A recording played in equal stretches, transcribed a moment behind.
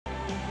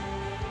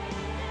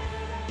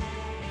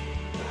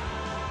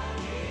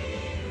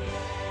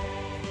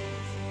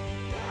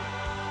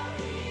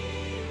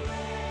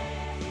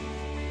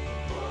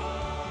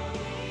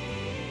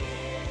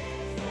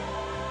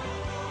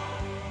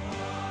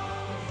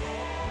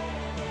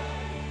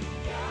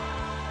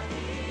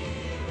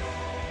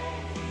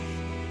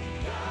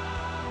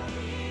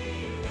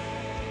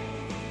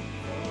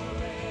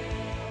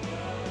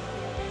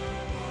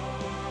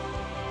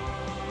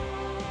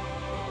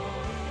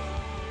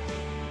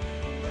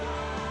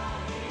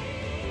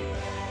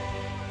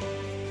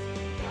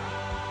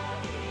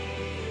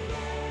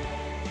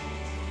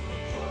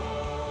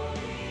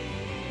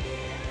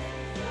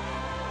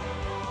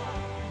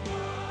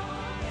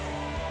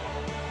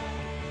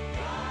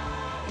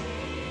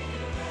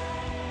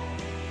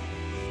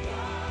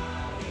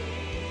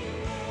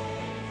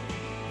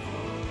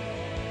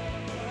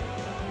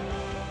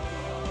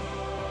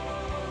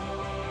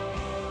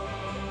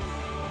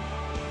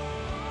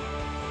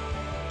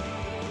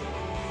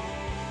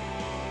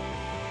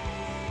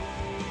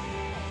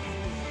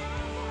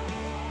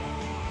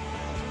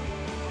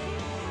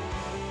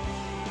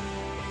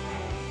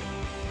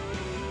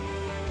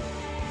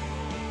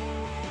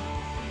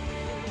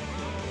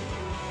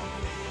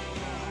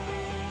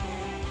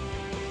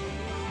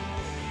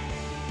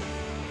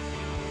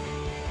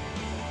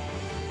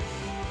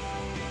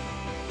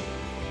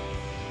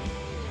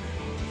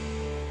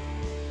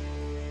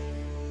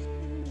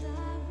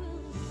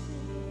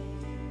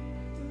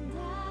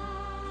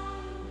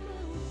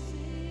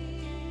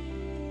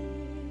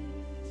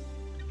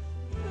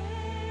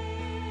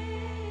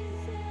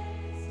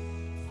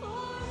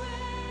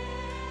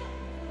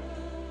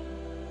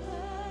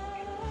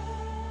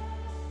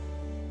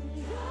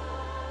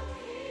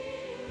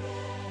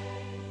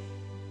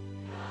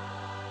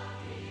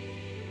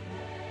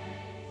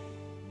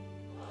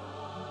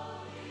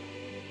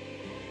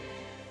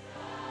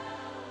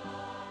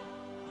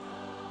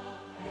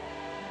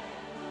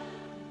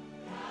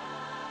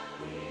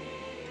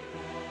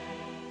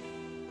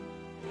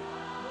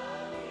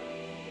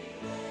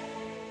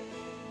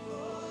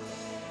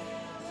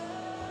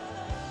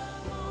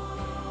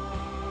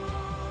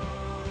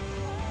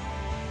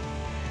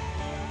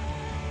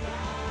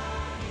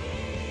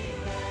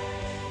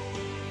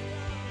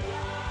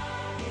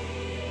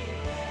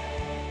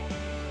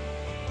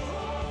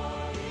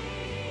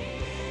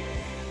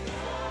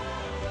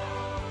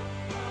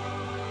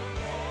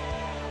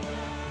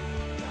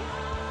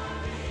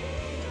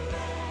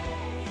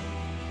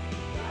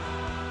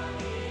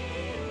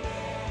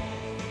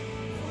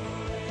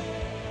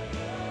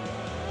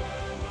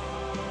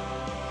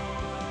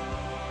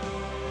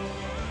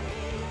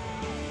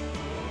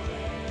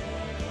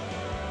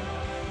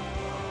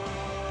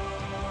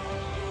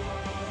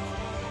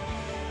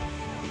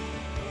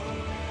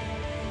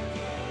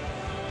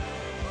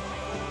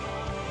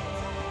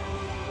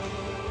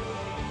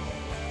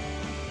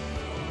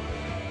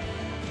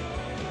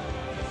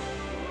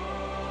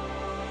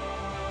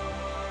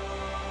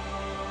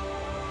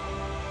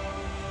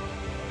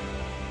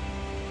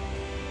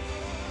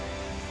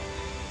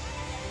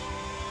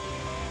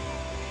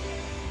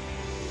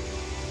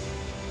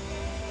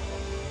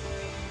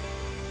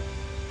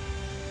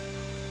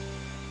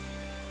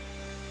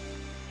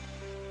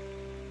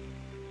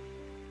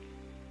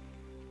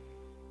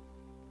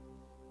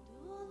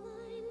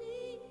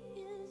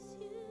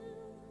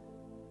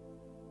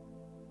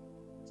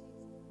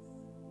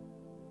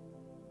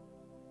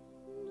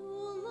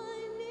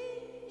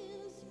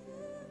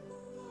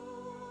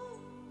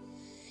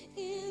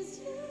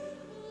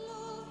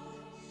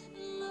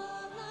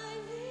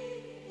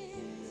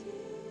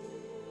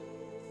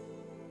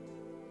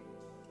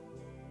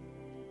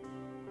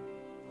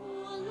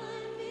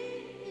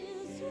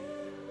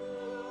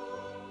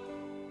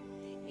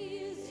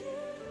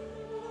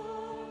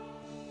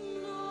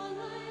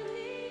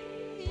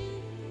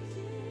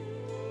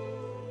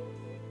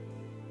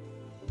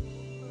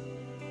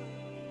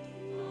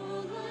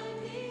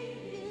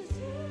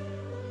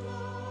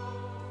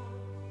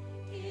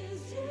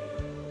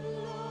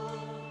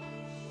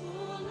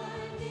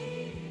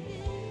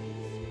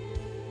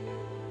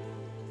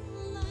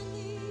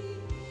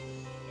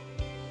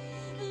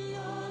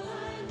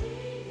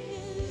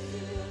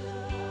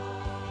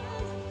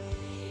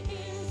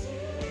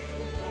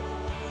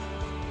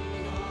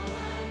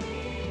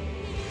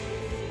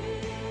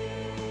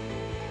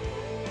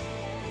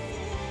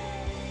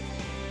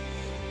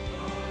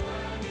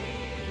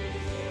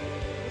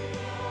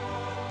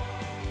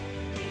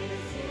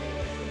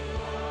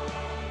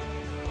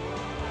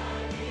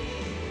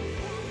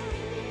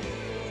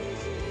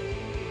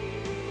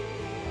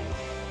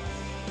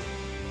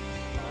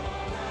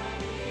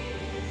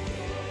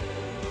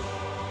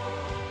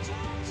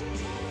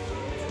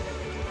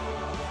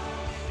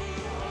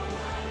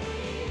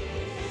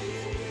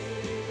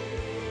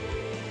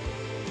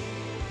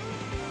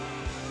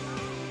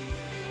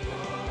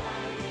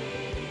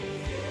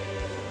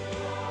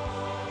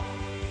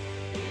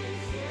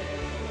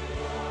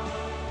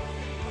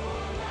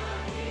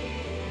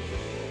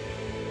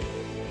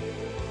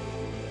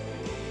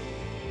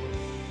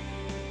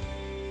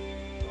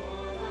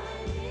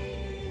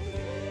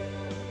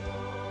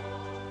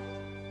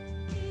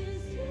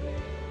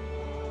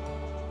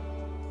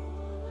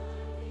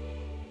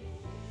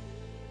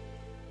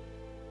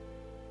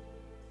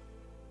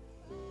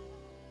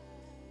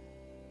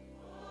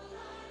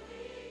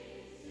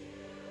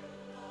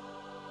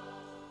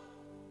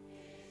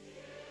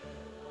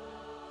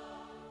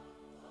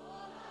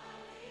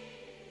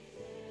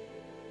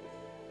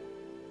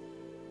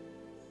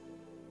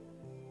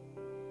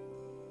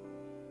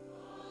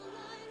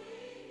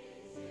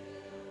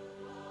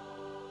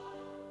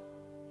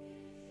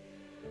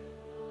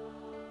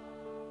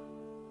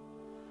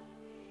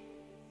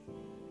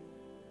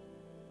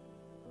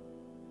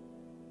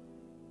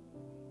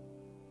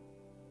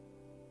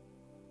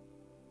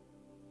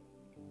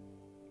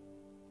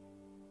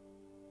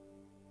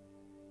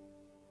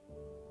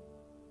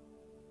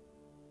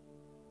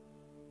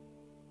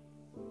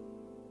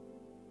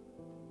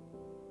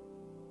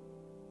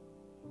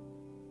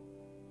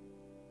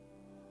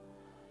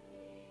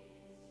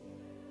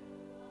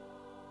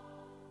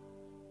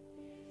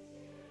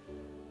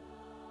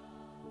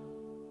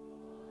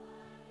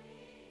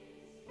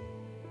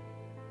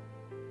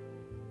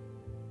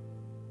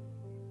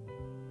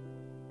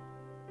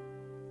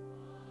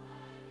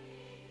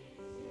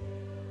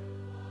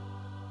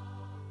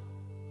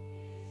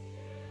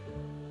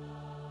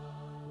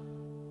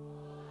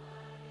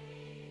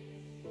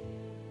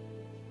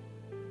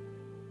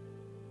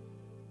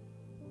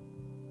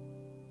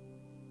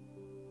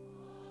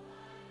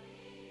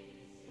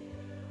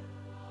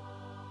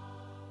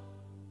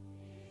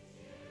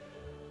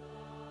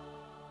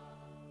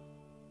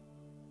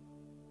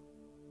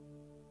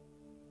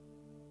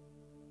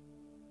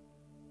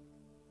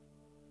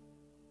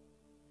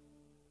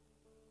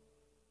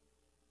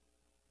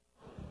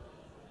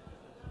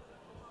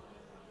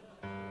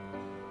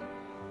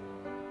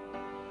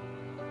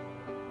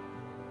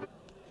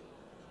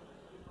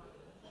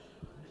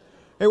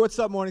Hey, what's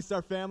up,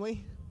 Morningstar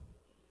family?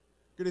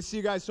 Good to see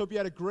you guys. Hope you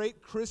had a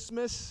great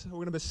Christmas. We're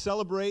going to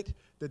celebrate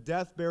the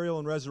death, burial,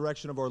 and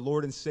resurrection of our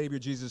Lord and Savior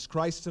Jesus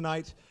Christ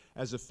tonight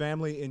as a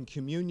family in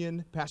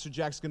communion. Pastor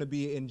Jack's going to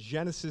be in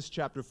Genesis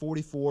chapter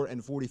 44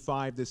 and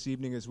 45 this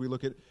evening as we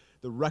look at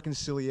the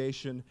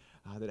reconciliation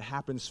that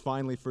happens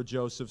finally for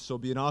Joseph. So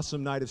it'll be an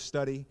awesome night of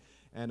study.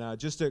 And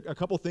just a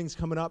couple things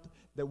coming up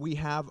that we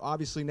have.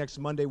 Obviously, next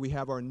Monday, we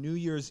have our New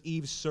Year's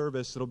Eve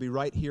service. It'll be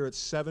right here at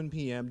 7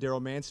 p.m. Daryl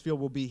Mansfield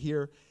will be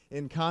here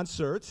in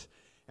concert.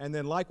 And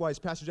then likewise,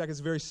 Pastor Jack has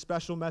a very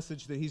special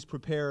message that he's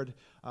prepared,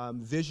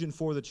 vision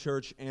for the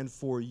church and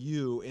for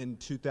you in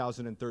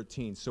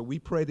 2013. So we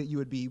pray that you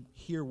would be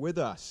here with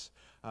us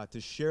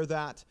to share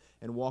that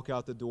and walk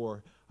out the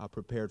door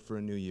prepared for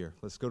a new year.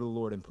 Let's go to the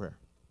Lord in prayer.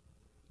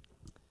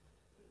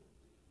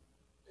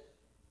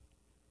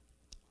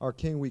 Our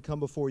King, we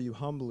come before you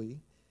humbly,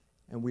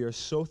 and we are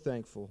so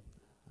thankful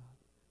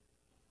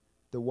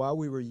that while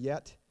we were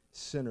yet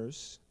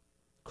sinners,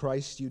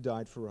 Christ, you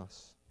died for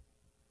us.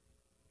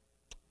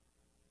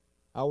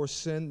 Our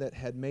sin that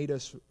had made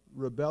us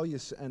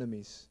rebellious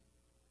enemies,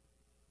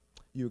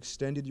 you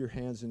extended your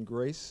hands in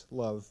grace,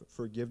 love,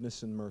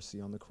 forgiveness, and mercy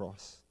on the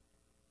cross.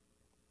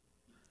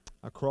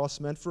 A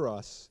cross meant for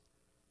us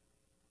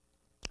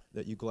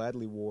that you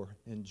gladly wore,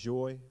 and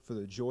joy for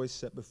the joy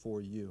set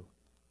before you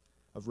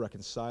of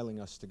reconciling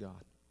us to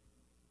God.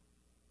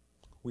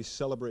 We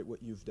celebrate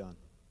what you've done.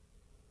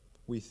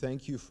 We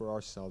thank you for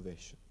our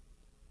salvation.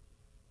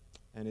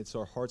 And it's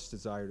our heart's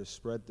desire to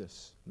spread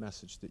this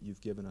message that you've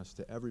given us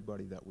to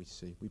everybody that we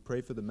see. We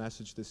pray for the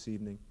message this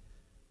evening.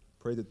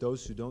 Pray that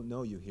those who don't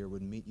know you here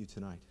would meet you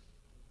tonight.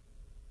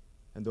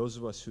 And those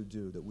of us who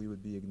do, that we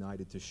would be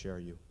ignited to share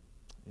you.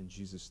 In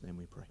Jesus' name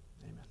we pray.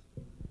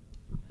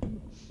 Amen.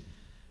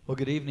 Well,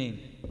 good evening.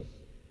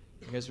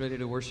 You guys ready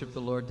to worship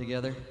the Lord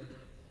together?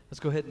 Let's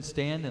go ahead and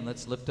stand and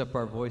let's lift up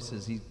our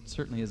voices. He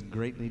certainly is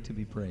greatly to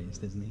be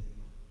praised, isn't he?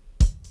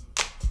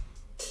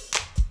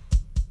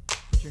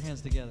 Put your hands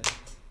together.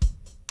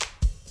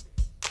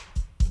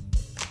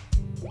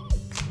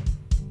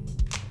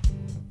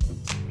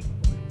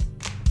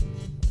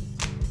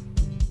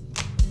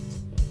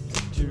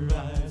 Lift your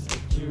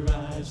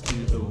eyes to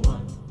the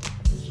one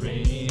who's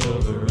reigning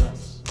over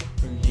us,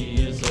 for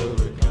he is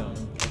overcome.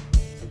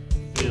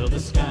 Fill the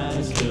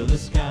skies with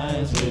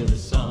a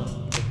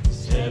song,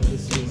 as heaven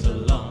sings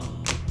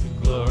along to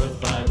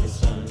glorify the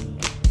Son.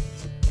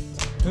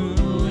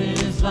 Who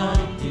is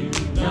like you?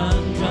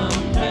 None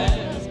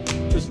compares.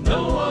 There's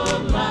no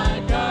one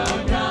like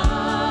our God.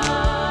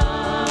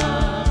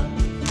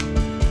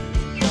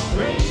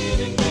 Great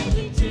and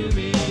greatly to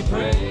be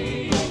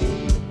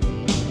praised,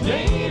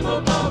 name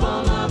above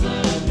all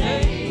other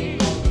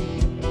names,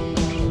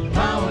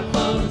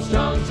 powerful and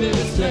strong to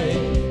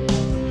save.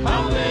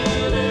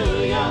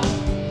 Hallelujah,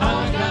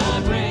 our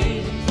God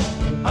reigns,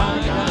 our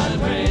God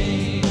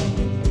reigns.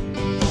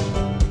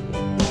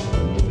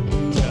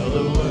 Tell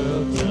the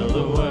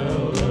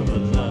world of the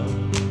love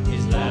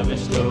he's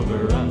lavished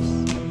over us,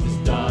 his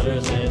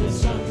daughters and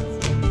his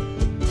sons.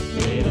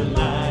 Made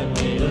alive,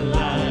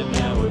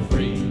 now we're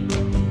free,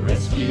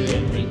 rescued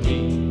and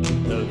redeemed,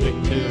 the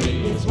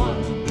victory is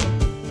won.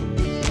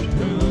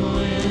 Who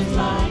is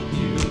like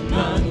you?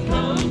 None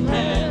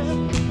compares.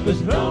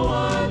 There's no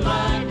one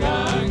like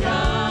our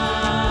God.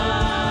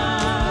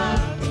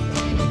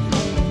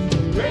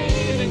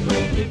 Great and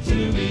greatly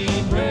to be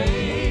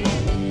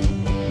praised,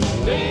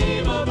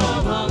 name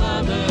above all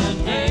other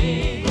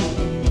names,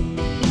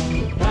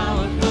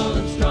 powerful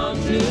and strong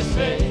to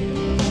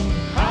save.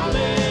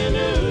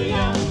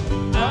 Hallelujah,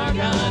 our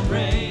God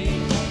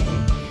reigns.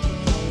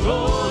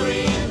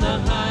 Glory in the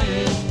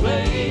highest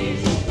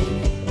place,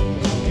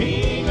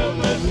 King of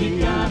mercy,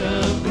 God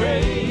of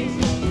grace.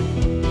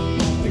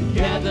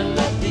 Together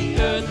let the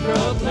earth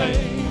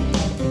proclaim.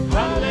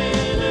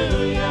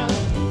 Hallelujah,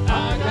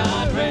 our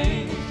God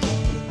reigns,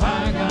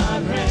 our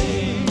God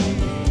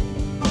reigns.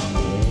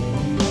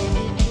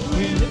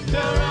 We lift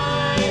our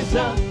eyes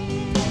up,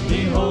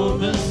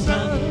 behold the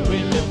Son. We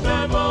lift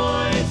our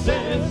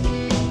voices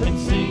and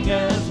sing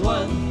as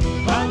one.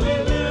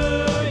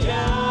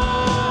 Hallelujah,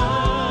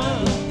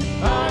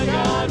 our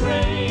God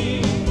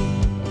reigns.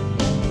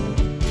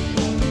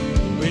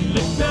 We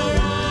lift our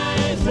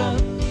eyes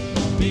up,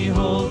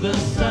 behold the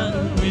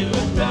Son. We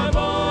lift our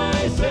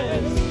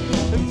voices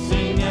and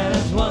sing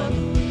as one.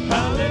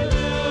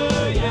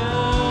 Hallelujah,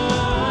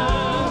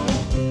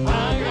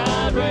 our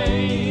God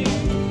reigns.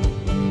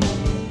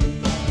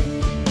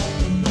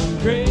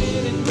 Great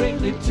and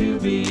greatly to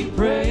be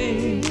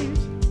praised,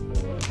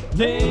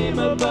 name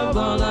above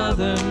all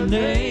other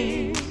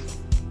names,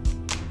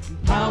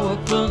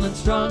 powerful and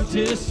strong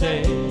to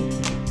save.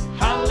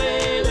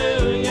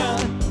 Hallelujah,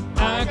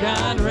 our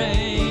God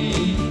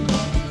reigns.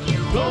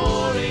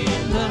 Glory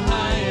in the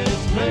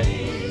highest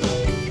place,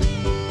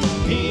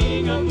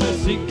 King of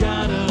mercy,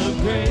 God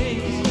of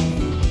grace.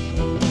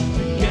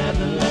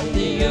 Together let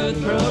the earth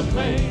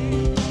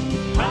proclaim.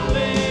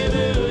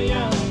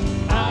 Hallelujah,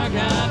 our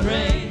God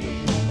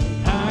reigns,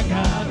 our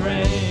God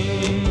reigns.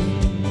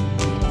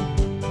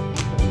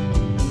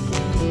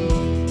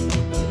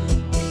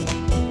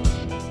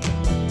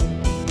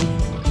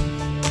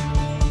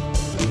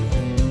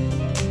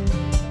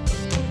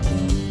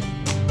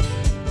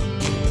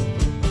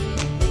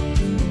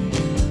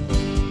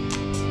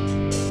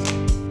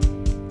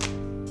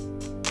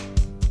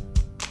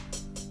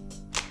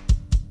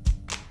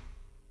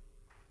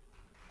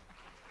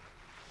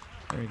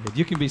 Very good.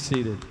 You can be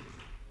seated.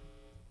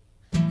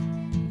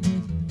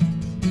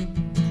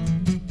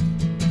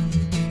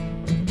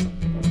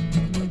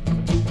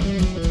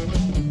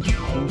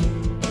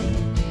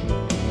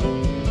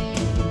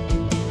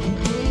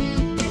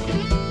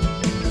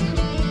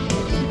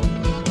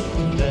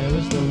 There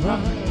is no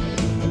rock,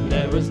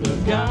 there is no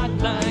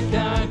God like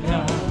our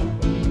God.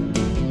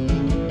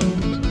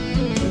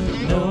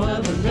 No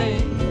other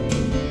name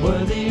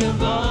worthy of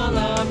all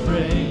our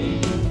praise.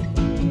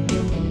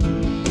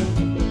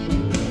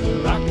 The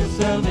rock of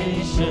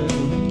salvation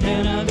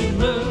cannot be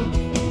moved.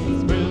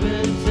 It's proven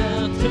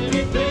itself to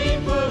be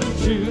faithful and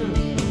true.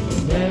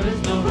 There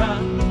is no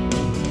rock,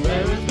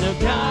 there is no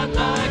God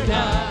like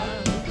God.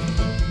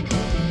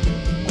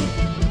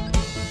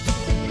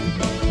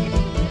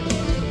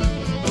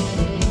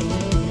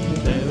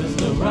 There is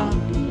no rock,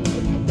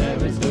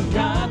 there is no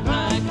God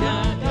like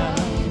our God.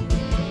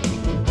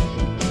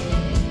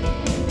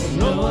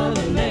 No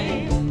other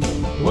name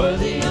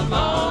worthy of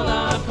all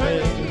our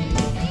praise.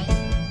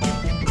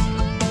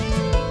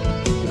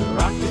 The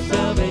rock of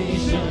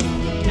salvation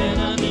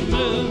cannot be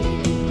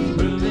moved. It's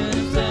proven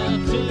itself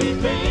to be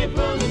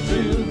faithful and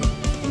true.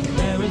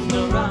 There is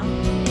no rock,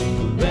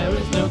 there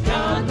is no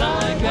God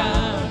like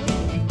God.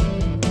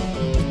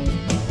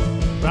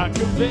 Rock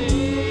of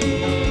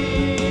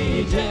ages,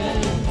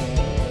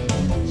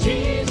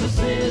 Jesus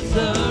is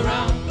the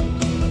rock.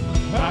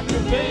 Rock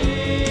of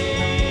ages,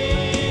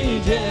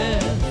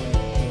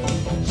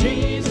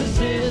 Jesus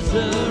is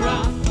the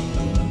rock.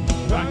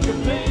 Rock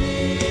of ages,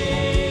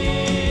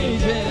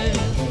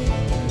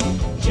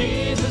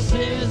 Jesus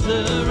is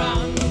the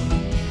rock.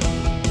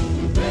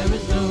 There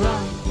is no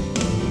rock,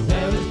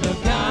 there is no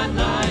God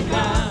like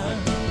God.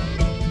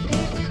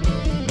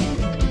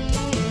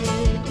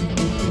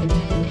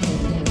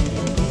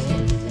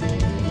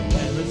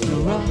 There is no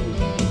rock,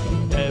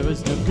 there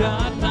is no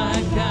God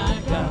like our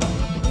God.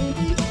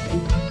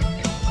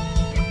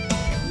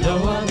 No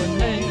other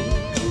name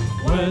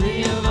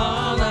worthy of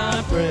all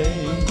our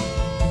praise.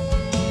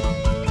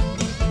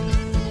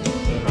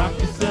 The rock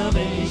of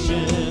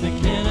salvation, it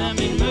cannot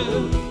be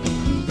moved.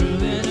 It's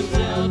proven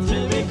itself to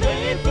be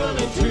faithful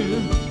and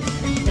true.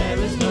 There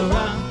is no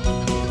rock,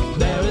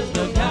 there is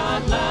no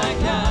God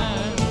like our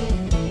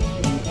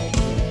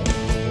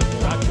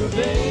rock of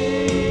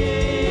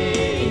ages.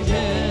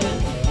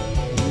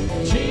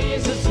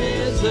 Jesus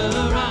is the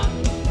rock.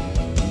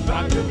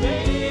 Rock of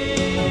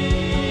ages.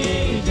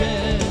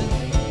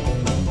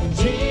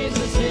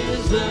 Jesus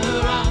is the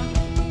rock.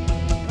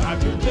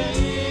 Rock of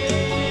ages.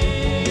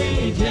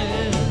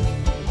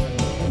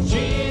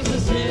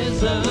 Jesus is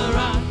the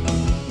rock.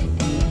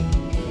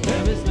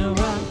 There is no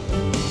rock,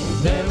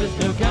 there is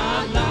no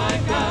God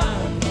like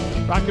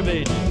God. Rock of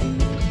ages.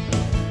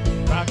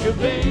 Rock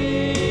of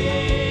ages.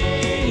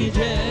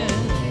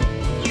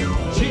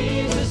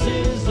 Jesus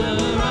is the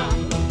rock.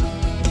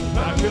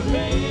 Rock of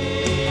ages.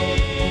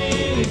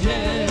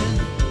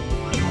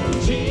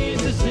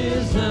 Jesus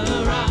is the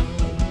rock.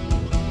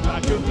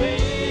 Rock of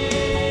ages.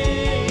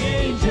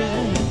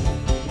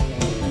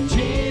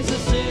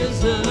 Jesus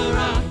is the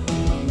rock.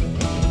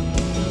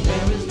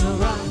 There is no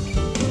rock,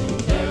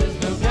 there is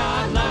no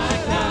God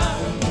like God.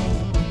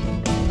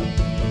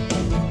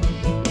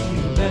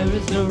 There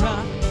is no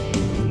rock,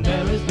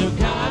 there is no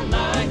God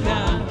like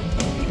God.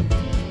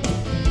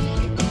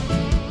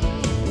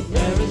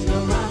 There is no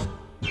rock,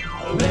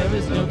 there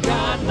is no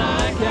God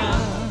like God.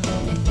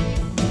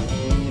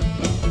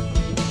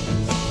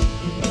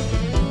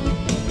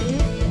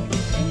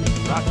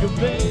 Rock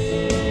of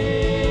ages.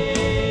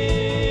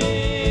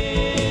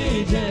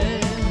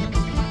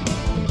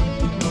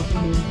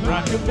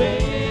 Rock of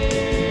ages.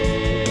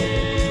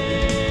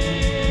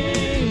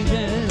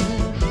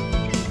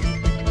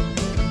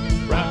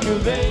 Rock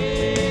of ages.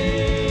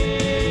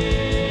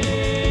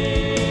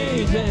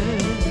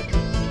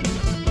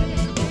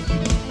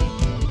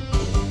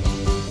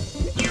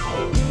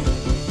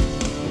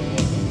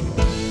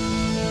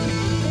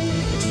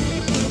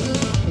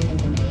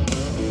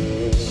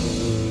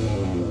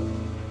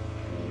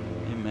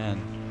 Amen.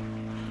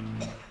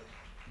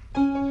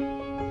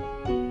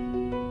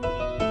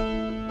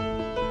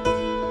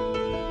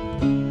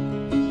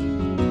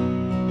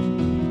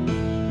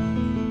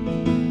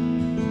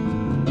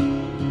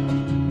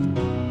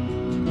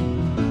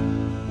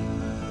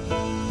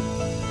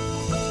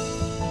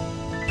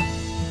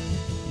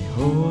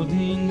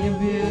 Beholding your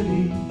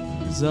beauty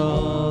is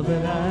all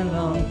that I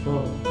long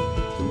for.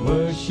 To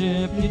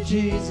worship you,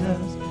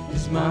 Jesus,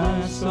 is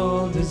my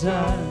sole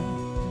desire.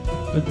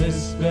 For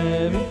this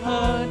very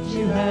heart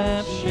you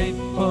have shaped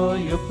for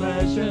your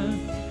pleasure,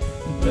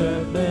 and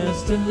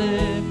purpose to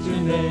lift your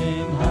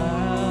name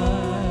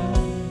high.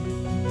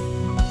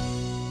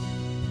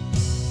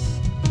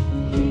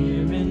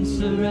 Here in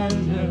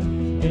surrender,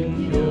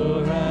 in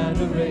pure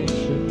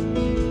adoration,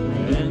 I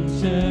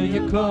enter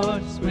your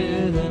courts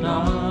with an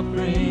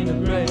offering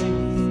of praise.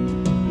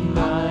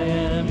 I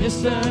am your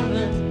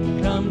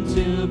servant, come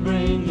to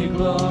bring you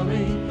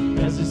glory,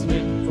 as is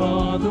fit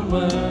for the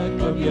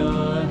work of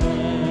your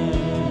hand.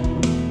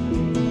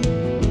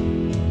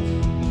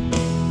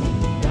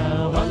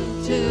 Now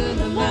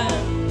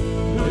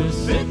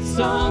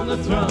on the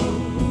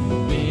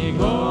throne, be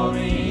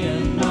glory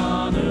and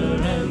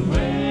honor and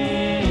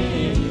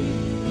praise.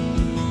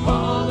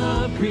 All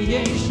of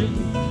creation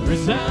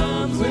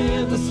resounds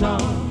with the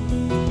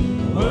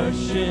song,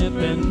 worship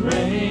and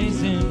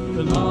praise Him,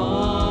 the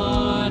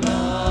Lord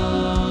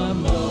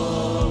of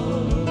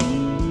Lords.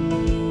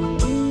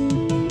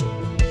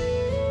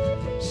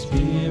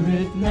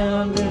 Spirit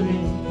now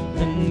living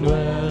and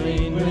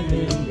dwelling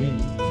within me,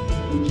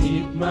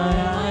 keep my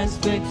eyes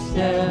fixed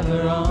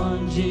ever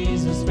on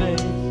Jesus'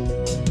 face.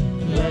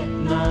 Let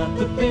not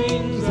the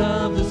things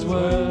of this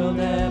world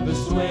ever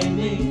sway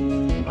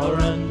me, or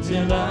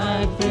until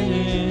I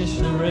finish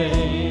the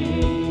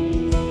race.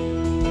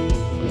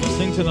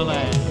 Sing to the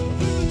Lamb,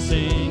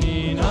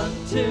 singing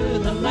unto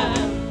the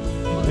Lamb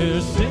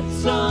who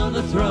sits on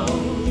the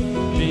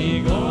throne,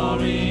 be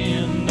glory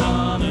and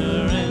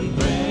honor and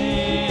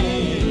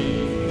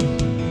praise.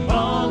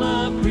 All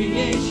of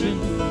creation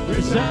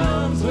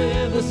resounds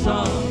with a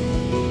song,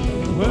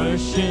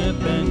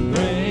 worship and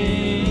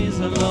praise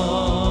the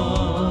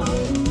Lord.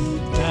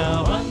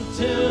 Now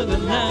unto the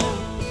Lamb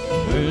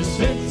who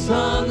sits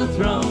on the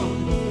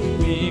throne,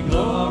 be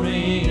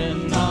glory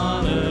and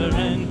honor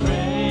and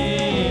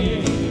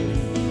praise.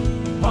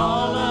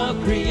 All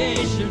of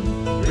creation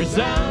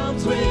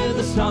resounds with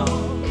a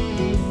song,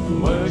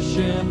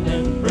 worship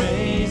and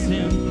praise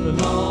Him, the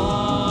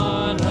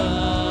Lord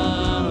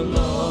of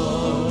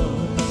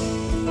Lords.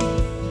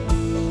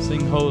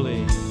 Sing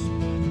holy.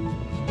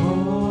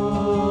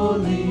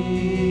 Holy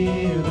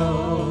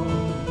Lord,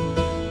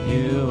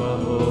 you are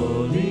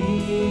holy.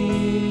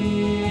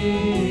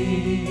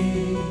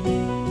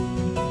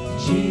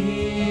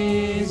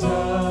 Jesus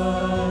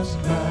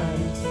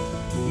Christ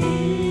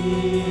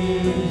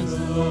is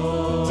the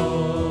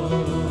Lord.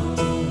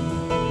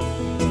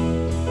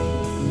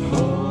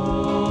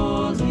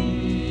 Holy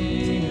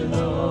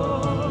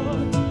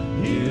Lord,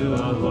 you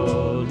are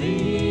holy.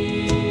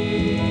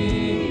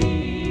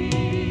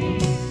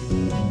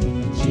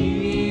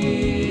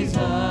 Jesus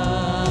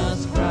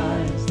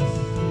Christ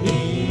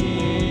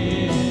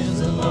is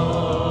the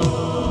Lord.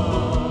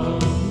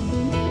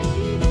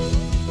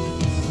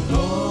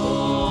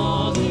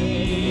 Holy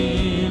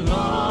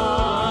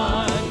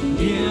Lord,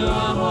 you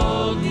are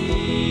holy.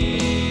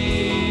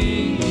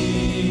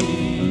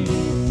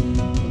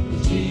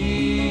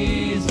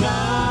 Jesus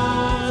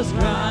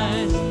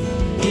Christ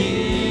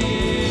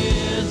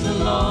is the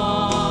Lord.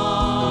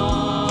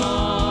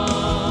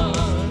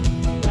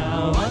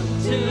 Now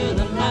unto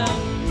the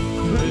Lamb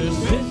who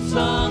sits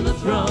on the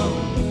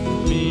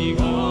throne, be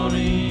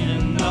glory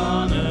and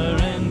honor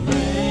and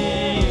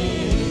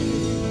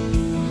praise.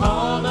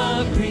 All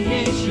of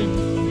creation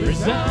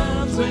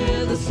resounds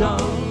with a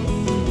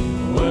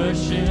song,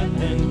 worship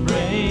and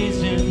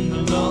praise Him,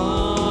 the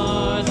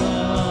Lord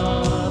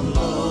of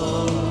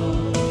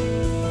Lords.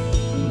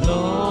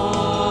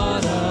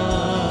 Lord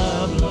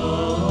of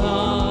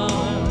Lords,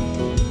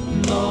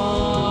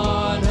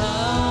 Lord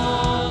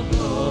of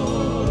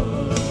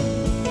Lords,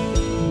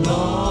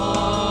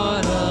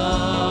 Lord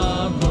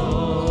of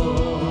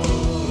Lords.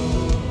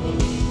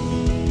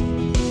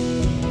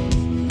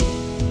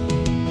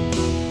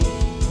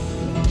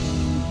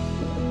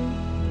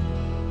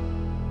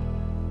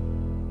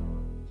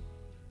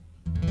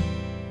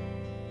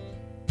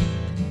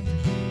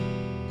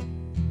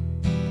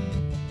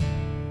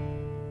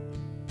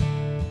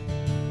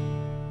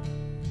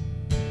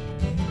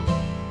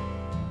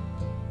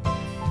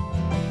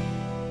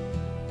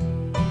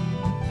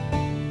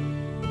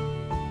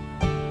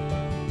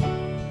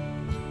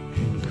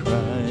 In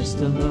Christ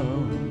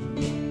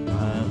alone,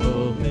 my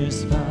hope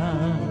is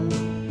found.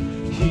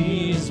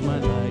 He is my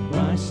light,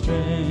 my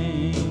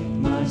strength,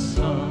 my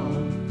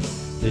song.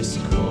 This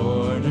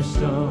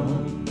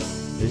cornerstone,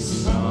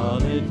 this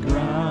solid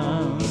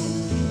ground,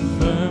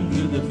 firm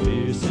through the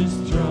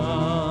fiercest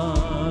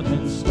drought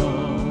and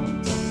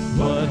storm.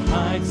 What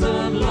heights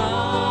of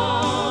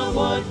love,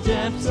 what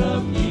depths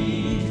of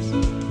ease,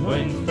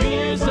 when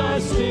fears are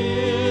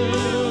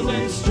stilled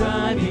and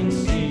striving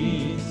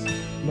cease.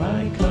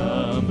 My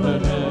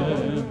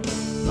comforter,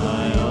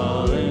 my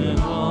all in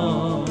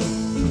all,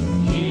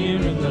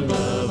 here in the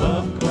love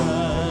of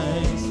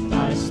Christ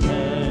I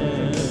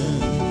stand.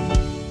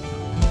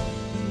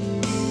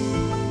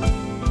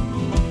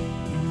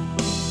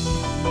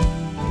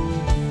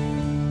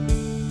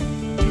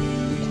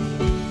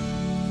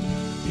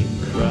 In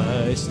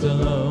Christ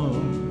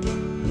alone,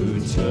 who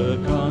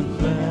took on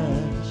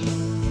flesh,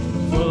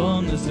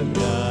 fullness of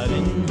God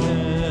in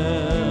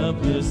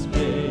helpless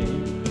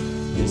babe,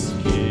 this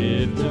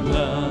gift of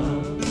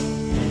love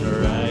and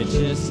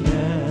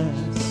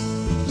righteousness,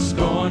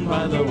 scorned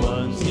by the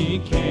ones He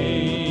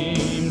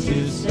came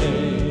to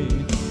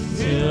save,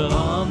 till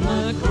on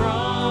the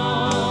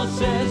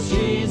cross as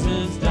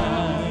Jesus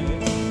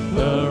died,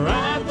 the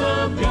wrath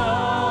of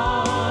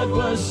God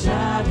was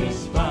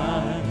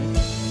satisfied.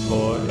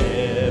 For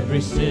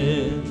every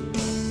sin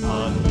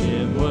on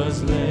Him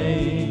was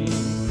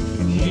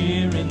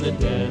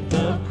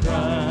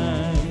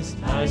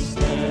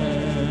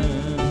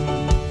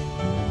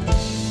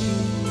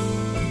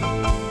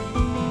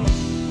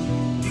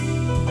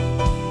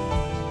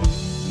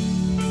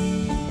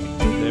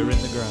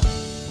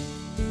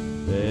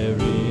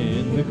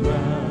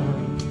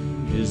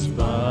his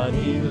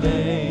body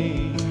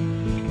lay,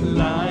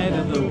 light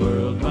of the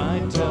world by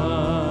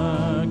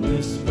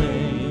darkness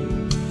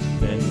flame,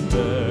 then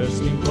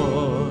bursting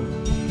forth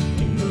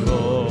in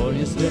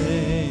glorious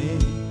day,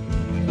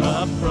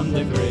 up from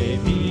the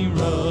grave he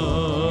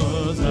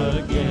rose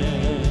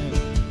again.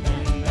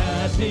 And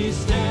as he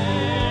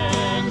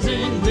stands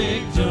in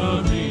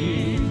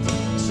victory,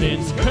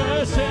 sin's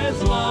curse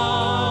has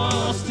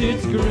lost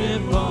its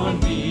grip on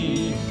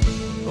me,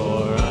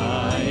 for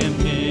I am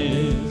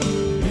his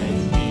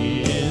and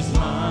he is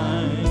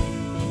mine,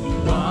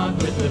 bought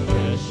with the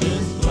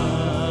precious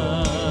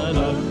blood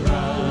of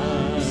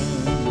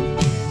Christ.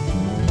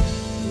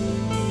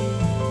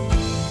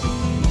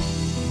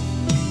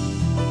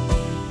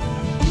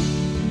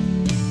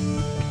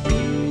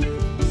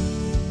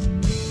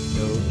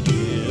 No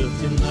guilt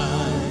in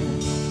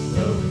life,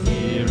 no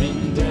fear in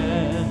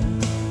death,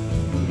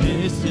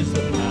 this is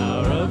the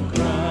power of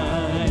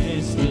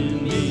Christ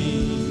in me.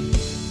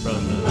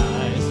 From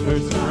life's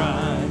first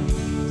cry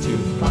to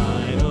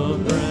final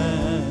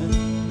breath,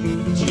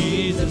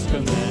 Jesus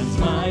commands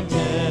my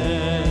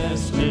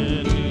destiny.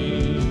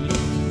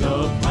 No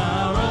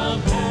power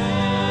of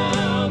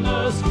hell,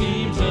 no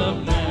schemes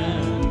of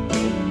man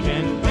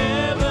can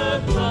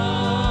ever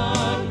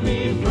pluck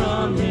me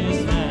from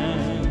his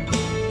hand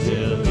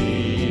till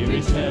he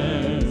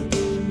returns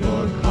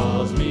or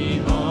calls me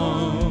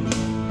home.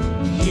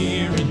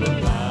 Here in the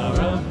power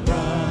of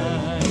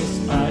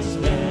Christ I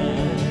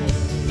stand.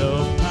 No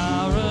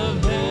power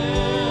of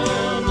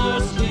hell, no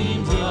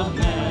schemes of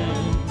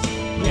man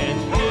can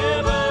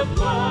ever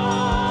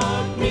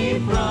pluck me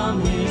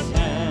from his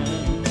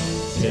hand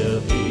till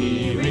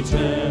he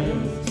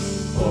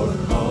returns or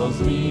calls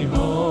me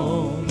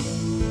home.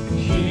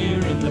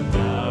 Here in the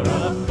power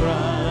of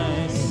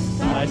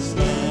Christ I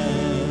stand.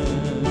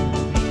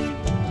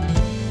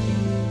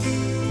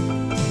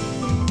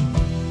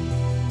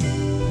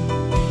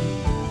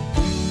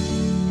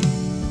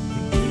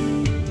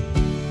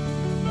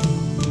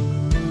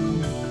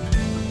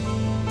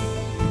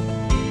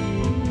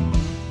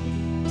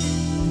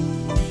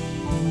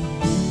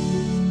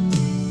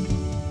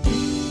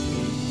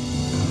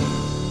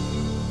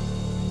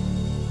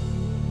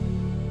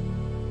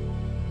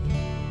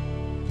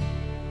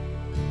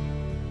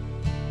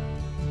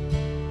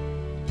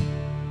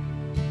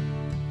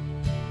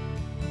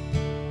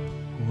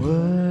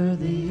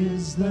 Worthy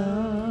is the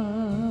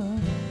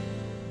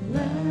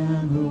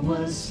Lamb who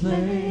was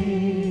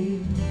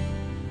slain,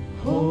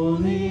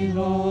 holy,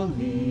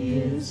 holy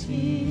is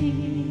he.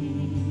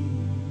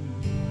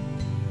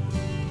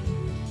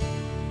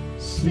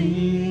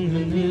 Sing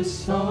a new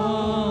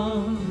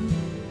song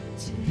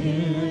to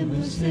him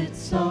who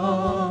sits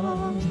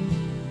on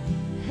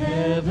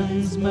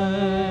heaven's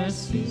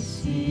mercy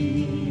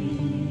seat.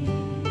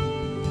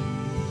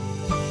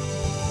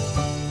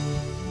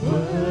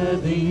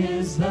 Worthy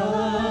is the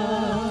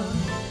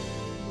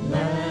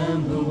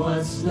Lamb who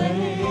was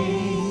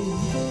slain,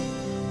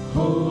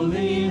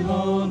 holy,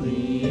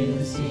 holy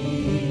is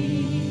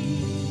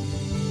he.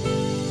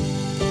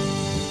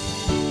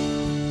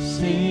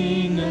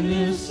 Sing a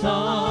new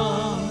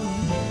song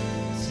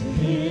to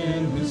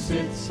him who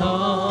sits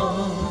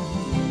on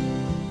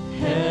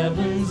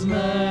heaven's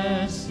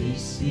mercy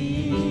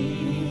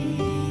seat.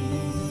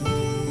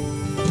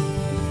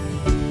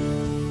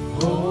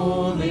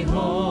 Holy,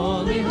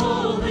 holy,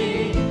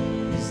 holy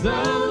is the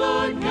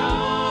Lord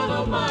God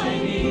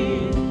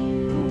Almighty,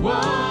 who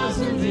was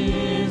and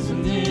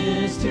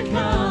is to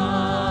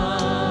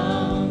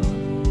come.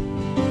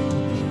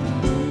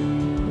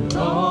 With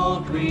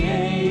all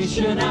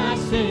creation I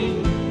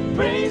sing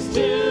praise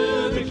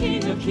to the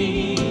King of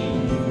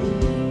Kings.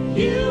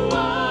 You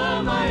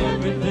are my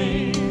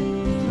everything,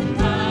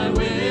 and I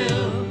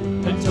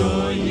will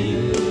adore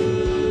you.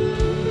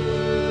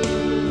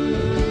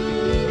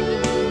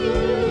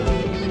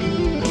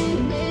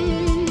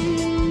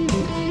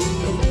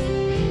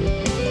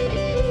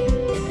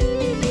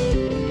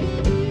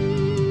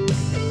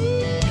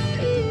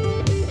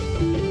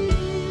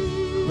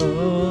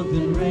 Clothed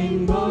in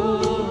rainbow,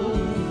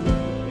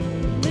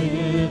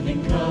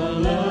 living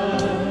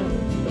color,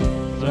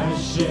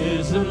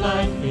 flashes of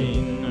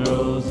lightning,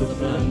 rolls of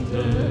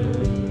thunder.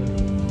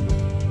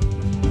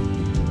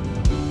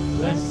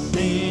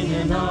 Blessing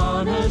and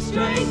honor,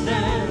 strength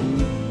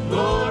and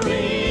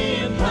glory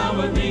and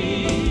power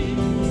be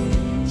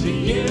to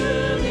you,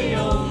 the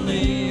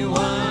only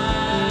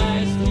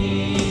wise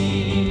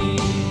King.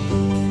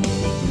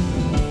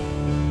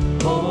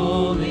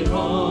 Holy,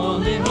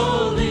 holy,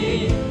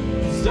 holy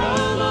is the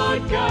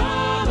Lord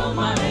God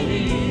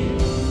Almighty,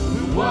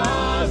 who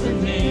was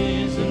and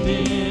is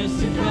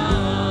to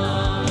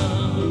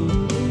come.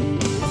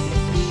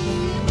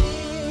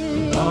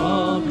 With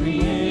all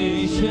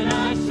creation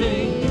I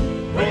sing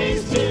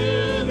praise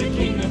to the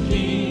King of Kings.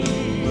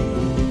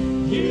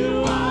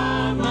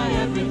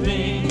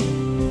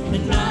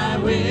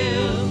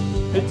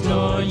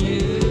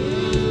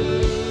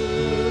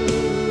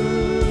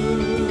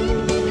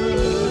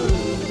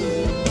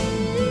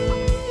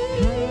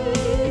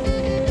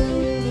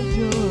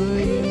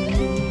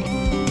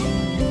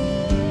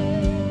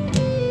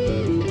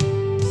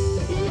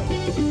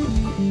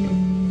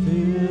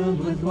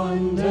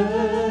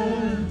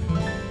 wonder,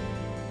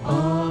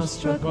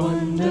 awestruck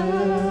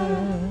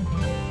wonder,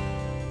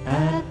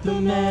 at the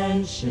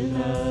mention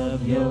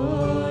of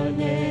your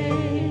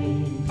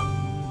name.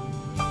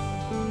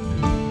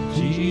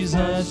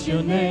 Jesus,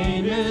 your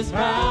name is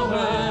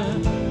power,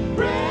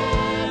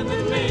 bread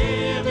and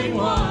living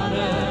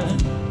water,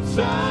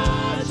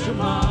 such a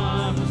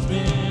marvelous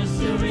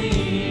mystery.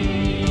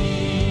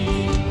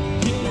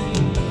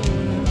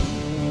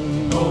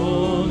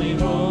 Holy,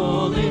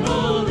 holy,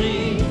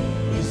 holy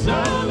is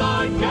the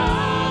Lord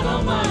God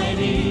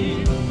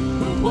Almighty,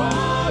 who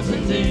was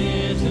and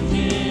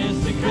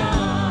is to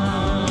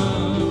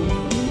come.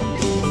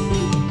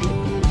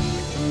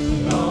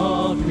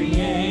 All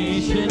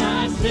creation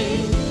I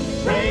sing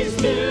praise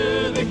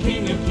to the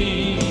King of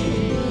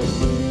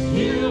Kings.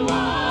 You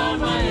are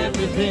my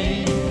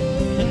everything,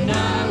 and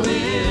I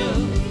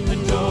will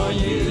adore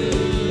you.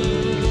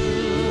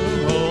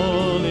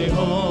 Holy,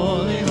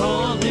 holy,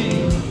 holy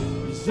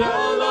is the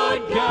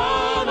Lord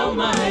God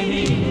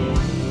Almighty,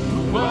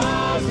 who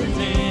was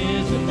and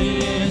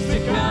is to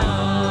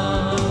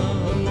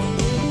come.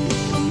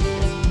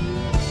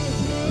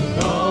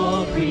 With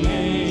all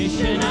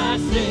creation I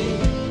sing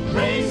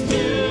praise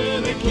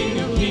to the King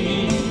of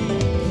Kings.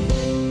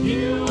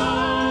 You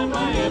are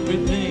my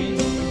everything,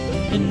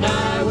 and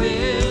I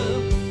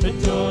will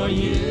adore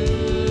you.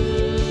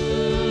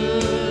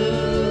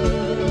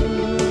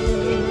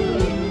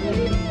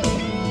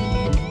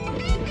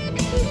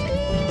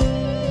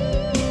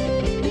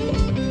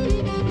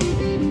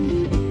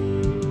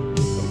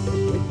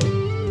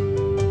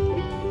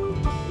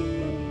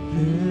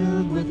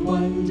 Filled with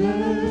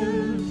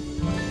wonder,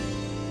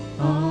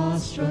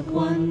 awestruck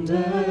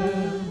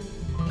wonder,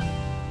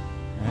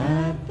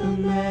 at the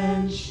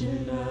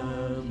mention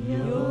of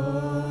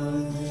your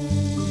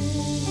name.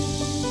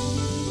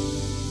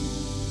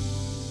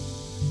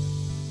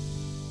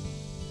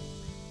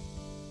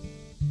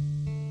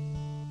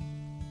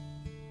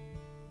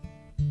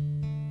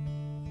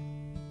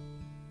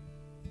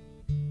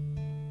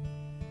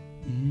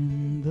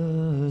 In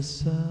the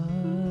silence,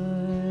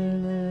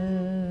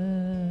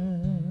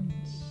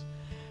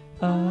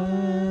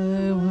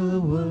 I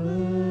will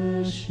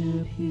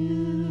worship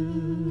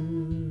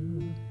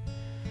you.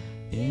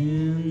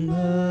 In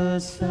the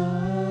silence,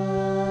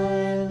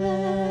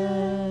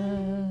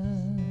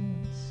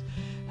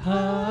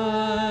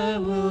 I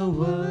will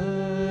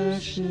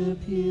worship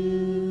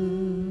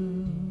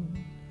you.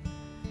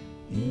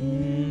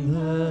 In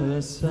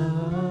the silence,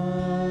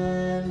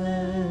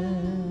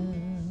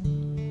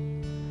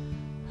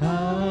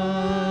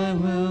 I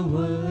will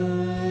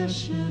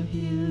worship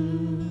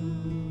you.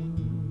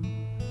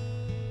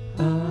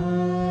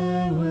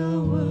 I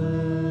will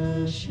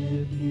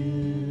worship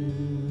you.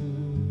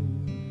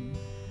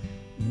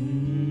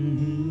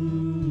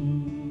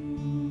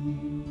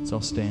 So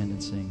I'll stand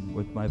and sing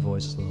with my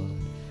voice, Lord.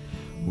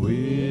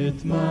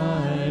 With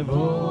my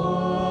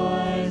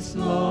voice,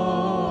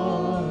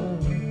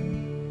 Lord,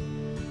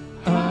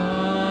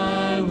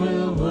 I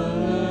will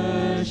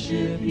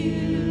worship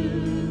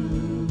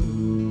you.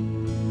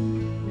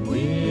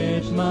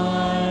 With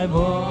my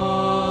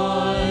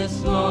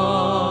voice,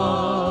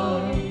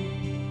 Lord,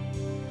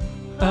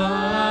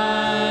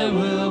 I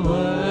will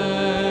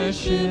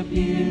worship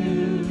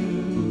you.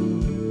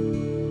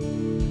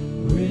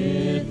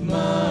 With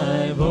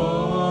my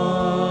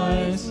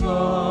voice,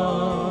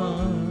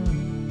 Lord,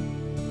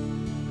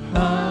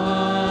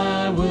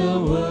 I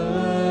will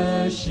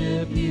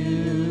worship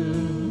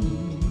you.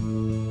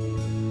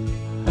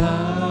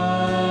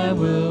 I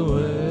will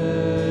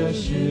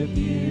worship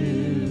you.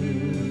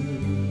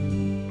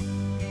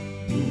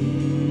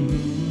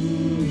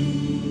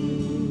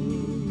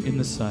 In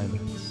the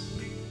silence,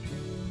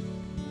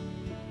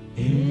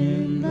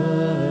 In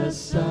the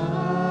silence,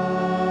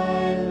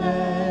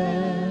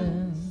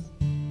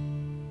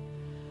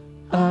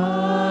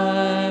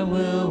 I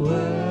will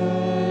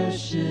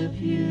worship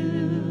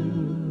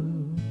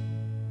you.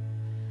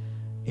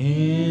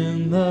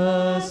 In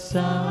the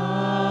silence,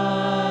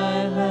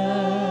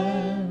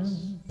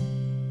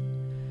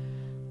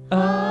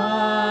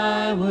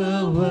 I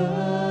will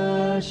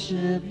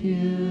worship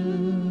you.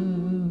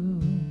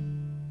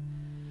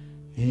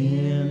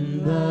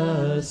 In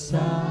the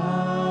silence,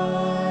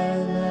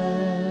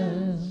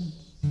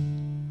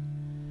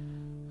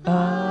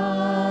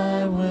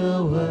 I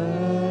will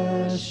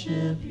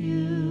worship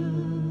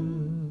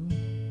you.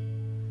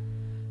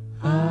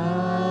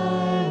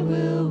 I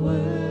will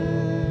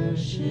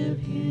worship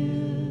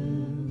you.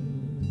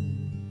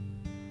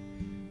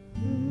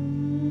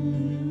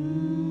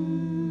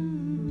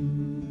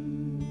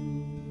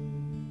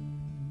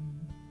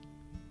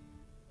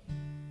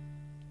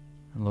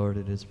 and Lord,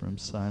 it is from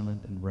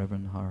silent and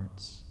reverent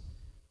hearts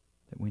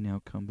that we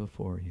now come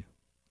before you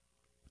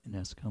and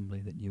ask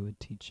humbly that you would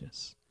teach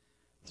us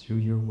through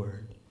your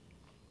word,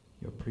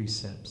 your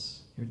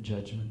precepts, your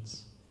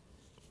judgments,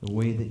 the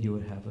way that you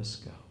would have us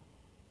go.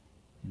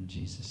 In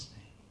Jesus'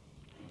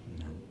 name,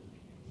 amen.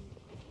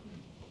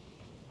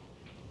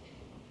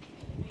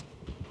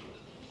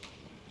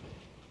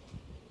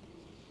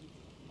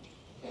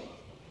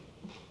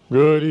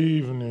 Good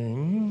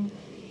evening.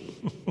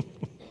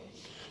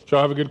 Did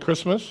y'all have a good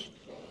Christmas?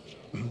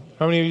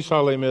 How many of you saw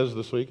Les Mis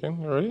this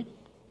weekend already?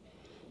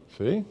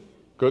 See?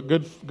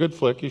 Good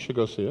flick. You should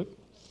go see it.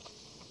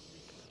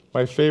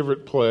 My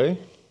favorite play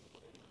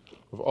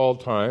of all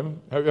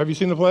time. Have you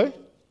seen the play?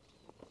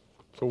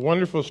 It's a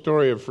wonderful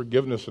story of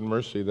forgiveness and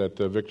mercy that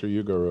Victor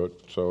Hugo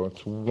wrote. So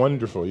it's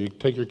wonderful. You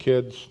take your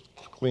kids,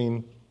 it's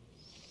clean.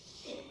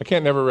 I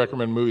can't never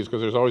recommend movies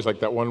because there's always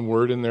like that one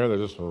word in there that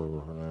just...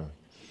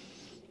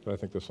 But I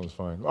think this one's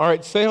fine. All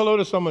right, say hello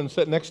to someone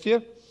sitting next to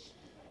you.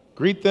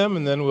 Greet them,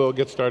 and then we'll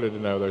get started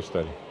now with our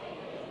study.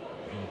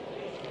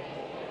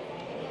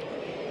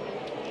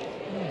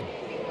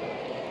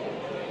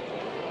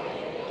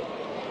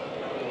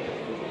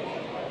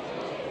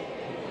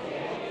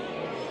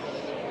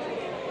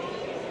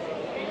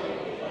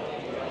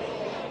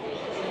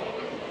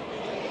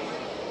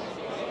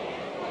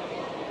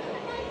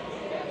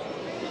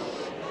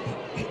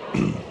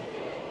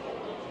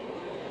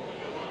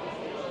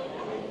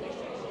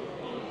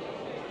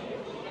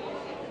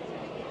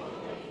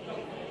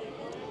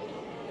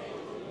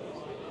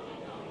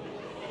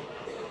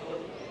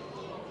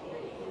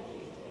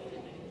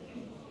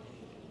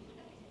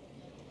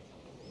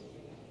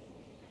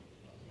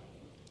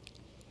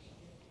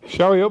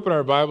 Shall we open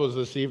our Bibles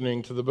this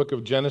evening to the book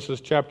of Genesis,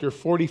 chapter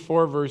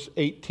 44, verse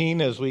 18,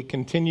 as we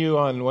continue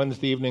on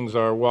Wednesday evenings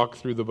our walk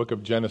through the book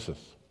of Genesis.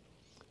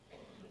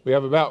 We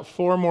have about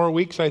 4 more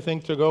weeks, I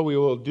think, to go. We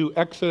will do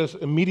Exodus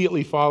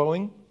immediately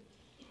following.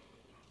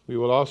 We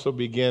will also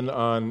begin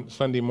on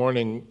Sunday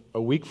morning,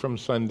 a week from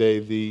Sunday,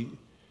 the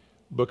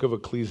book of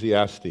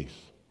Ecclesiastes.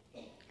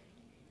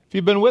 If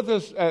you've been with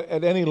us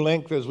at any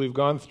length as we've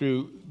gone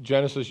through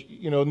Genesis,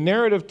 you know,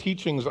 narrative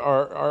teachings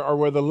are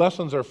where the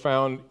lessons are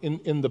found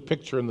in the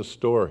picture, in the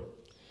story.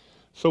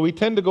 So we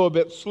tend to go a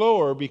bit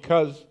slower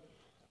because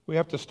we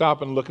have to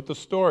stop and look at the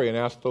story and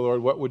ask the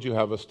Lord, what would you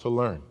have us to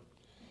learn?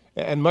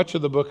 And much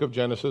of the book of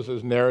Genesis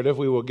is narrative.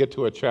 We will get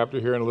to a chapter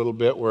here in a little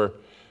bit where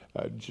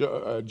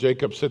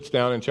Jacob sits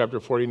down in chapter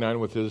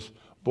 49 with his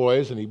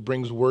boys and he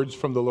brings words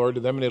from the Lord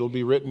to them, and it'll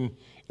be written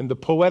in the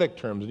poetic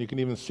terms, and you can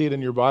even see it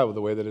in your Bible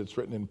the way that it's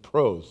written in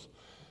prose.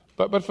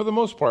 But for the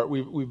most part,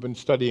 we've been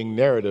studying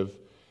narrative,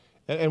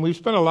 and we've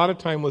spent a lot of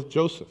time with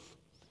Joseph.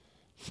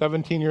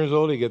 17 years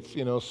old, he gets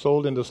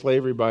sold into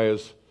slavery by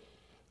his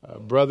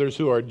brothers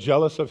who are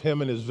jealous of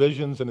him and his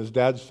visions and his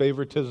dad's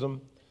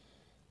favoritism.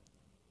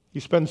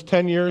 He spends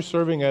 10 years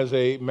serving as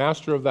a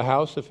master of the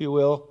house, if you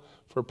will,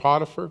 for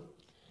Potiphar.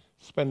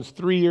 Spends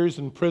 3 years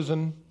in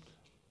prison,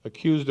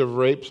 accused of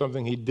rape,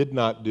 something he did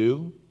not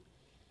do.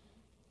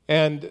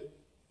 And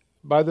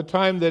by the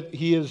time that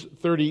he is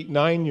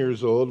 39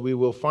 years old, we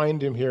will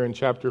find him here in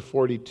chapter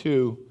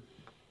 42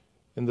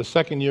 in the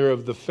second year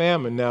of the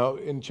famine. Now,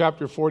 in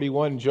chapter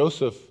 41,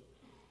 Joseph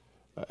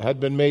had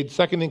been made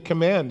second in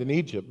command in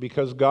Egypt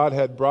because God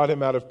had brought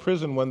him out of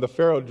prison when the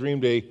Pharaoh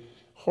dreamed a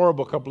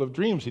horrible couple of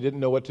dreams. He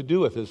didn't know what to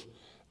do with his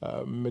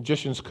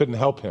magicians couldn't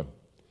help him.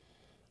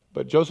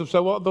 But Joseph said,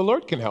 well, the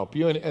Lord can help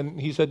you. And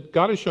he said,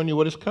 God has shown you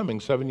what is coming,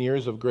 7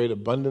 years of great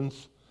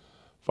abundance,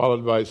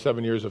 followed by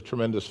 7 years of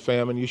tremendous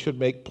famine. You should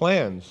make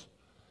plans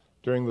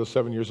during those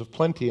 7 years of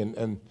plenty.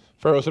 And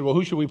Pharaoh said, well,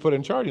 who should we put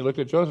in charge? He looked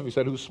at Joseph. He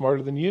said, who's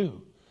smarter than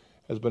you,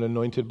 has been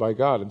anointed by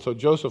God. And so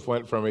Joseph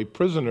went from a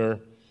prisoner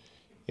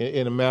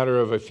in a matter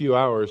of a few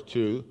hours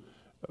to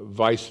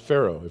vice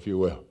Pharaoh, if you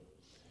will.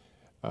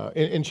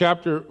 In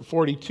chapter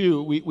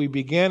 42, we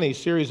began a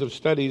series of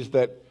studies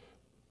that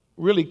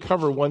really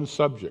cover one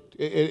subject.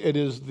 It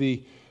is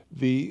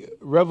the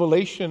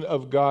revelation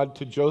of God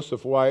to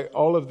Joseph, why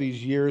all of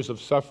these years of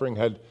suffering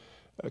had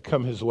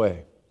come his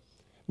way.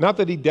 Not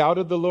that he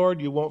doubted the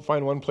Lord, you won't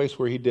find one place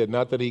where he did.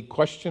 Not that he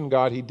questioned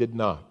God, he did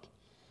not.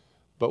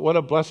 But what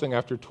a blessing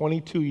after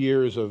 22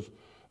 years of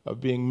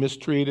being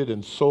mistreated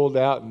and sold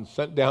out and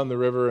sent down the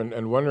river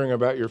and wondering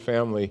about your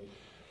family,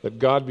 that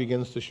God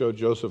begins to show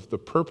Joseph the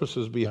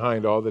purposes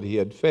behind all that he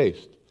had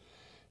faced.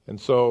 And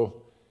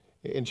so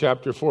in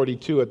chapter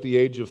 42, at the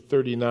age of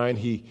 39,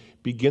 he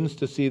begins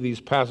to see these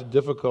past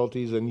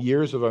difficulties and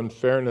years of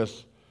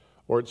unfairness,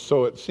 or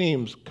so it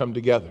seems, come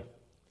together.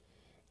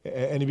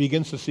 And he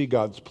begins to see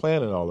God's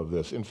plan in all of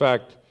this. In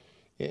fact,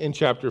 in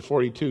chapter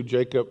 42,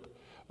 Jacob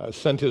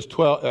sent his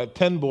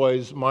 10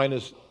 boys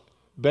minus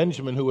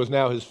Benjamin, who was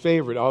now his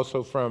favorite,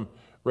 also from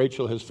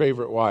Rachel, his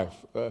favorite wife,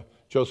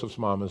 Joseph's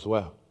mom as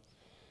well.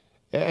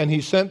 And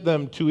he sent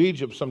them to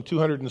Egypt, some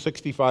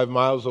 265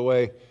 miles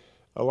away,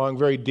 along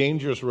very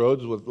dangerous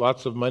roads with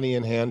lots of money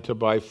in hand to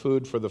buy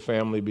food for the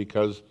family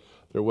because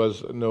there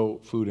was no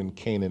food in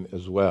Canaan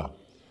as well.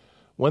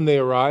 When they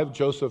arrived,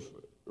 Joseph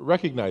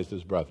recognized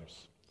his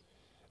brothers.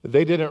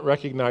 They didn't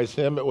recognize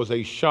him. It was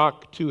a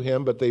shock to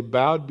him, but they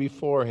bowed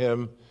before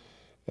him.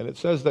 And it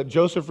says that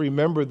Joseph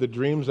remembered the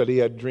dreams that he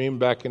had dreamed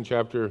back in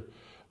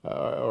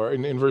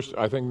in verse,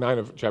 I think, 9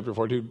 of chapter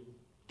 42,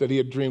 that he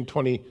had dreamed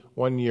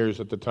 21 years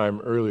at the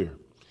time earlier.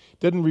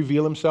 Didn't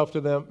reveal himself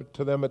to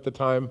them at the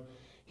time.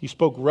 He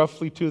spoke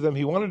roughly to them.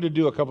 He wanted to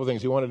do a couple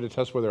things. He wanted to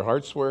test where their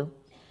hearts were.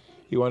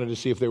 He wanted to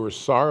see if they were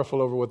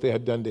sorrowful over what they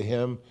had done to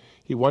him.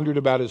 He wondered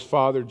about his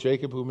father,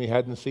 Jacob, whom he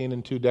hadn't seen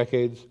in 2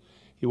 decades.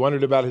 He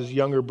wondered about his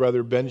younger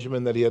brother,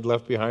 Benjamin, that he had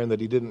left behind,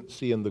 that he didn't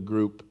see in the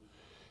group.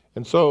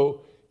 And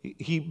so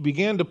he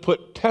began to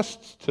put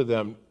tests to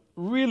them,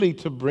 really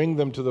to bring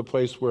them to the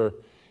place where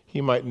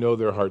he might know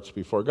their hearts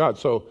before God.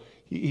 So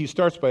he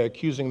starts by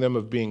accusing them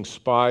of being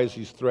spies.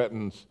 He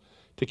threatens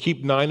to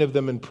keep 9 of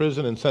them in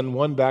prison and send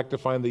one back to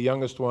find the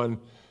youngest one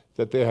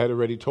that they had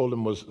already told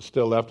him was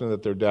still left and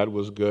that their dad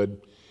was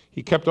good.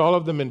 He kept all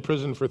of them in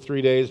prison for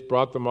 3 days,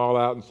 brought them all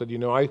out and said,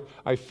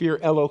 I fear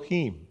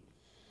Elohim.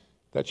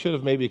 That should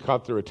have maybe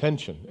caught their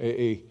attention,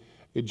 a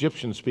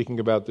Egyptian speaking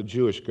about the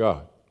Jewish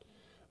God.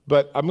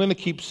 But I'm going to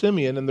keep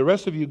Simeon, and the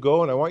rest of you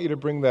go, and I want you to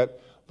bring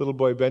that little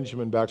boy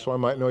Benjamin back so I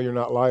might know you're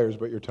not liars,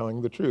 but you're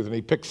telling the truth. And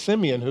he picked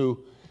Simeon,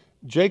 who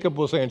Jacob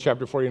will say in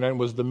chapter 49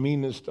 was the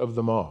meanest of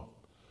them all,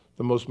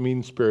 the most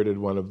mean-spirited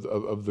one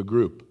of the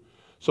group.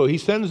 So he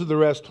sends the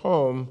rest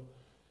home,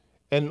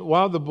 and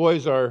while the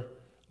boys are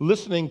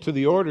listening to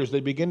the orders, they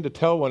begin to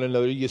tell one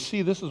another, you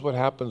see, this is what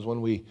happens when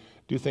we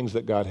do things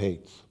that God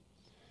hates.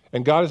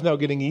 And God is now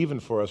getting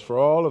even for us for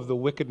all of the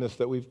wickedness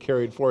that we've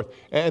carried forth.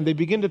 And they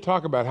begin to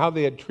talk about how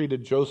they had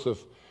treated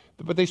Joseph.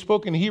 But they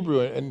spoke in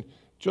Hebrew, and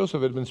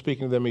Joseph had been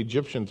speaking to them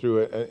Egyptian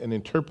through an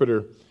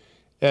interpreter.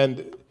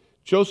 And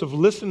Joseph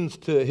listens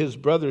to his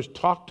brothers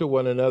talk to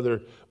one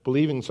another,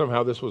 believing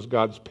somehow this was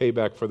God's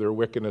payback for their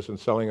wickedness and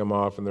selling them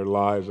off and their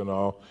lives and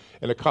all.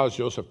 And it caused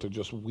Joseph to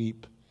just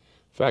weep.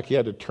 In fact, he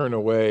had to turn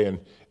away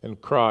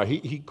and cry.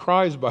 He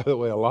cries, by the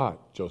way, a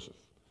lot, Joseph.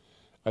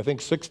 I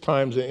think 6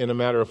 times in a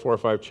matter of 4 or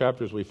 5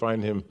 chapters, we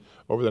find him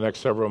over the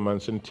next several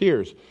months in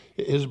tears.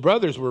 His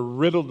brothers were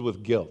riddled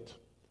with guilt,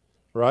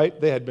 right?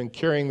 They had been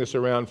carrying this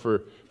around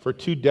for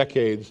 2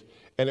 decades,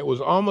 and it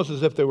was almost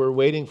as if they were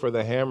waiting for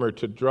the hammer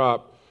to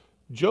drop.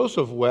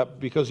 Joseph wept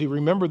because he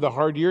remembered the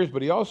hard years,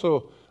 but he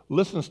also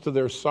listens to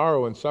their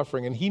sorrow and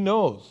suffering, and he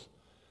knows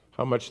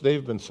how much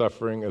they've been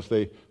suffering as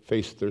they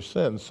face their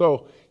sins.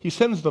 So he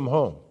sends them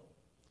home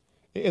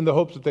in the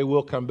hopes that they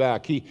will come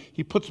back.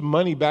 He puts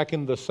money back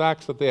in the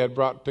sacks that they had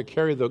brought to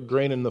carry the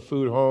grain and the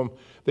food home.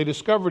 They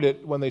discovered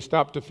it when they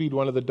stopped to feed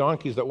one of the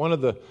donkeys, that one of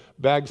the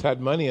bags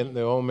had money in it, and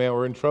they, oh man,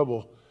 we're in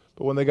trouble.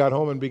 But when they got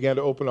home and began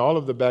to open all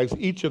of the bags,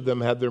 each of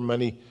them had their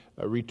money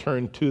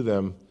returned to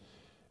them.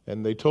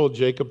 And they told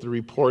Jacob the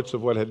reports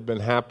of what had been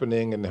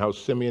happening and how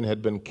Simeon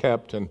had been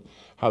kept and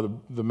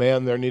how the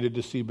man there needed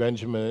to see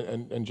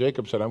Benjamin. And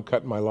Jacob said, I'm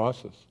cutting my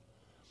losses.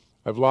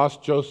 I've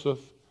lost Joseph.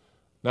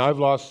 Now I've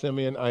lost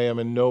Simeon. I am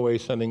in no way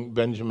sending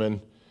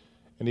Benjamin.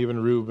 And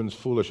even Reuben's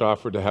foolish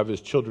offer to have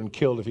his children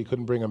killed if he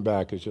couldn't bring them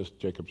back is just,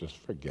 Jacob, just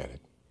forget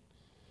it.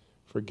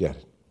 Forget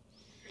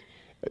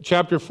it.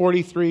 Chapter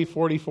 43,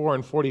 44,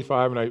 and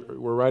 45, and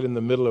we're right in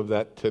the middle of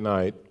that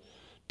tonight,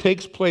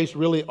 takes place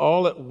really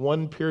all at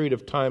one period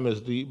of time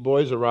as the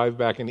boys arrive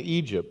back in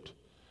Egypt.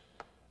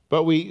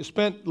 But we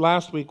spent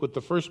last week with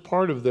the first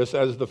part of this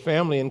as the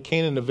family in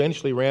Canaan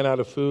eventually ran out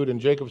of food, and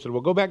Jacob said,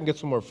 well, go back and get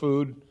some more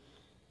food.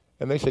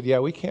 And they said, yeah,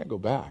 we can't go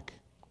back.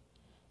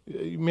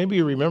 Maybe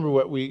you remember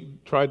what we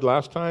tried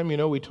last time.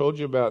 We told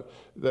you about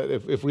that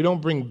if we don't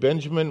bring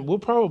Benjamin, we'll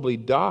probably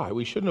die.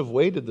 We shouldn't have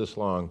waited this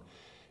long.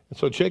 And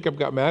so Jacob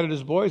got mad at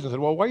his boys and said,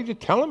 well, why did you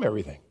tell him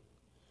everything?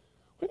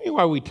 What do you mean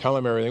why we tell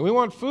him everything? We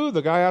want food.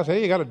 The guy asked,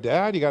 hey, you got a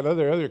dad? You got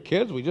other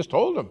kids? We just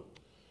told him.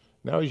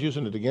 Now he's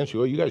using it against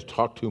you. Oh, you guys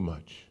talk too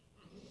much.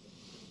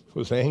 He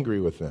was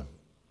angry with them.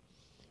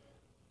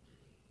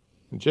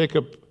 And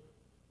Jacob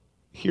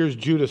hears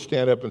Judah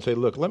stand up and say,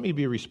 look, let me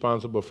be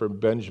responsible for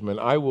Benjamin.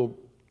 I will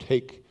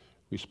take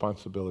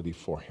responsibility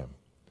for him.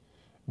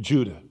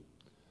 Judah,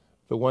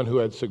 the one who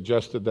had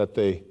suggested that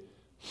they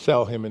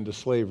sell him into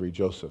slavery,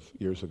 Joseph,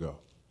 years ago.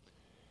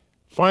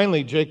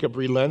 Finally, Jacob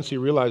relents. He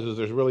realizes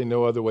there's really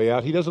no other way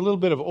out. He does a little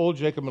bit of old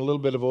Jacob and a little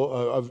bit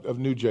of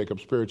new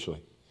Jacob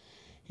spiritually.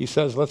 He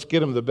says, let's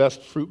get him the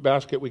best fruit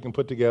basket we can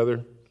put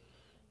together.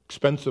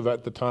 Expensive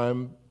at the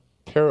time,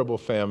 terrible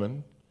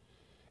famine.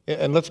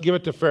 And let's give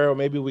it to Pharaoh.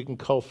 Maybe we can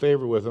cull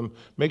favor with him.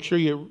 Make sure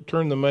you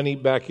turn the money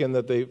back in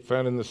that they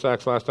found in the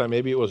sacks last time.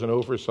 Maybe it was an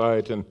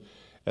oversight. And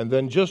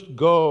then just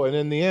go. And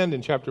in the end,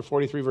 in chapter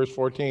 43, verse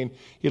 14,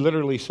 he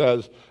literally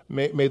says,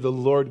 may the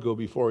Lord go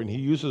before. And he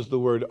uses the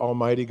word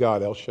Almighty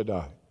God, El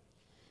Shaddai.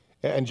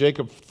 And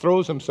Jacob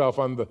throws himself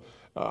on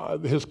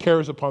his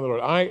cares upon the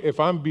Lord. If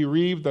I'm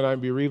bereaved, then I'm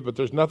bereaved. But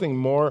there's nothing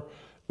more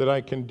that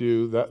I can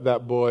do.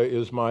 That boy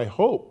is my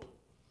hope.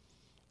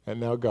 And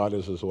now God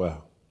is as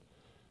well.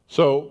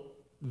 So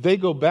they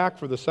go back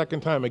for the second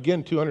time.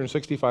 Again,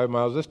 265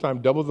 miles. This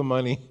time, double the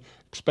money.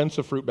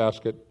 Expensive fruit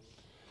basket.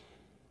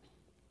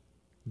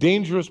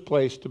 Dangerous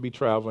place to be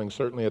traveling,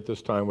 certainly at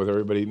this time with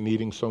everybody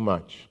needing so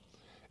much.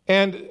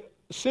 And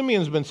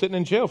Simeon's been sitting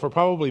in jail for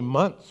probably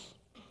months.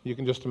 You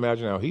can just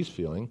imagine how he's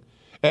feeling.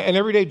 And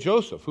every day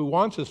Joseph, who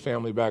wants his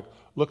family back,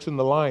 looks in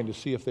the line to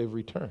see if they've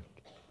returned.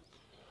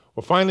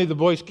 Well, finally the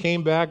boys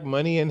came back,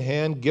 money in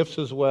hand, gifts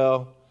as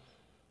well.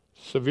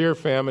 Severe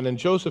famine. And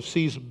Joseph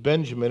sees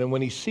Benjamin, and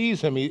when he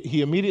sees him,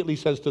 he immediately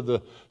says to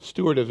the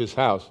steward of his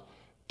house,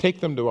 take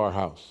them to our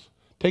house.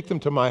 Take them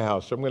to my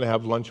house. I'm going to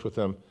have lunch with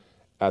them.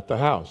 at the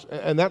house.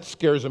 And that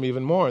scares them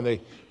even more, and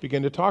they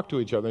begin to talk to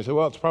each other. They say,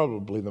 well, it's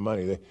probably the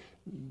money.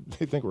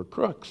 They think we're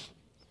crooks.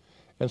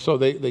 And so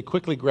they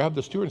quickly grabbed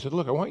the steward and said,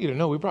 look, I want you to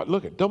know we brought,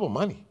 look, at double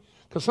money.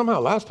 Because somehow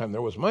last time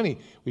there was money.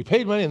 We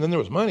paid money and then there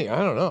was money. I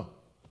don't know.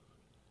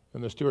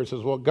 And the steward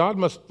says, well, God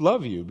must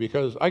love you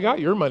because I got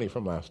your money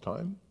from last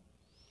time.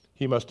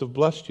 He must have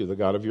blessed you, the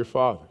God of your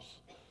fathers.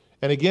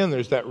 And again,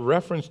 there's that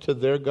reference to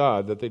their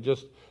God that they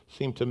just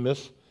seem to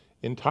miss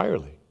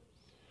entirely.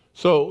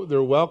 So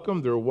they're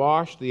welcomed, they're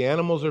washed, the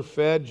animals are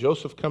fed.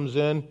 Joseph comes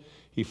in.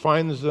 He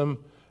finds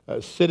them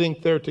sitting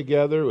there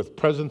together with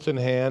presents in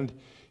hand.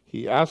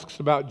 He asks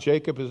about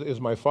Jacob. Is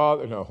my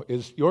father? No,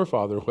 is your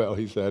father well?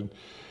 He said.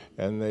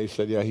 And they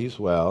said, yeah, he's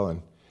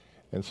well.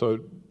 And so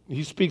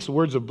he speaks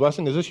words of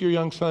blessing. Is this your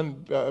young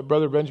son,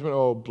 Brother Benjamin?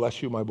 Oh,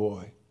 bless you, my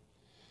boy.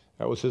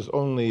 That was his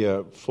only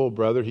full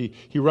brother. He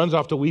runs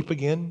off to weep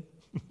again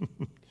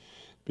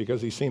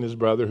because he's seen his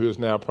brother, who is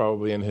now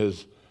probably in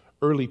his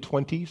early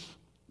 20s.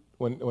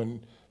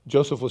 When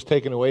Joseph was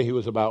taken away, he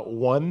was about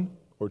 1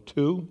 or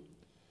 2.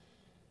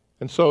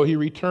 And so he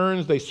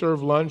returns, they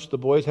serve lunch, the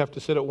boys have to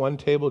sit at one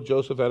table,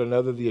 Joseph at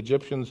another, the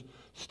Egyptians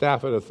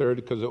staff at a third,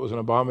 because it was an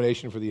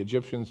abomination for the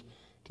Egyptians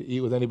to eat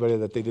with anybody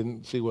that they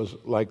didn't see was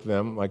like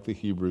them, like the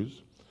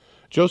Hebrews.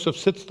 Joseph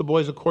sits the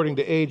boys according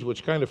to age,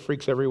 which kind of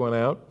freaks everyone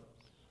out.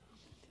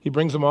 He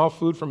brings them all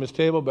food from his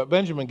table, but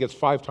Benjamin gets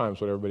 5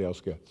 times what everybody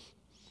else gets.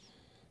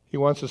 He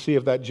wants to see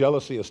if that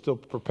jealousy is still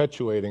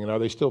perpetuating, and are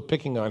they still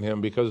picking on him,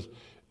 because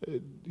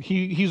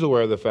he's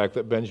aware of the fact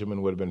that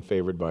Benjamin would have been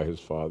favored by his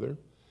father.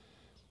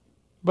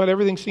 But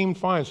everything seemed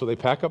fine, so they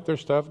pack up their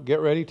stuff,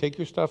 get ready, take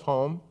your stuff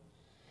home,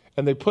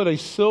 and they put a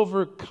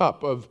silver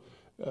cup of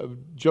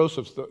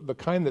Joseph's, the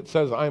kind that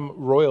says, I'm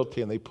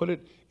royalty, and they put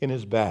it in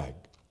his bag,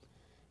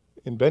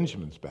 in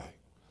Benjamin's bag.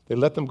 They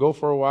let them go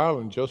for a while,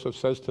 and Joseph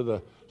says to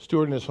the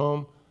steward in his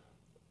home,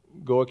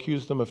 go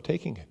accuse them of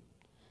taking it.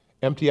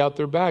 Empty out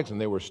their bags,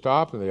 and they were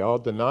stopped, and they all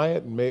deny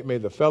it, and may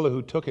the fellow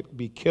who took it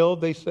be killed,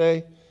 they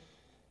say.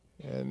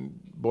 And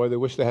boy, they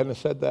wish they hadn't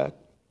said that.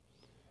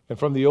 And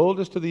from the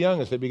oldest to the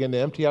youngest, they begin to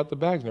empty out the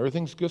bags, and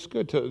everything's just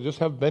good to just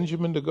have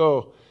Benjamin to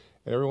go.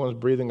 And everyone's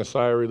breathing a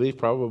sigh of relief,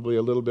 probably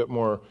a little bit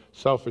more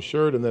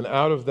self-assured. And then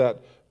out of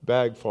that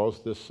bag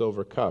falls this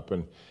silver cup.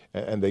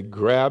 And they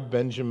grab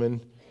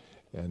Benjamin,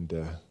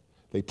 and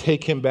they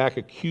take him back,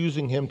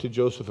 accusing him to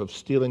Joseph of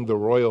stealing the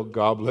royal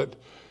goblet.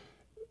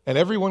 And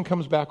everyone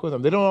comes back with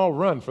them. They don't all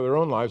run for their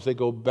own lives. They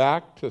go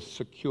back to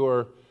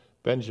secure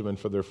Benjamin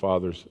for their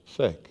father's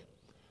sake.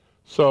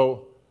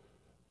 So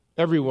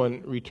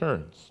everyone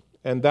returns.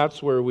 And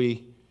that's where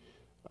we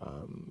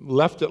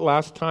left it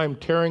last time,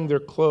 tearing their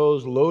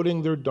clothes,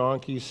 loading their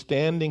donkeys,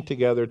 standing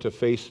together to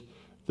face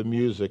the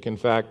music. In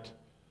fact,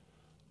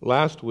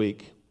 last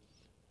week,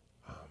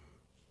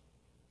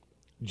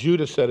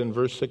 Judah said in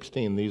verse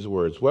 16 these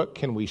words, what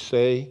can we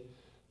say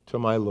to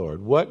my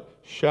Lord? What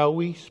shall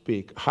we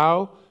speak?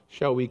 How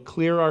shall we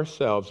clear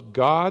ourselves?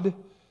 God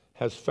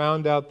has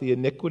found out the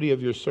iniquity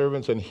of your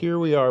servants, and here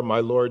we are, my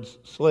Lord's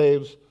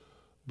slaves,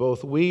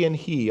 both we and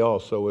he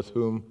also, with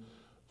whom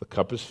the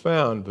cup is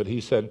found. But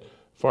he said,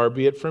 far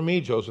be it from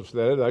me, Joseph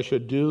said, I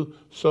should do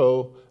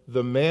so.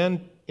 The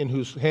man in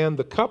whose hand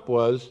the cup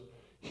was,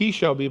 he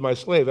shall be my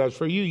slave. As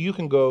for you, you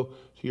can go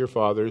to your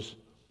fathers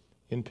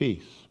in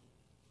peace.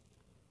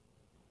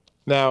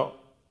 Now,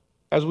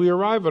 as we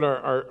arrive at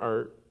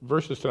our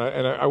verses tonight,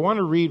 and I want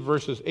to read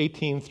verses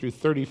 18 through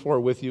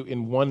 34 with you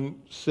in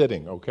one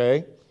sitting,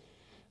 okay?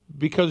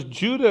 Because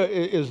Judah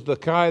is the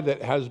guy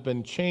that has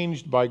been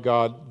changed by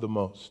God the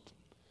most.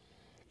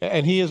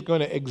 And he is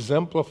going to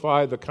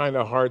exemplify the kind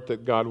of heart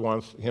that God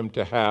wants him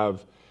to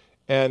have.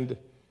 And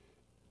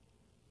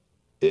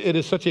it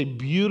is such a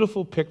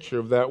beautiful picture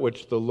of that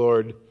which the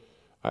Lord,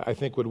 I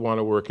think, would want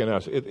to work in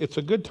us. It's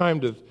a good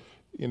time to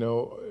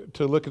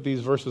look at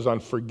these verses on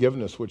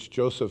forgiveness, which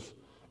Joseph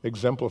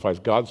exemplifies,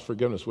 God's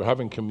forgiveness. We're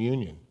having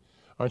communion.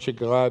 Aren't you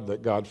glad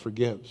that God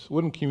forgives?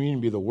 Wouldn't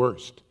communion be the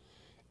worst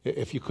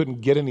if you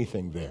couldn't get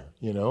anything there,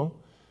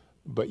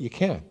 But you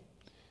can.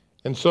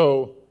 And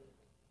so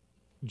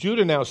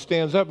Judah now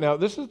stands up. Now,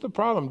 this is the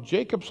problem.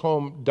 Jacob's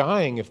home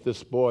dying if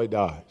this boy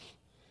dies.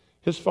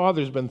 His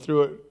father's been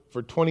through it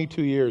for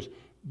 22 years.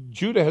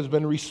 Judah has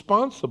been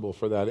responsible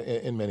for that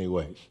in many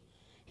ways.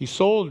 He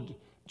sold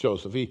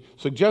Joseph. He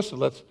suggested,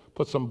 let's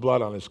put some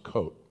blood on his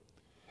coat.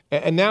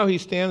 And now he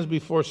stands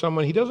before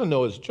someone he doesn't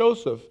know is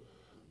Joseph,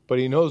 but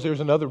he knows there's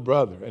another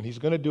brother, and he's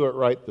going to do it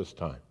right this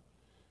time.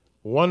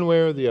 One way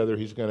or the other,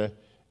 he's going to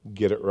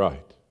get it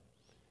right.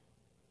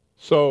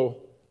 So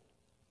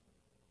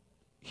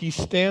he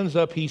stands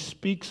up, he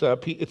speaks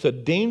up. It's a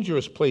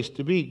dangerous place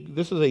to be.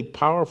 This is a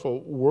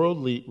powerful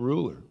worldly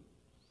ruler.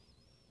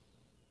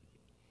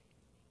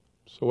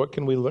 So what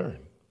can we learn?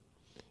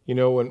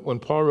 When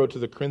Paul wrote to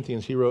the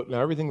Corinthians, he wrote,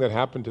 now everything that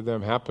happened to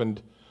them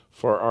happened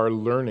for our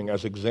learning,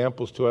 as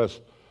examples to us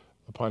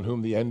upon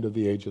whom the end of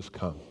the age has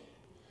come.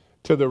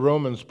 To the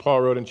Romans,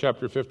 Paul wrote in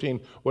chapter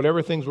 15,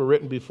 whatever things were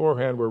written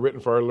beforehand were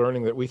written for our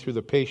learning, that we through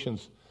the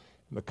patience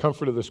and the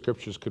comfort of the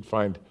Scriptures could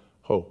find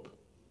hope.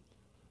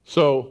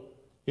 So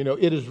You know,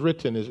 it is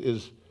written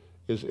is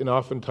in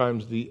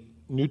oftentimes the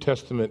New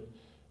Testament,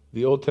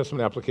 the Old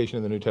Testament application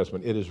in the New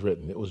Testament. It is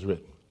written. It was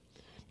written.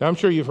 Now, I'm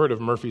sure you've heard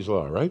of Murphy's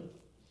Law, right?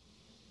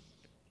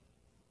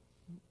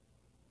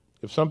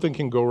 If something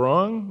can go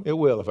wrong, it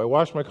will. If I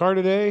wash my car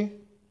today,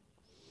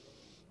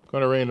 it's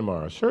going to rain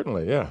tomorrow.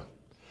 Certainly, yeah.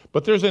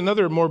 But there's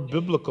another more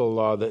biblical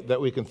law that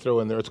we can throw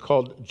in there. It's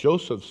called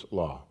Joseph's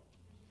Law.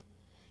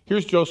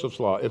 Here's Joseph's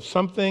Law. If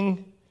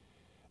something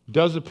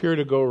does appear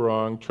to go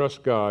wrong,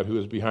 trust God who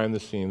is behind the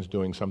scenes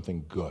doing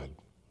something good.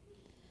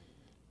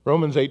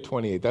 Romans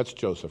 8:28, that's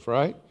Joseph,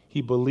 right?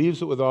 He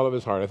believes it with all of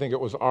his heart. I think it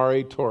was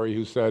R.A. Torrey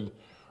who said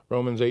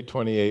Romans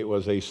 8:28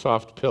 was a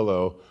soft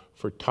pillow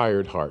for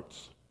tired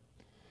hearts.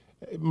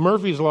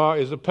 Murphy's Law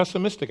is a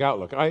pessimistic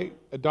outlook. I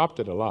adopt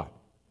it a lot.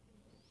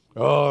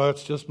 Oh,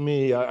 that's just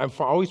me. I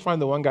always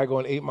find the one guy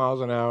going 8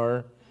 miles an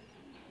hour.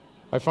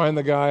 I find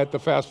the guy at the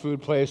fast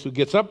food place who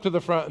gets up to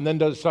the front and then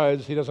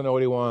decides he doesn't know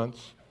what he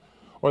wants.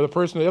 Or the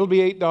person, it'll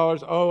be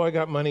 $8. Oh, I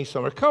got money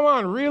somewhere. Come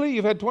on, really?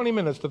 You've had 20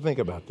 minutes to think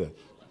about this.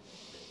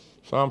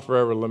 So I'm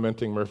forever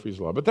lamenting Murphy's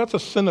Law. But that's a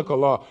cynical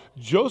law.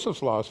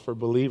 Joseph's Law is for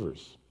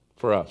believers,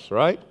 for us,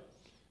 right?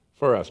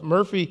 For us.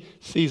 Murphy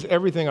sees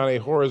everything on a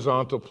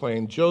horizontal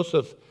plane.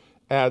 Joseph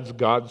adds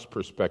God's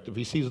perspective.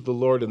 He sees the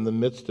Lord in the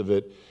midst of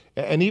it.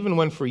 And even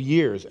when for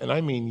years, and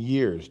I mean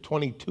years,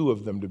 22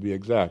 of them to be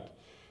exact,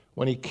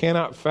 when he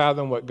cannot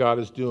fathom what God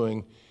is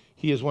doing,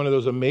 he is one of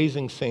those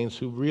amazing saints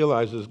who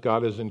realizes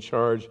God is in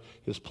charge.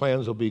 His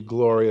plans will be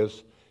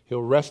glorious.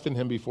 He'll rest in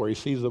him before he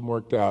sees them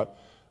worked out,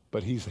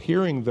 but he's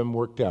hearing them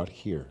worked out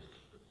here.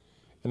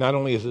 And not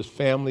only is his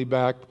family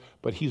back,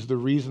 but he's the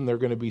reason they're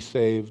going to be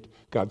saved.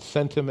 God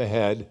sent him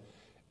ahead,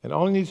 and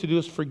all he needs to do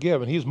is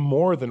forgive, and he's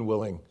more than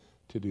willing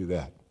to do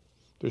that.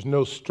 There's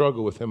no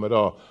struggle with him at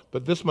all.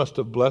 But this must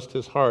have blessed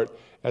his heart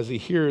as he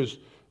hears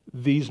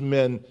these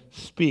men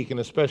speak, and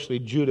especially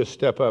Judah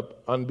step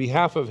up on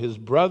behalf of his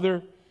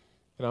brother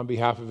and on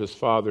behalf of his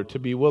father, to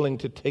be willing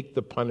to take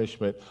the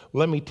punishment.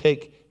 Let me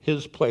take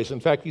his place. In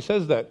fact, he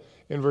says that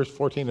in verse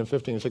 14 and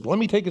 15. He's like, let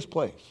me take his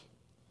place.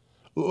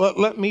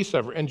 Let me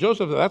suffer. And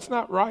Joseph said, that's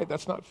not right.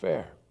 That's not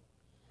fair.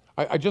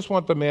 I just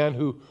want the man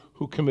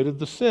who committed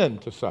the sin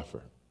to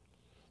suffer,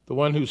 the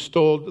one who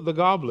stole the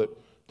goblet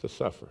to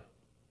suffer.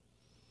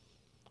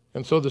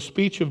 And so the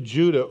speech of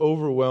Judah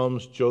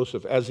overwhelms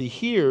Joseph as he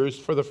hears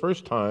for the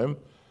first time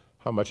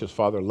how much his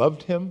father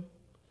loved him,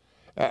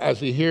 as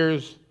he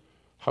hears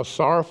how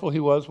sorrowful he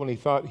was when he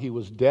thought he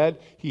was dead.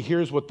 He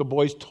hears what the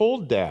boys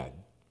told Dad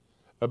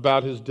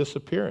about his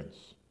disappearance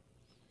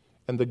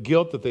and the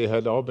guilt that they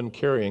had all been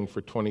carrying for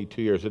 22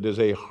 years. It is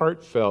a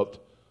heartfelt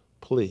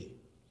plea.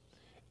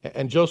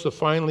 And Joseph,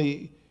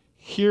 finally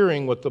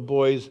hearing what the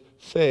boys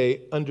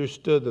say,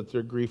 understood that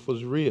their grief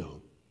was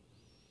real,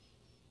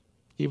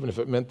 even if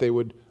it meant they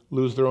would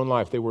lose their own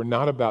life. They were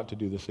not about to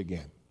do this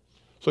again.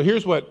 So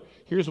here's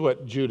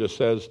what Judah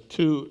says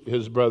to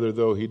his brother,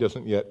 though he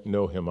doesn't yet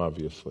know him,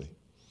 obviously.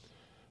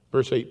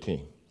 Verse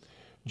 18.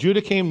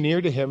 Judah came near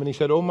to him, and he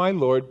said, "O my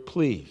Lord,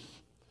 please,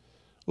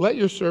 let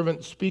your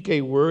servant speak a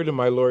word in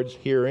my Lord's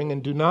hearing,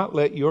 and do not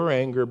let your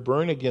anger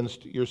burn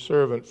against your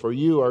servant, for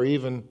you are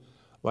even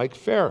like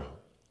Pharaoh.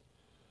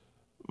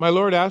 My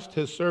Lord asked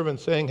his servant,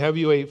 saying, have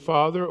you a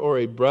father or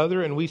a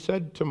brother? And we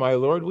said to my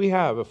Lord, we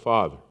have a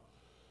father,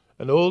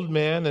 an old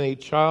man and a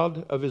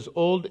child of his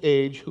old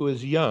age who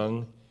is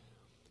young.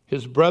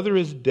 His brother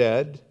is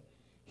dead.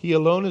 He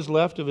alone is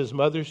left of his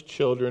mother's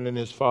children, and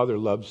his father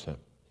loves him.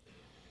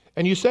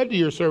 And you said to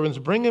your servants,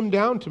 bring him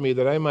down to me,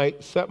 that I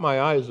might set my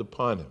eyes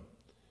upon him.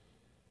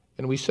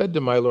 And we said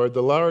to my Lord,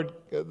 the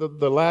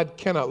lad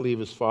cannot leave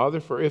his father,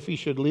 for if he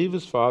should leave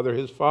his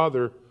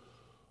father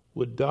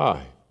would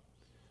die.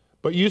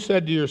 But you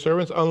said to your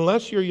servants,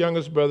 unless your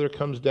youngest brother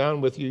comes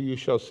down with you, you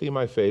shall see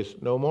my face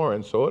no more.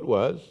 And so it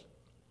was.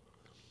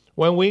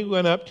 When we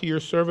went up to your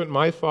servant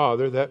my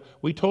father, that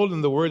we told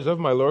him the words of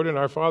my Lord, and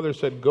our father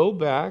said, go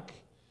back,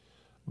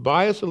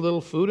 buy us a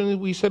little food. And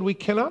we said, we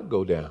cannot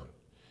go down.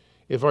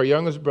 If our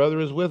youngest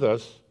brother is with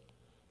us,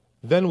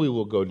 then we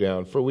will go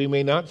down, for we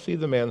may not see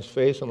the man's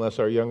face unless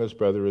our youngest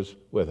brother is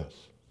with us.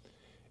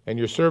 And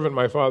your servant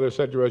my father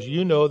said to us,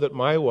 you know that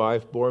my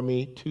wife bore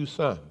me 2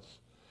 sons.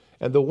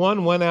 And the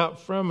one went out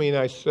from me, and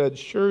I said,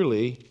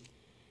 surely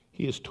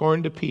he is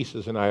torn to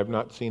pieces, and I have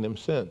not seen him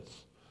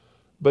since.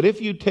 But if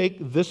you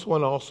take this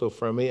one also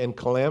from me, and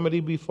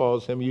calamity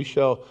befalls him, you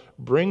shall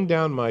bring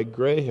down my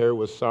gray hair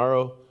with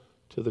sorrow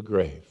to the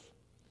grave.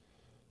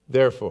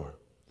 Therefore,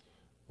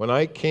 when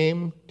I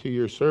came to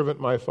your servant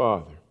my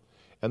father,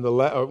 and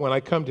when I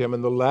come to him,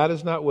 and the lad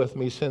is not with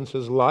me, since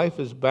his life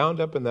is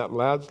bound up in that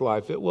lad's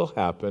life, it will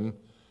happen,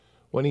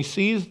 when he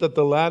sees that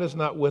the lad is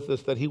not with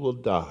us, that he will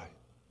die.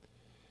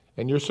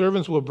 And your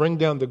servants will bring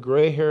down the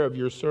gray hair of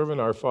your servant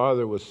our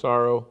father with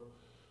sorrow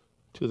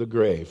to the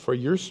grave. For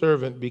your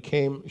servant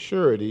became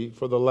surety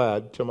for the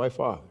lad to my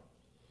father.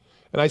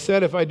 And I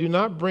said, if I do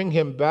not bring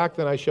him back,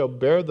 then I shall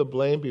bear the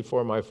blame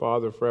before my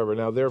father forever.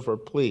 Now therefore,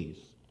 please,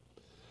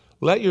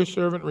 let your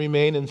servant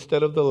remain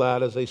instead of the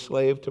lad as a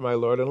slave to my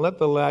Lord, and let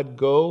the lad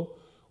go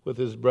with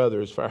his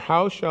brothers. For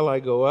how shall I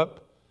go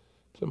up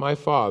to my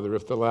father,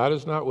 if the lad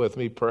is not with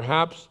me,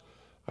 perhaps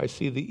I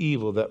see the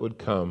evil that would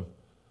come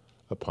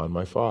upon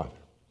my father.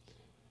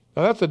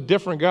 Now that's a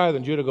different guy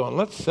than Judah going,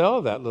 let's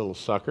sell that little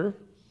sucker,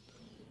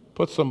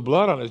 put some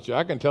blood on his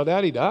jacket and tell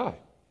Daddy die.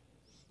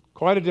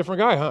 Quite a different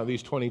guy, huh,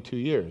 these 22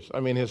 years. I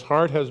mean, his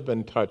heart has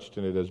been touched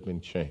and it has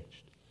been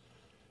changed.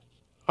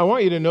 I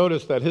want you to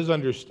notice that his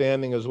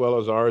understanding as well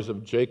as ours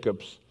of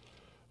Jacob's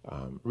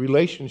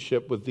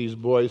relationship with these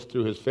boys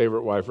through his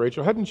favorite wife,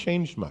 Rachel, hadn't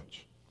changed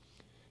much.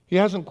 He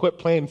hasn't quit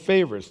playing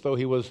favorites, though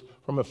he was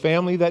from a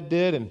family that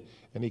did, and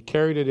he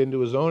carried it into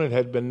his own. It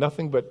had been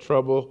nothing but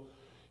trouble.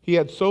 He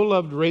had so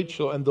loved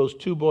Rachel and those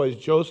two boys,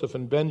 Joseph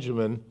and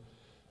Benjamin,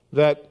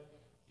 that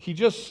he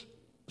just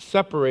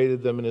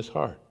separated them in his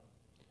heart.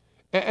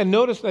 And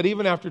notice that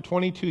even after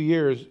 22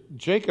 years,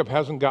 Jacob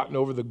hasn't gotten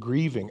over the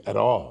grieving at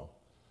all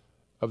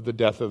of the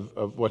death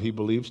of what he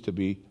believes to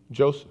be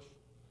Joseph,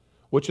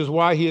 which is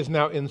why he is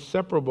now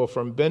inseparable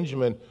from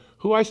Benjamin,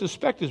 who I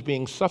suspect is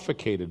being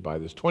suffocated by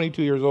this.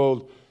 22 years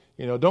old,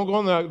 don't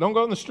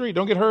go in the street,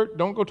 don't get hurt,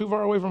 don't go too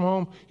far away from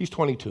home. He's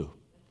 22.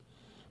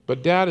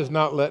 But Dad is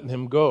not letting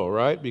him go,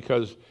 right?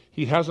 Because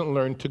he hasn't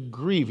learned to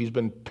grieve. He's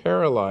been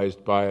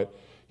paralyzed by it.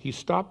 He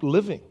stopped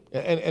living.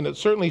 And it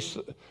certainly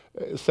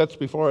sets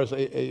before us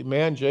a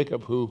man,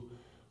 Jacob,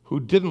 who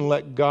didn't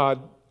let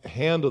God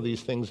handle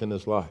these things in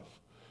his life.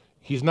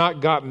 He's not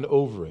gotten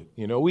over it.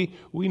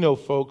 We know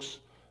folks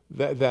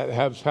that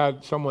have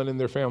had someone in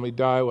their family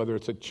die, whether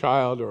it's a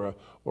child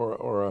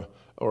or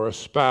a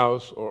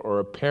spouse or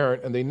a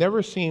parent, and they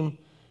never seem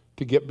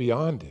to get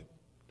beyond it.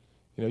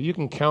 You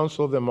can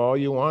counsel them all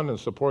you want and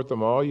support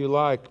them all you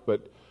like,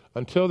 but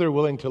until they're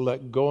willing to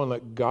let go and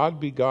let God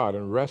be God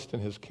and rest in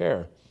his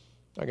care,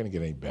 not going to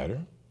get any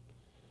better.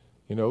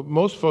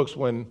 Most folks,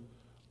 when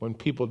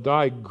people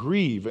die,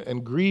 grieve,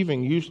 and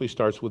grieving usually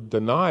starts with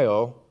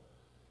denial,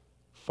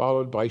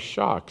 followed by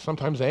shock,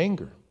 sometimes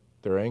anger.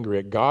 They're angry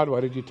at God.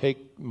 Why did you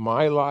take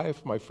my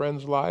life, my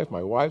friend's life,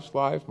 my wife's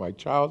life, my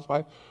child's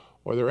life?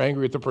 Or they're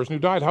angry at the person who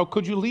died. How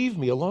could you leave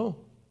me alone?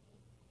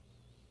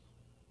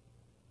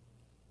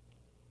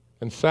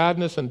 And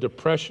sadness and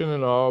depression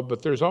and all,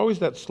 but there's always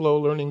that slow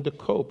learning to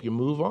cope. You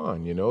move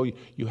on,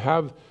 You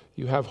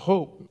have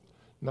hope,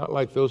 not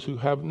like those who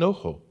have no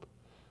hope.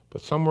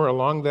 But somewhere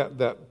along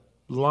that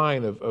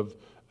line of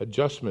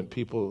adjustment,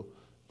 people,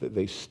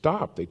 they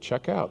stop, they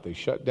check out, they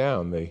shut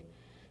down, they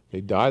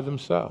die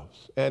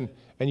themselves. And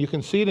you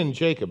can see it in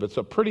Jacob. It's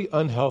a pretty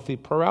unhealthy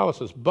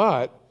paralysis,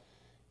 but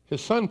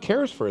his son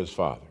cares for his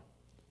father.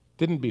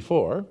 Didn't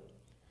before.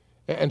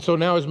 And so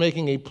now is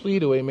making a plea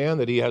to a man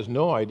that he has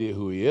no idea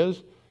who he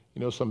is.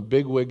 Some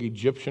bigwig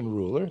Egyptian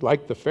ruler,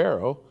 like the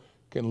Pharaoh,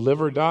 can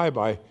live or die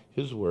by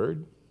his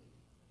word.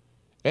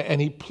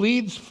 And he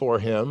pleads for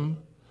him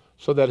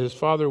so that his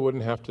father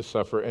wouldn't have to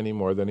suffer any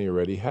more than he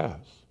already has.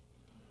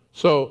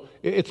 So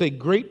it's a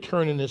great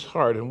turn in his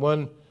heart, and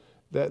one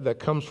that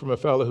comes from a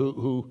fellow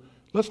who,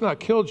 let's not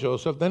kill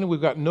Joseph, then we've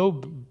got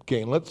no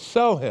gain. Let's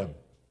sell him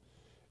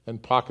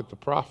and pocket the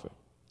profit.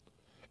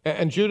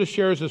 And Judah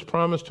shares his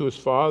promise to his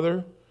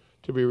father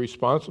to be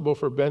responsible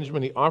for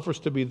Benjamin. He offers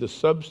to be the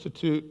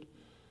substitute,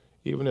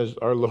 even as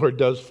our Lord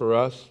does for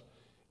us.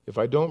 If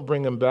I don't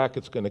bring him back,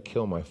 it's going to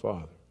kill my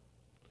father.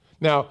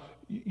 Now,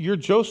 you're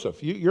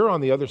Joseph. You're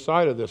on the other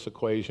side of this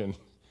equation.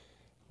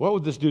 What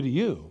would this do to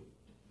you?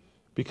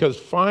 Because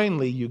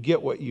finally you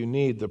get what you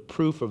need, the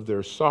proof of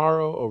their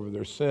sorrow over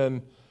their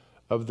sin,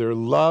 of their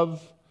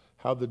love,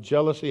 how the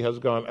jealousy has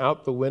gone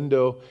out the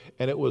window,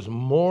 and it was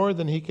more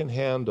than he can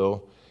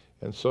handle,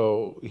 and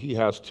so he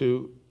has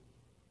to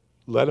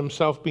let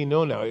himself be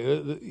known now.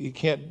 He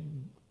can't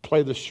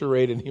play the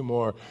charade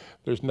anymore.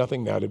 There's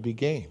nothing now to be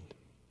gained.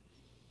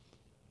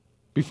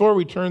 Before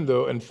we turn,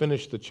 though, and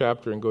finish the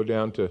chapter and go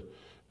down to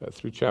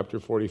through chapter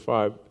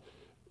 45,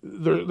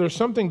 there's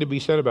something to be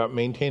said about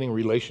maintaining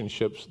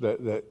relationships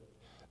that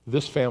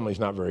this family's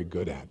not very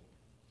good at.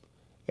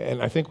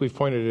 And I think we've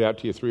pointed it out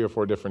to you 3 or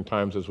 4 different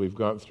times as we've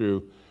gone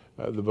through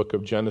the book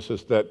of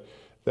Genesis that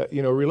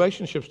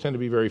relationships tend to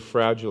be very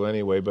fragile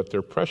anyway, but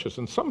they're precious.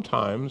 And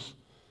sometimes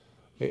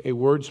a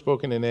word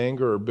spoken in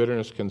anger or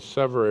bitterness can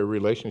sever a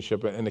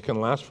relationship, and it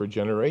can last for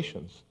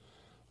generations.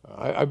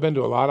 I've been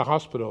to a lot of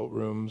hospital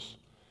rooms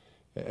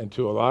and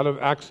to a lot of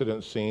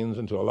accident scenes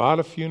and to a lot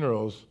of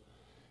funerals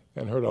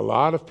and heard a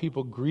lot of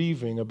people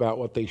grieving about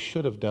what they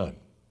should have done.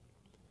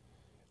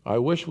 I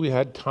wish we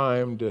had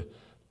time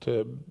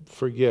to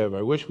forgive.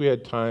 I wish we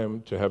had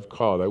time to have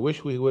called. I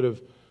wish we would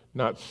have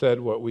not said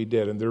what we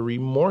did. And they're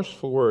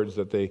remorseful words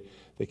that they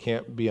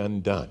can't be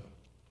undone.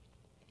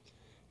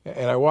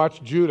 And I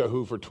watched Judah,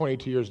 who for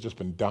 22 years has just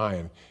been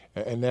dying,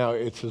 and now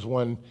it's his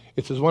one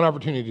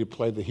opportunity to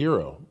play the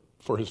hero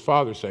for his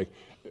father's sake.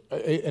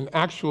 An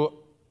actual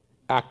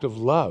act of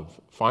love,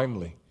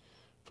 finally,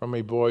 from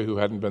a boy who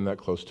hadn't been that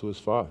close to his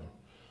father.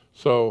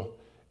 So,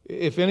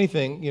 if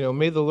anything,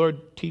 may the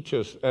Lord teach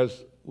us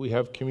as we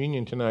have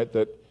communion tonight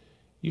that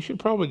you should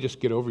probably just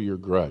get over your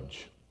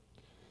grudge.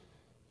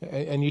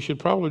 And you should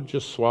probably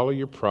just swallow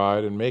your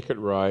pride and make it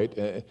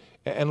right.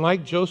 And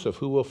like Joseph,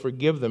 who will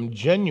forgive them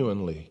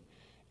genuinely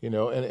And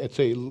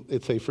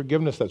it's a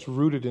forgiveness that's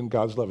rooted in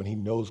God's love, and he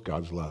knows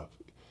God's love.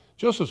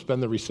 Joseph's been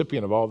the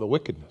recipient of all the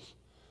wickedness,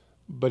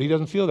 but he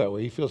doesn't feel that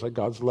way. He feels like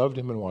God's loved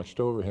him and watched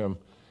over him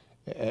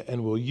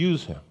and will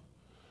use him.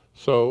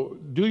 So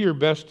do your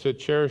best to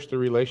cherish the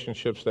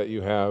relationships that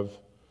you have.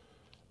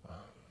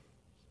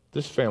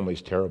 This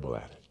family's terrible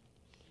at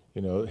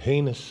it.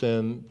 Heinous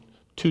sin,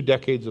 2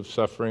 decades of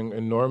suffering,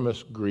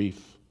 enormous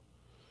grief.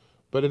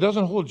 But it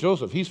doesn't hold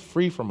Joseph. He's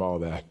free from all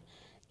that.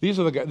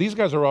 These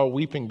guys are all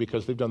weeping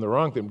because they've done the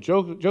wrong thing.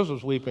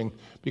 Joseph's weeping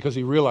because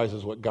he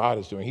realizes what God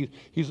is doing.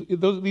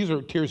 These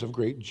are tears of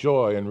great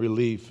joy and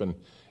relief and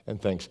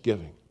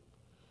thanksgiving.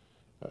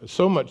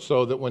 So much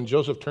so that when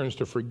Joseph turns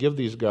to forgive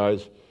these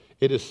guys,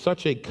 it is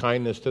such a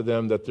kindness to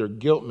them that their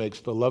guilt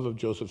makes the love of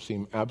Joseph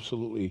seem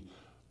absolutely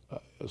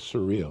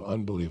surreal,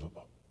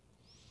 unbelievable.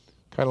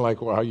 Kind of like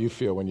how you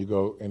feel when you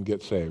go and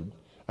get saved.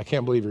 I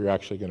can't believe you're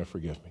actually going to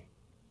forgive me.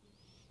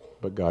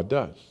 But God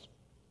does.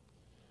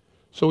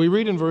 So we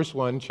read in verse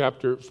 1,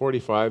 chapter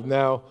 45,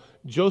 "Now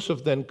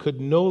Joseph then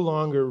could no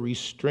longer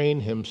restrain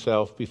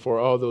himself before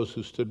all those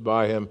who stood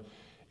by him,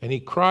 and he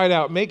cried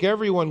out, 'Make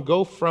everyone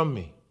go from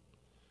me.'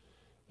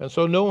 And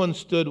so no one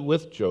stood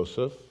with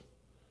Joseph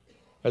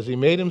as he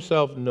made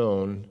himself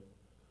known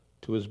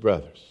to his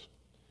brothers."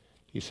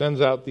 He sends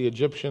out the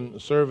Egyptian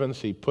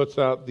servants. He puts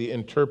out the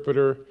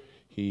interpreter.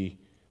 He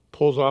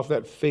pulls off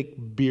that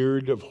fake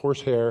beard of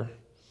horsehair.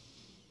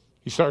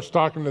 He starts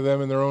talking to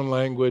them in their own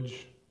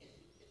language.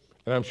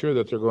 And I'm sure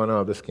that they're going,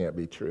 "Oh, this can't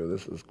be true.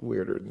 This is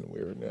weirder than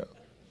weird now."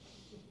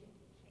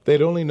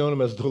 They'd only known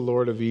him as the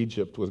Lord of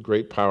Egypt with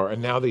great power,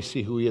 and now they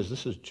see who he is.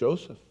 This is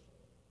Joseph.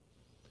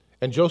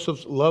 And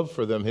Joseph's love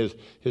for them, his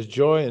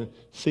joy in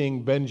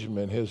seeing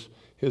Benjamin,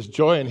 his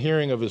joy in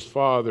hearing of his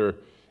father,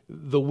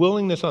 the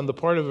willingness on the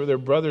part of their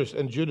brothers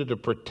and Judah to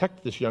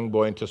protect this young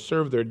boy and to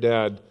serve their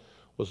dad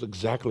was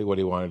exactly what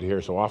he wanted to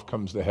hear. So off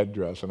comes the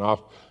headdress, and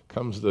off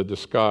comes the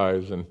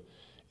disguise, and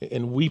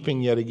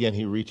weeping yet again,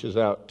 he reaches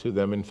out to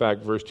them. In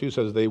fact, verse 2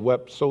 says, "They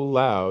wept so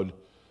loud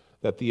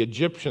that the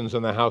Egyptians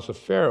in the house of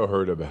Pharaoh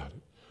heard about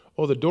it."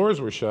 Oh, the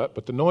doors were shut,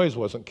 but the noise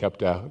wasn't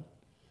kept out.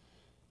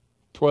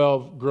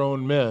 12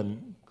 grown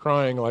men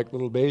crying like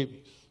little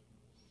babies.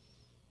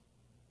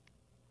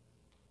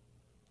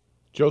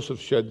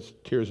 Joseph sheds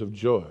tears of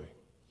joy.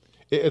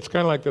 It's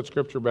kind of like that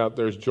scripture about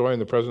there's joy in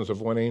the presence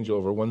of one angel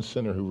over one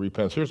sinner who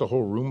repents. Here's a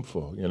whole room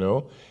full,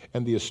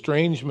 and the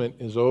estrangement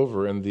is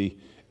over, and the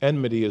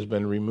enmity has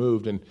been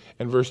removed. And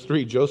verse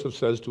 3, Joseph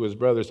says to his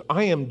brothers,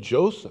 "I am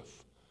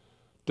Joseph.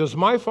 Does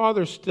my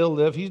father still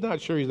live?" He's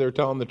not sure they're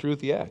telling the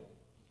truth yet.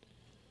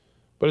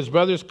 But his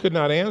brothers could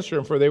not answer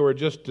him, for they were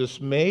just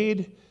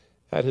dismayed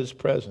at his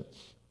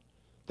presence.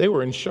 They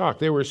were in shock.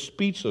 They were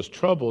speechless,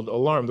 troubled,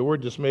 alarmed. The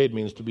word dismayed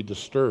means to be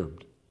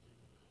disturbed.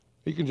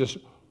 You can just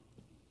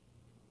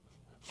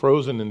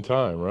frozen in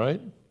time,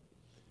 right?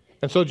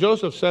 And so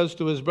Joseph says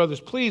to his brothers,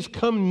 "Please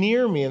come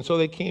near me." And so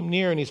they came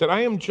near, and he said,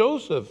 "I am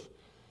Joseph,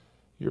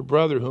 your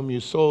brother whom you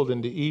sold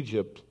into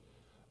Egypt.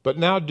 But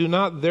now do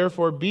not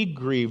therefore be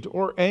grieved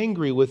or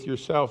angry with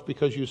yourself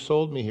because you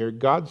sold me here.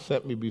 God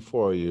sent me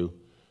before you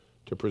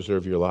to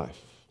preserve your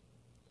life."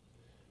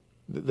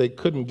 They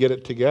couldn't get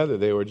it together.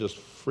 They were just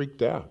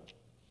freaked out.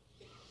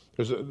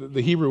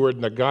 The Hebrew word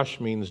nagash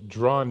means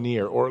draw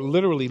near, or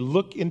literally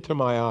look into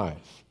my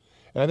eyes.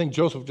 And I think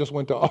Joseph just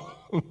went to,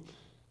 "Oh,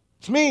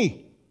 it's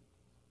me,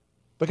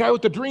 the guy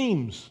with the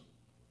dreams.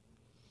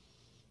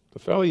 The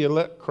fellow you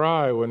let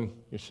cry when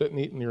you're sitting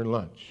eating your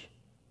lunch.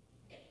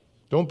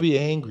 Don't be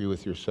angry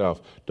with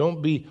yourself.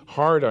 Don't be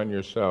hard on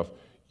yourself.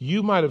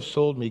 You might have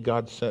sold me.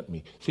 God sent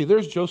me." See,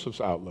 there's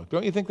Joseph's outlook.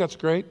 Don't you think that's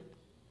great?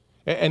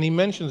 And he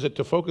mentions it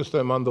to focus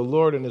them on the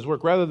Lord and his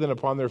work rather than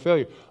upon their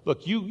failure.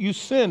 Look, you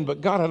sinned,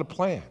 but God had a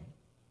plan.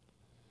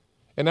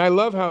 And I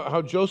love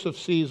how Joseph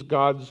sees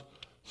God's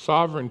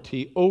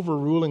sovereignty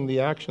overruling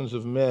the actions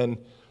of men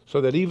so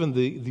that even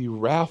the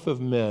wrath of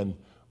men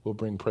will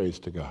bring praise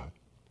to God,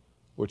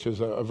 which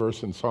is a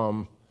verse in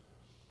Psalm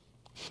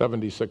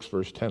 76,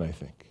 verse 10, I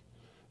think.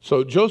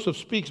 So Joseph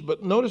speaks,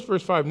 but notice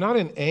verse 5, not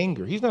in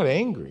anger. He's not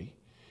angry.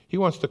 He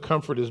wants to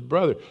comfort his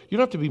brother. You don't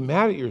have to be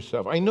mad at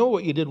yourself. I know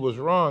what you did was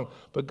wrong,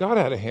 but God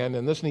had a hand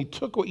in this, and he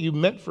took what you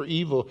meant for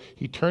evil,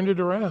 he turned it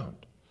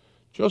around.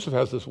 Joseph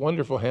has this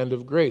wonderful hand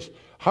of grace.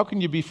 How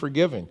can you be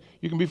forgiving?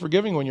 You can be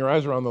forgiving when your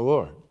eyes are on the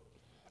Lord.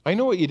 I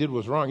know what you did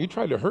was wrong. You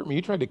tried to hurt me.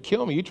 You tried to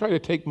kill me. You tried to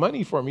take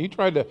money from me. You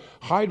tried to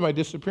hide my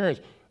disappearance,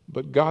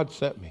 but God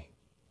sent me.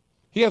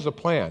 He has a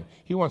plan.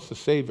 He wants to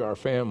save our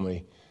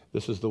family.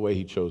 This is the way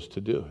he chose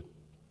to do it.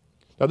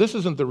 Now, this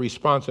isn't the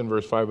response in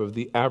verse 5 of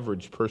the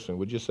average person,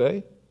 would you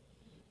say?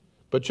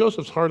 But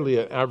Joseph's hardly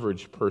an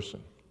average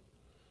person.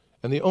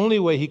 And the only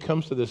way he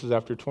comes to this is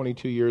after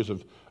 22 years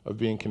of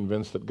being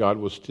convinced that God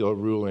was still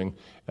ruling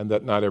and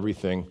that not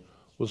everything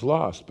was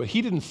lost. But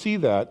he didn't see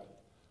that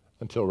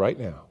until right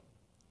now,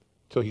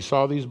 till he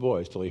saw these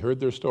boys, till he heard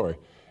their story.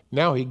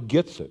 Now he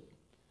gets it.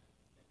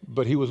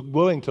 But he was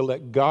willing to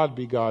let God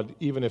be God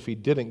even if he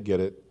didn't get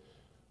it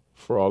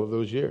for all of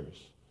those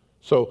years.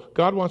 So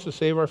God wants to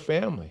save our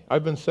family.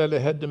 I've been set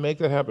ahead to make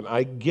that happen.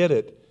 I get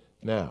it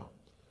now.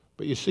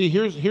 But you see,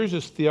 here's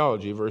his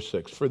theology, verse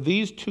 6. For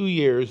these 2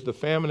 years the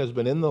famine has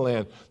been in the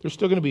land. There's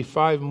still going to be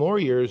 5 more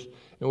years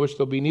in which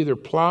there'll be neither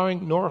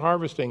plowing nor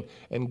harvesting.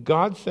 And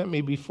God sent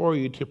me before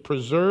you to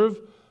preserve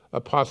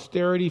a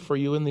posterity for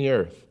you in the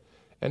earth,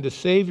 and to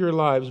save your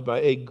lives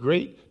by a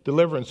great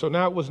deliverance. So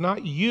now it was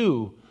not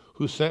you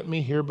who sent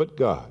me here, but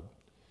God.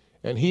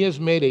 And he has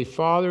made me a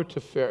father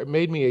to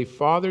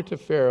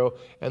Pharaoh,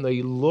 and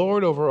the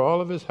Lord over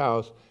all of his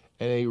house,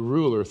 and a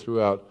ruler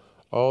throughout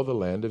all the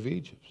land of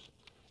Egypt.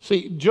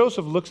 See,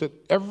 Joseph looks at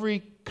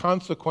every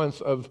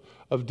consequence of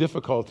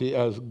difficulty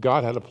as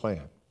God had a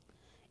plan.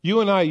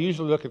 You and I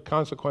usually look at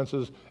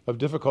consequences of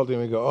difficulty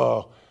and we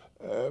go,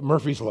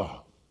 Murphy's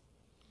Law.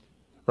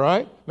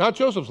 Right? Not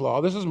Joseph's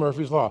law. This is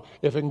Murphy's Law.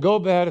 If it can go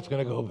bad, it's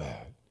going to go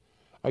bad.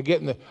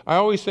 I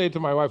always say to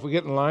my wife, we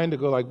get in line to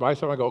go buy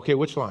something. I go, okay,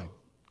 which line?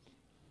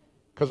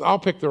 Because I'll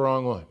pick the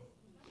wrong one.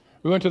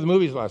 We went to the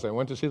movies last night. I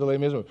went to see the Les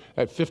Mis movie. I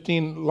had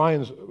 15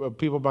 lines of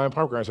people buying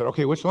popcorn. I said,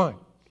 okay, which line?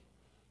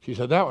 She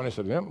said, that one. I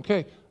said, yeah,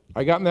 okay.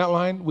 I got in that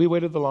line. We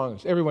waited the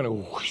longest. Everyone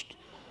whooshed.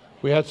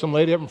 We had some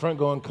lady up in front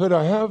going, could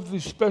I have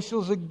these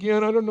specials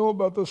again? I don't know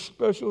about the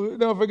specials.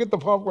 Now, if I get the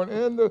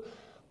popcorn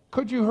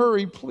could you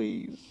hurry,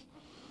 please?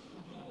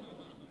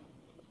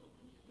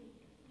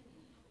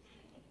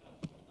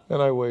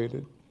 And I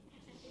waited.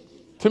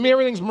 To me,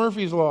 everything's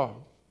Murphy's Law.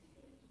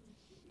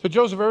 To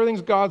Joseph,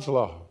 everything's God's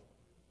law.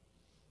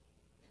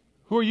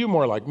 Who are you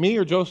more like, me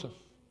or Joseph?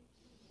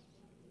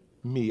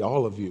 Me,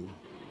 all of you.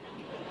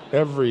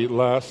 Every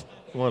last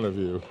one of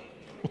you.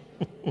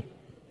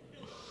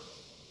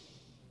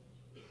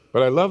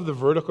 But I love the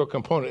vertical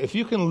component. If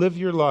you can live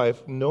your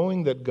life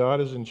knowing that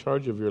God is in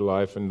charge of your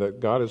life and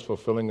that God is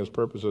fulfilling his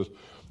purposes,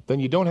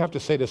 then you don't have to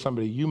say to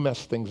somebody, you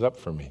messed things up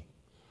for me.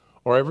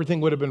 Or everything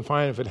would have been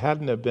fine if it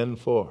hadn't have been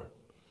for.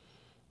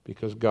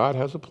 Because God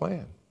has a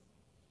plan.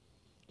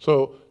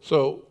 So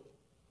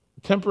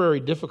temporary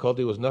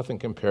difficulty was nothing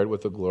compared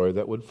with the glory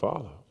that would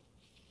follow.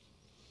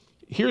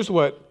 Here's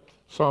what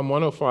Psalm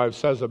 105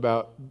 says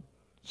about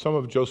some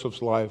of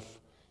Joseph's life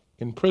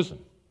in prison.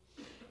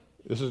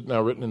 This is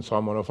now written in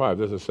Psalm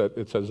 105.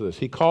 It says this: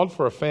 He called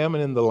for a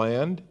famine in the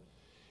land.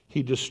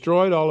 He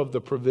destroyed all of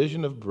the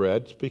provision of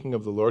bread, speaking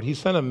of the Lord. He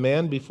sent a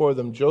man before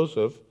them,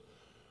 Joseph,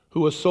 who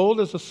was sold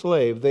as a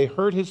slave. They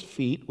hurt his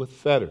feet with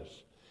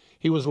fetters.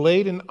 He was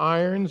laid in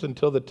irons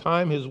until the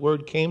time his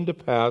word came to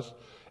pass,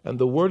 and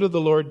the word of the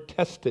Lord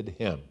tested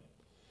him.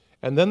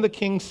 And then the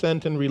king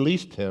sent and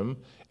released him,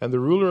 and the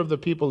ruler of the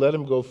people let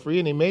him go free,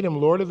 and he made him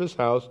lord of his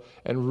house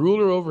and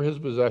ruler over his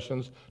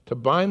possessions, to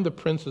bind the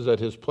princes at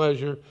his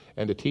pleasure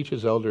and to teach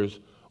his elders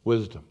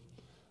wisdom.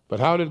 But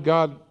how did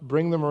God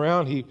bring them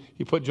around? He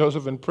put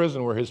Joseph in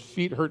prison where his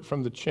feet hurt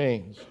from the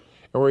chains,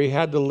 and where he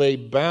had to lay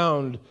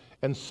bound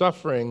and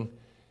suffering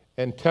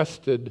and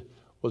tested.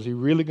 Was he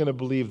really going to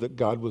believe that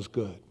God was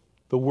good?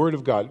 The word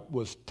of God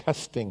was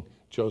testing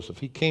Joseph.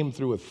 He came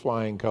through with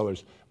flying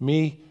colors.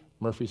 Me,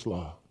 Murphy's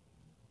Law.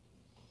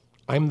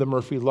 I'm the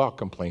Murphy Law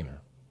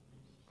complainer.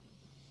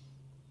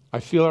 I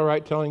feel all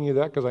right telling you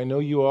that because I know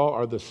you all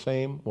are the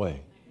same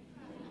way.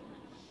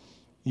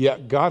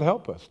 Yet God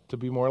help us to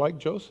be more like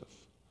Joseph.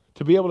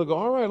 To be able to go,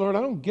 all right, Lord,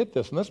 I don't get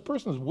this. And this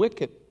person's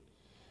wicked.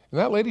 And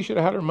that lady should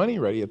have had her money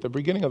ready at the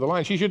beginning of the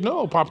line. She should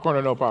know popcorn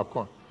or no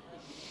popcorn.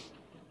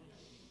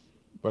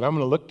 But I'm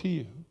going to look to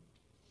you.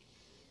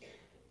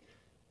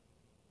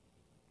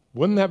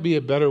 Wouldn't that be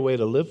a better way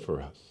to live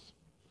for us?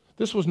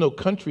 This was no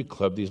country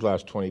club these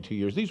last 22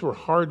 years. These were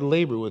hard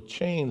labor with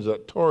chains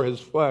that tore his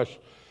flesh.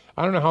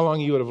 I don't know how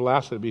long you would have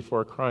lasted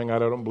before crying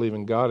out, I don't believe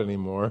in God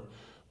anymore.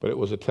 But it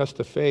was a test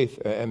of faith.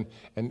 And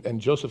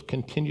Joseph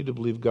continued to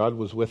believe God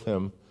was with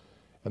him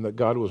and that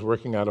God was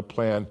working out a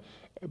plan,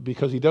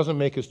 because he doesn't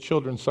make his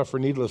children suffer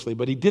needlessly.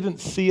 But he didn't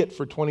see it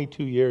for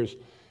 22 years,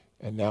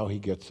 and now he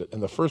gets it.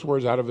 And the first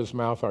words out of his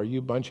mouth are,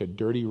 you bunch of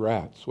dirty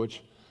rats,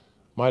 which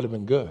might have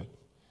been good.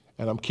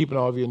 And I'm keeping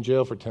all of you in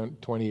jail for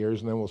 20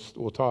 years, and then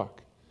we'll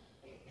talk.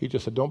 He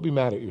just said, don't be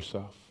mad at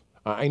yourself.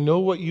 I know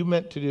what you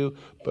meant to do,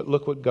 but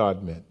look what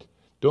God meant.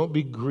 Don't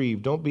be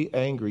grieved. Don't be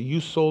angry. You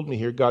sold me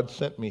here. God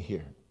sent me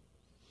here.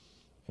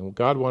 And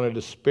God wanted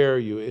to spare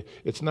you.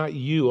 It's not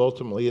you,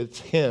 ultimately. It's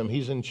him.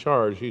 He's in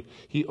charge.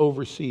 He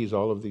oversees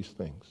all of these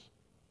things.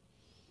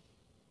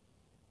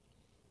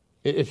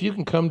 If you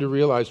can come to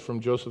realize from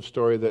Joseph's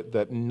story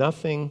that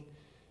nothing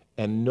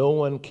and no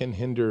one can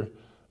hinder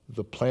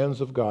the plans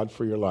of God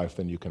for your life,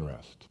 then you can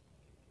rest.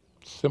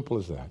 Simple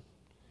as that.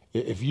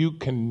 If you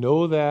can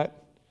know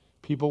that,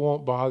 people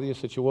won't bother you,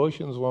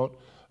 situations won't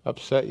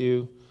upset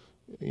you,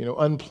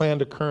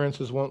 unplanned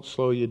occurrences won't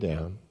slow you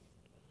down.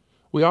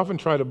 We often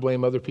try to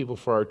blame other people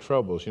for our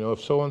troubles. If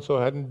so-and-so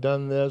hadn't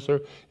done this,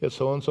 or if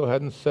so-and-so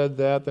hadn't said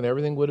that, then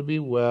everything would be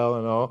well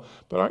and all.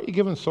 But aren't you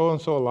giving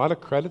so-and-so a lot of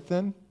credit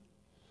then?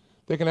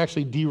 They can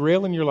actually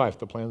derail in your life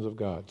the plans of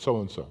God,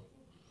 so-and-so.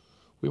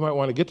 We might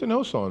want to get to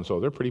know so-and-so.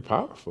 They're pretty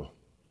powerful.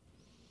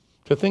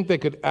 To think they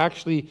could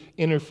actually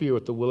interfere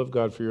with the will of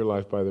God for your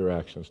life by their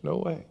actions. No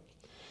way.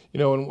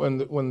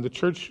 When the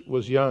church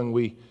was young,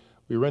 we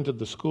rented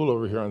the school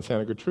over here on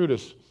Santa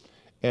Gertrudis,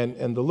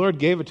 And the Lord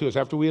gave it to us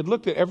after we had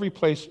looked at every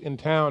place in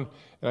town,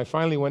 and I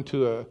finally went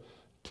to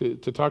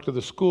talk to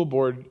the school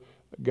board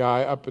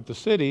guy up at the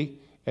city,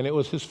 and it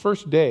was his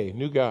first day,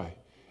 new guy.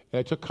 And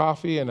I took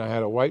coffee, and I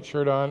had a white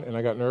shirt on, and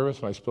I got nervous,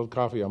 and I spilled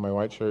coffee on my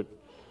white shirt.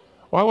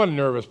 Well, I wasn't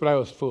nervous, but I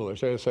was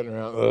foolish. I was sitting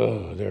around,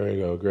 oh, there we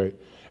go, great.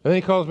 And then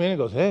he calls me in and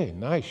goes, hey,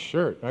 nice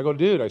shirt. And I go,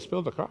 dude, I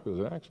spilled the coffee. It was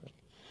an accident.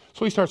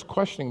 So he starts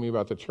questioning me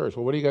about the church.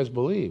 Well, what do you guys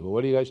believe? Well,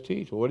 what do you guys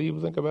teach? Well, what do you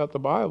think about the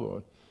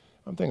Bible?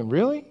 I'm thinking,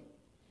 really?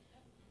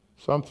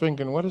 So I'm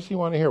thinking, what does he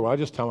want to hear? Well, I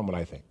just tell him what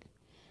I think.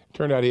 It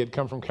turned out he had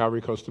come from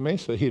Calvary, Costa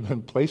Mesa. He had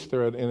been placed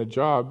there in a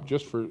job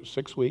just for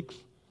 6 weeks.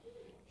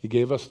 He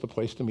gave us the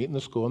place to meet in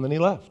the school, and then he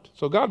left.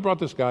 So God brought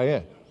this guy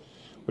in,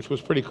 which was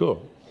pretty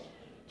cool.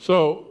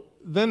 So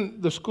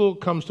then the school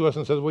comes to us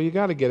and says, well, you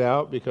got to get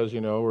out because,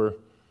 we're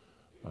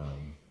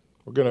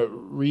going to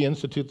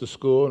reinstitute the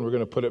school, and we're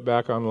going to put it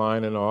back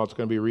online and all. It's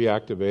going to be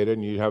reactivated,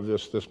 and you have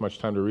this much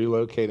time to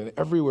relocate. And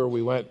everywhere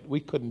we went,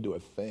 we couldn't do a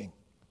thing.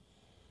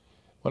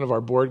 One of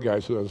our board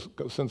guys who has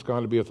since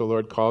gone to be with the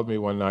Lord called me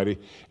one night.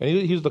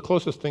 He's the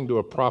closest thing to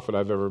a prophet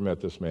I've ever met,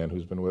 this man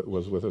who's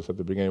was with us at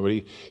the beginning.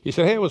 But he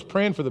said, hey, I was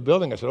praying for the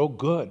building. I said, oh,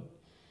 good.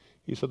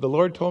 He said, the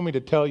Lord told me to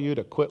tell you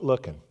to quit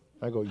looking.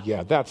 I go,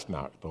 yeah, that's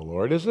not the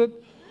Lord, is it?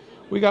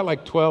 We got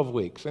like 12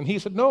 weeks. And he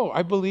said, no,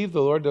 I believe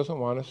the Lord doesn't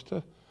want us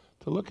to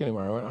look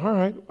anymore. I went, all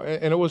right.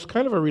 And it was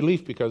kind of a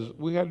relief because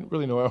we hadn't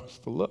really nowhere else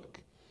to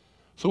look.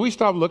 So we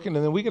stopped looking,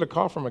 and then we get a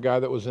call from a guy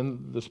that was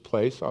in this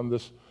place on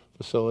this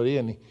facility,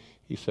 and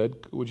he said,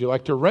 would you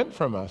like to rent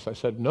from us? I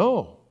said,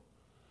 no.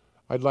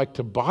 I'd like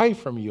to buy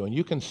from you, and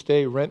you can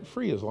stay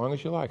rent-free as long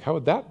as you like. How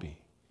would that be?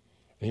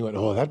 And he went,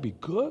 oh, that'd be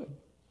good.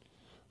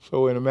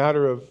 So in a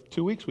matter of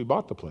 2 weeks, we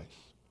bought the place.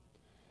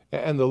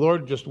 And the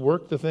Lord just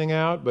worked the thing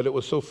out, but it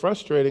was so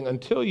frustrating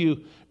until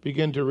you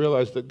begin to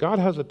realize that God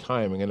has a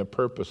timing and a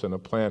purpose and a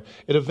plan.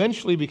 It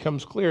eventually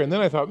becomes clear. And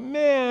then I thought,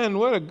 man,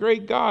 what a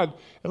great God.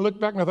 And I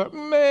looked back and I thought,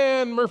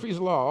 man, Murphy's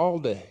Law all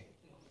day.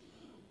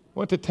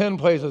 Went to 10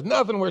 places.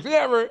 Nothing works.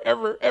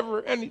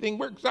 Ever, anything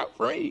works out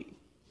for me.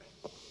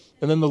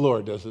 And then the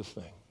Lord does this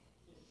thing.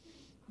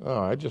 Oh,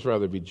 I'd just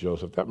rather be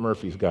Joseph. That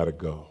Murphy's got to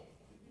go.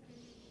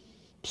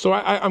 So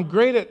I'm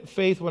great at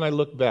faith when I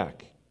look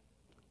back.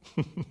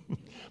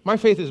 My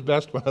faith is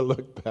best when I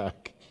look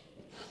back.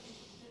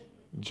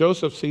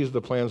 Joseph sees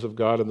the plans of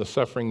God and the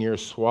suffering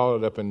years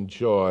swallowed up in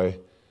joy.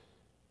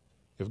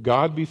 If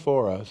God be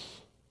for us,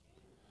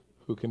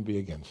 who can be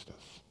against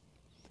us?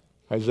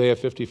 Isaiah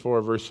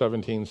 54 verse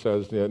 17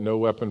 says that no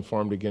weapon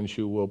formed against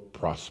you will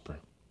prosper.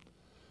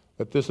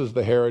 That this is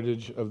the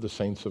heritage of the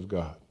saints of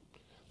God.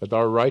 That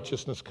our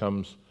righteousness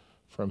comes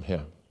from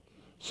him.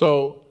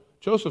 So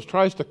Joseph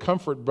tries to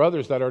comfort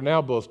brothers that are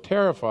now both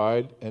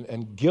terrified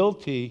and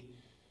guilty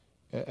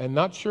and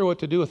not sure what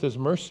to do with his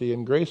mercy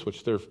and grace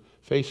which they're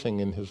facing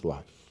in his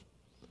life.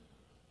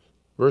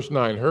 Verse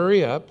 9,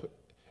 hurry up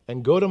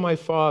and go to my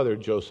father,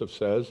 Joseph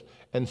says,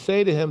 and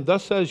say to him,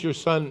 thus says your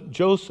son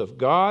Joseph,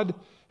 God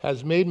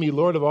has made me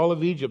Lord of all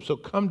of Egypt, so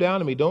come down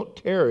to me, don't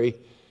tarry.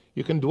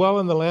 You can dwell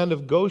in the land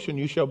of Goshen.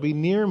 You shall be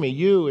near me,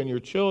 you and your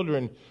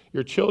children,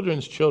 your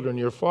children's children,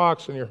 your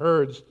flocks and your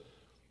herds,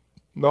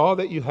 and all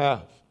that you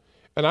have.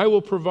 And I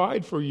will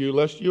provide for you,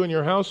 lest you and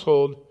your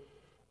household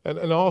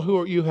and all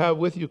who you have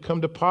with you come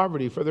to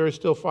poverty, for there is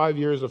still 5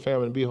 years of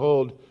famine.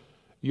 Behold,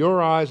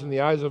 your eyes and the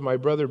eyes of my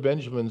brother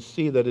Benjamin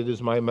see that it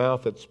is my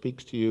mouth that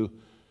speaks to you.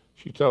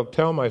 You shall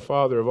tell my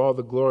father of all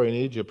the glory in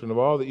Egypt and of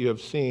all that you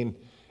have seen,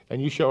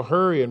 and you shall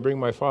hurry and bring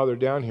my father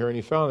down here. And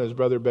he fell on his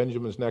brother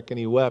Benjamin's neck, and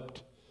he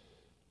wept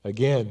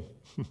again.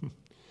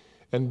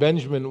 And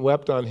Benjamin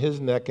wept on his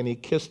neck, and he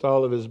kissed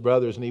all of his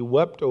brothers, and he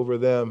wept over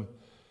them.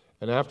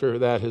 And after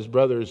that, his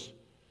brothers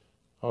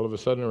all of a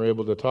sudden are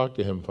able to talk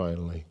to him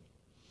finally.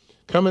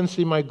 Come and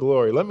see my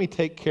glory. Let me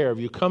take care of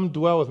you. Come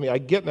dwell with me. I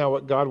get now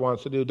what God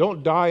wants to do.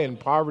 Don't die in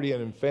poverty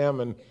and in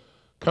famine.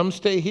 Come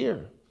stay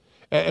here.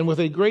 And with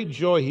a great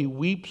joy, he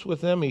weeps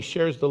with them. He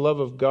shares the love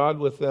of God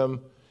with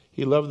them.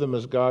 He loved them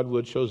as God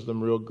would, shows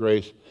them real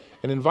grace,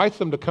 and invites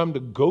them to come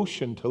to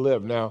Goshen to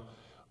live. Now,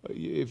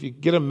 if you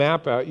get a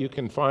map out, you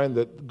can find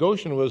that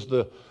Goshen was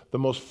the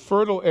most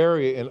fertile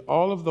area in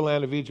all of the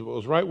land of Egypt. It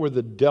was right where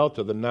the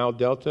delta, the Nile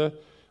Delta,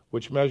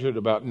 which measured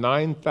about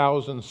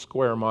 9,000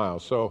 square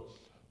miles. So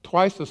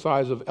twice the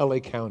size of LA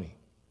County.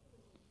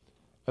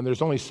 And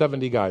there's only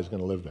 70 guys going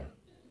to live there.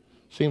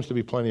 Seems to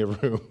be plenty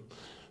of room.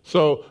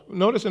 So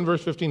notice in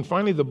verse 15,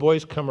 finally the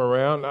boys come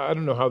around. I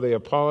don't know how they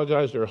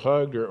apologized or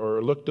hugged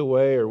or looked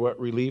away or what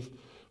relief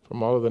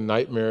from all of the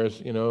nightmares,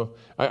 you know.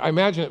 I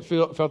imagine it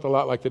felt a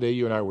lot like the day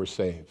you and I were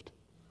saved.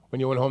 When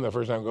you went home that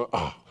first time and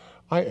go,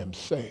 I am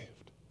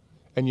saved.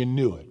 And you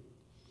knew it.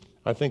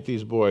 I think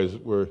these boys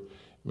were,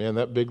 man,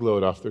 that big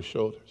load off their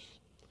shoulders.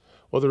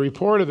 Well, the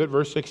report of it,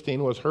 verse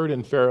 16, was heard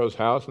in Pharaoh's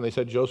house, and they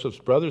said, Joseph's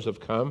brothers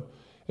have come.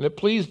 And it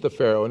pleased the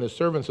Pharaoh and his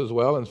servants as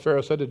well. And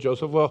Pharaoh said to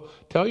Joseph, well,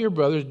 tell your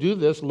brothers, do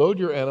this, load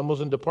your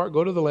animals and depart,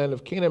 go to the land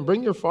of Canaan.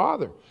 Bring your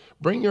father,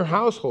 bring your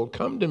household,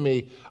 come to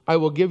me. I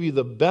will give you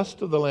the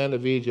best of the land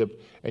of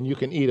Egypt, and you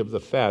can eat of the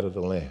fat of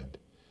the land.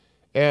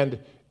 And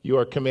You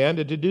are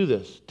commanded to do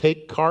this.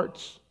 Take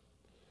carts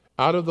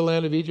out of the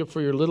land of Egypt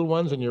for your little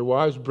ones and your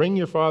wives. Bring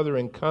your father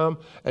and come.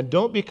 And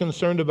don't be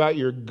concerned about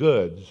your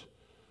goods,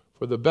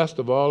 for the best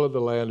of all of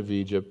the land of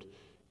Egypt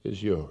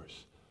is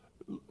yours.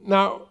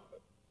 Now,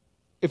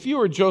 if you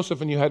were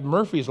Joseph and you had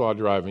Murphy's Law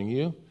driving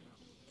you,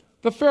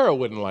 the Pharaoh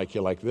wouldn't like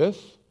you like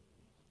this,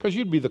 because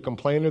you'd be the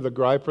complainer, the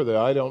griper, that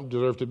I don't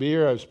deserve to be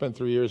here. I've spent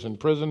 3 years in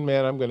prison.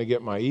 Man, I'm going to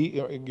get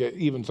get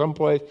even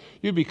someplace.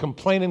 You'd be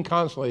complaining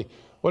constantly.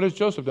 What has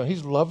Joseph done?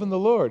 He's loving the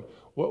Lord.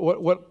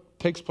 What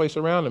takes place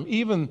around him?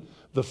 Even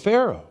the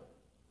Pharaoh,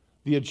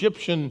 the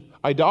Egyptian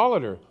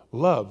idolater,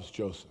 loves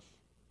Joseph.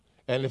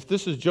 And if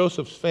this is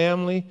Joseph's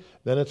family,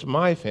 then it's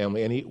my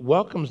family. And he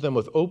welcomes them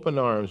with open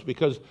arms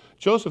because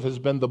Joseph has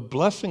been the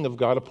blessing of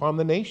God upon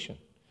the nation.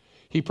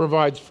 He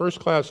provides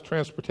first-class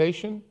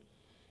transportation,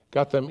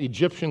 got them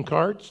Egyptian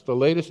carts, the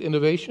latest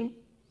innovation.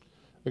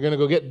 They're going to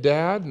go get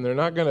Dad, and they're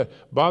not going to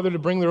bother to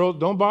bring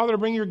don't bother to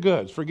bring your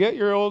goods. Forget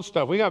your old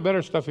stuff. We got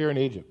better stuff here in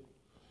Egypt.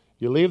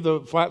 You leave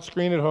the flat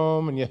screen at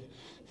home, and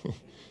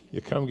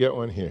you come get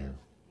one here.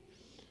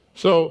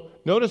 So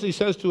notice he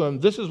says to him,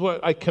 this is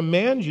what I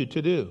command you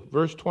to do.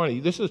 Verse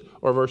 20,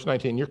 or verse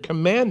 19, you're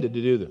commanded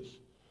to do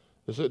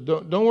this.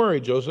 Don't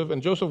worry, Joseph.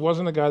 And Joseph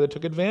wasn't a guy that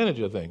took advantage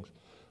of things.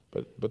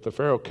 But the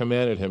Pharaoh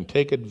commanded him,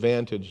 take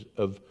advantage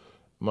of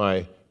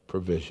my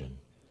provision.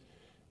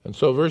 And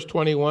so verse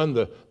 21,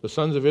 the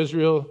sons of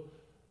Israel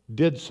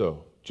did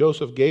so.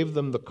 Joseph gave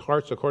them the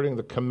carts according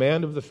to the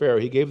command of the Pharaoh.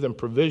 He gave them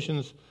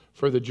provisions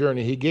for the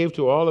journey. He gave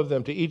to all of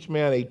them, to each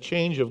man, a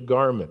change of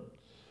garment.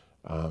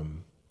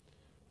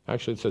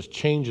 Actually, it says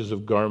changes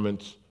of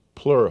garments,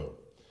 plural.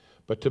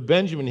 But to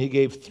Benjamin, he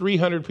gave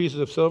 300 pieces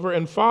of silver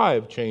and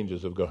 5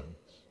 changes of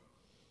garments,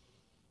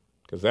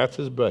 because that's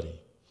his buddy.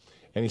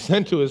 And he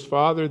sent to his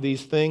father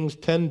these things,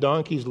 10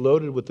 donkeys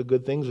loaded with the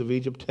good things of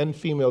Egypt, 10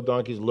 female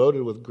donkeys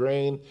loaded with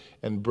grain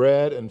and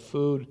bread and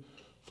food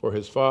for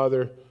his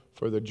father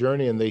for the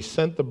journey. And they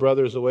sent the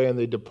brothers away, and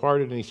they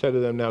departed. And he said to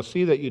them, now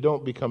see that you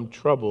don't become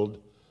troubled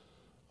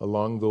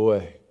along the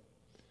way.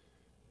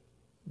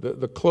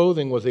 The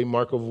clothing was a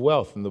mark of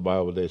wealth in the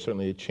Bible days,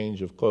 certainly a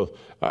change of clothes.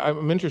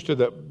 I'm interested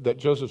that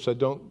Joseph said,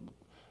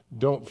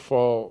 don't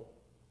fall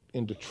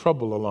into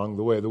trouble along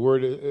the way. The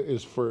word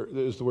is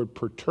the word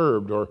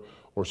perturbed or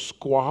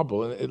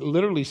squabble. And it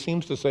literally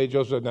seems to say,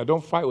 Joseph said, now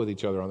don't fight with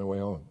each other on the way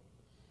home.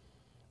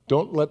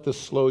 Don't let this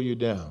slow you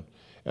down.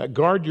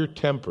 Guard your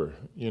temper,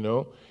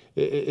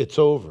 It's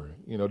over.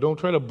 Don't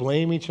try to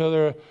blame each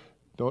other.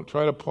 Don't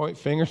try to point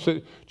fingers.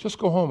 Just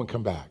go home and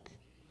come back.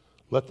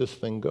 Let this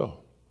thing go.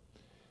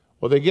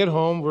 Well, they get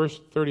home, verse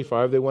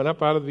 35. They went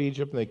up out of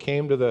Egypt, and they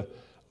came to the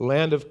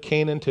land of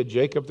Canaan to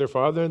Jacob their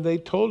father, and they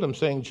told him,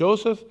 saying,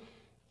 Joseph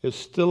is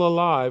still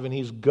alive, and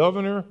he's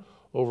governor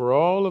over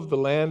all of the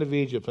land of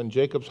Egypt. And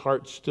Jacob's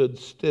heart stood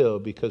still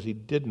because he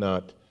did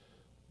not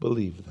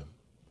believe them.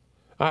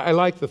 I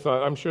like the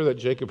thought. I'm sure that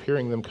Jacob,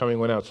 hearing them coming,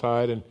 went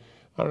outside, and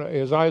I don't know,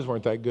 his eyes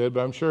weren't that good,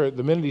 but I'm sure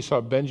the minute he saw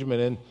Benjamin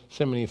and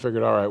Simeon, he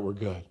figured, all right, we're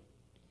good.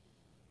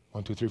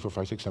 1, 2, 3, 4,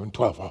 5, 6, 7,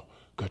 12. Oh,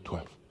 good,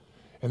 12.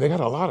 And they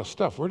got a lot of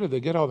stuff. Where did they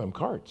get all them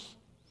carts?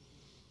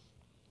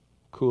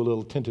 Cool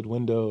little tinted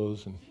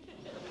windows and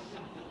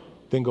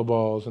dingle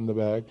balls in the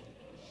bag.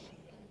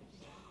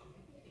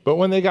 But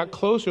when they got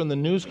closer and the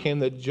news came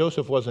that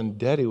Joseph wasn't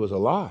dead, he was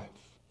alive.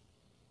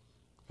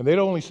 And they'd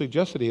only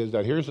suggested he is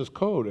dead. Here's his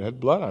coat. It had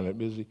blood on it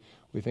because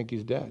we think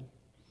he's dead.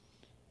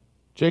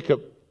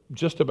 Jacob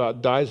just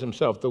about dies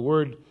himself. The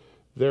word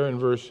there in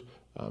verse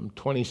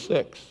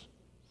 26,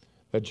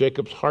 that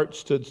Jacob's heart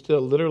stood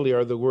still, literally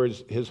are the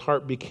words, his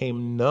heart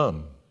became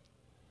numb.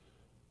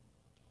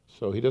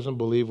 So he doesn't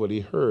believe what he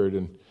heard.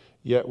 And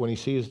yet when he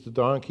sees the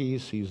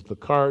donkeys, sees the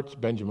carts,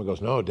 Benjamin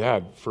goes, no,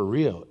 Dad, for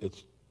real,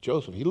 it's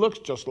Joseph. He looks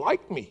just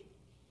like me.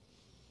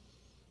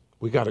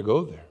 We got to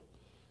go there.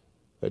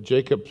 That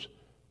Jacob's,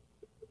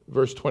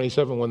 verse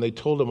 27, when they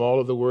told him all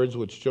of the words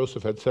which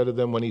Joseph had said to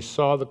them, when he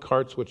saw the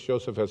carts which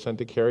Joseph had sent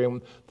to carry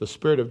him, the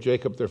spirit of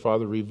Jacob, their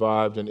father,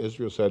 revived, and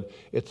Israel said,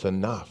 it's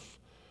enough.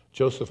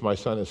 Joseph, my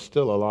son, is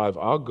still alive.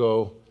 I'll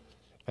go,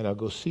 and I'll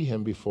go see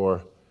him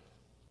before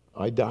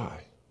I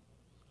die.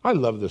 I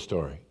love this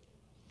story.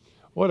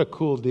 What a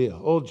cool deal.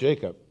 Old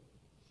Jacob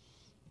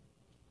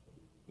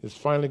is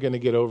finally going to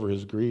get over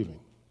his grieving.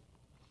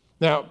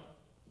 Now,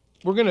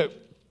 we're going to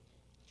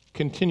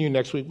continue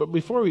next week, but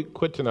before we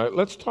quit tonight,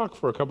 let's talk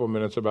for a couple of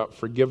minutes about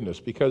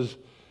forgiveness, because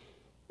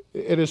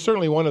it is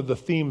certainly one of the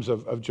themes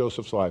of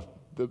Joseph's life,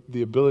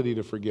 the ability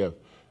to forgive.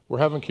 We're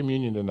having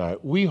communion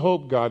tonight. We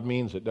hope God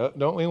means it,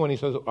 don't we, when he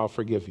says, I'll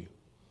forgive you?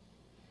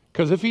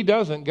 Because if he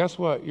doesn't, guess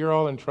what? You're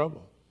all in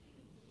trouble.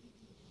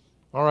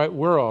 All right,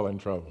 we're all in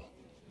trouble.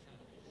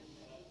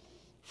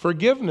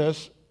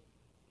 Forgiveness,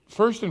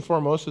 first and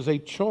foremost, is a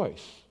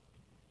choice.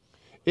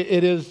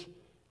 It is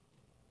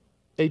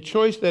a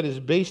choice that is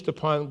based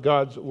upon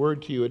God's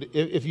word to you.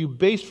 If you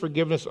base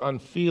forgiveness on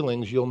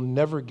feelings, you'll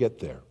never get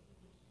there.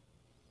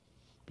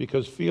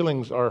 Because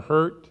feelings are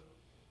hurt.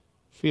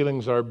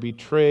 Feelings are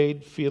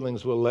betrayed.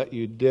 Feelings will let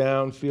you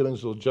down.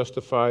 Feelings will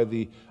justify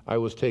the I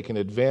was taken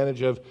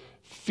advantage of.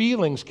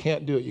 Feelings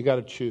can't do it. You got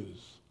to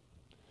choose.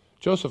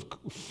 Joseph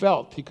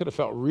he could have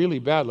felt really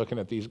bad looking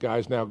at these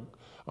guys now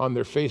on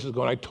their faces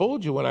going, I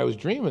told you when I was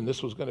dreaming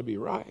this was going to be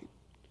right.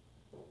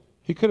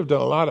 He could have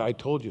done a lot of I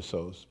told you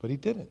so's, but he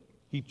didn't.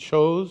 He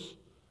chose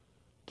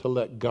to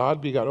let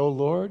God be God. Oh,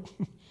 Lord,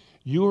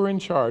 you were in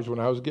charge when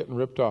I was getting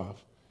ripped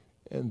off,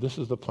 and this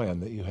is the plan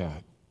that you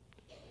had.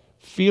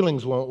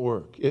 Feelings won't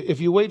work.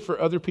 If you wait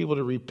for other people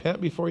to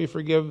repent before you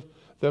forgive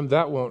them,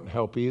 that won't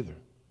help either.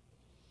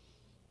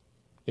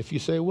 If you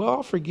say, well,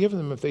 I'll forgive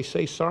them if they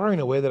say sorry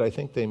in a way that I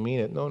think they mean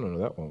it. No,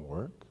 that won't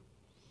work.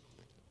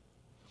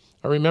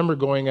 I remember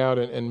going out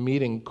and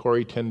meeting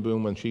Corrie ten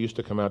Boom when she used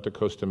to come out to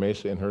Costa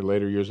Mesa in her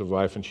later years of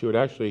life, and she would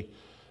actually,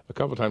 a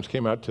couple of times,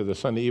 came out to the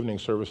Sunday evening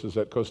services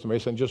at Costa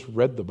Mesa and just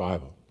read the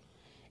Bible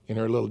in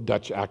her little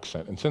Dutch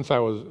accent. And since I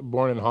was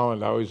born in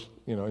Holland, I always,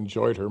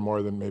 enjoyed her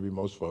more than maybe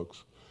most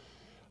folks.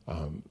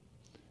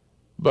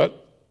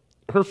 But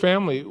her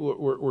family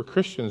were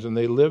Christians, and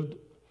they lived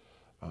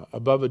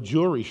above a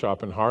jewelry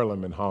shop in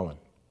Haarlem in Holland.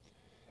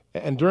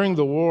 And during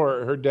the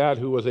war, her dad,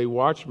 who was a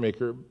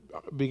watchmaker,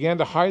 began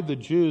to hide the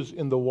Jews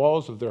in the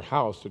walls of their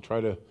house to try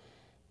to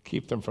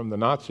keep them from the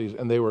Nazis.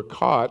 And they were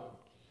caught,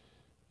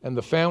 and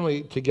the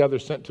family together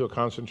sent to a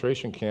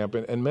concentration camp,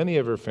 and many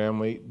of her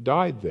family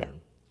died there.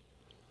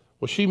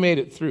 Well, she made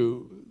it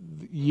through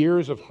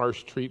years of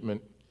harsh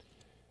treatment.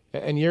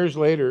 And years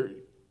later,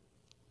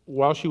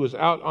 while she was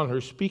out on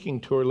her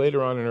speaking tour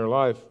later on in her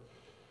life,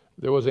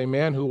 there was a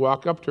man who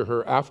walked up to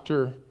her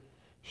after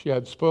she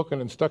had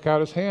spoken and stuck out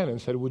his hand and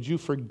said, would you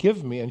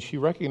forgive me? And she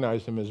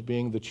recognized him as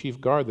being the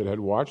chief guard that had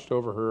watched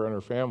over her and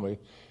her family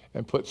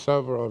and put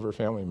several of her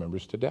family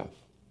members to death.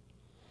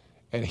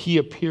 And he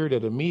appeared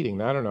at a meeting.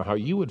 Now, I don't know how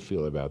you would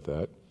feel about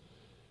that.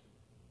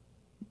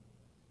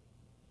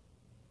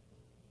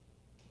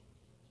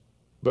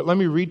 But let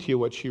me read to you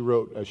what she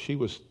wrote as she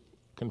was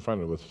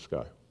confronted with this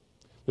guy.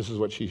 This is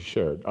what she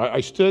shared. I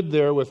stood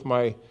there with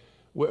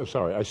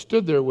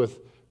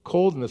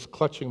coldness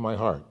clutching my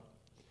heart.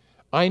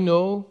 I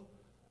know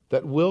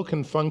that will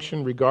can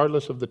function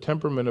regardless of the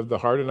temperament of the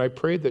heart, and I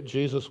prayed that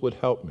Jesus would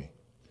help me.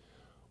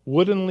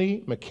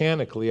 Woodenly,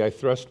 mechanically, I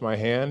thrust my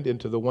hand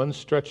into the one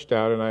stretched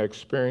out, and I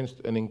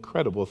experienced an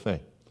incredible thing.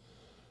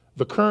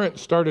 The current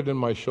started in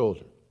my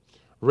shoulder,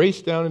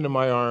 raced down into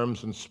my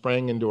arms, and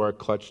sprang into our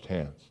clutched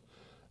hands.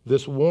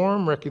 This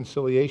warm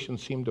reconciliation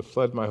seemed to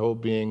flood my whole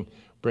being,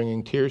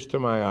 bringing tears to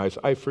my eyes.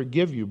 I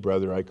forgive you,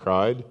 brother, I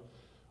cried,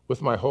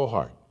 with my whole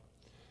heart.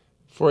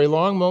 For a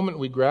long moment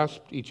we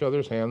grasped each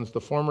other's hands,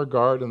 the former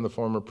guard and the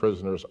former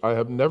prisoners. I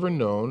have never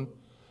known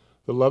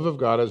the love of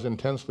God as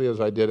intensely as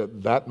I did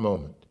at that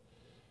moment,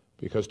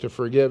 because to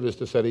forgive is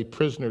to set a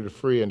prisoner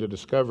free and to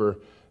discover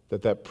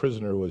that that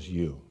prisoner was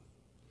you.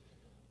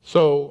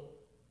 So,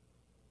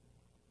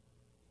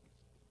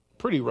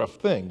 pretty rough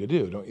thing to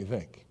do, don't you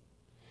think?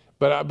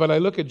 But I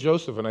look at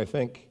Joseph and I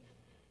think,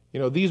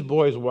 these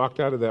boys walked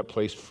out of that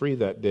place free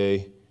that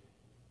day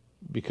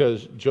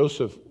because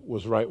Joseph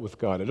was right with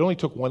God. It only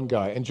took one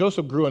guy. And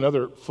Joseph grew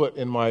another foot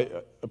in my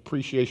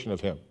appreciation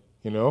of him,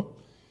 You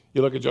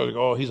look at Joseph,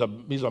 oh, he's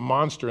a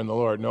monster in the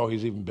Lord. No,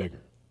 he's even bigger.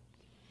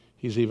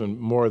 He's even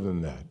more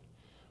than that.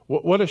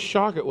 What a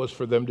shock it was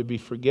for them to be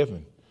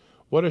forgiven.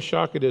 What a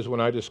shock it is when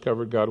I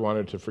discovered God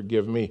wanted to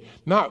forgive me.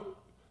 Not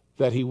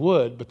that he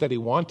would, but that he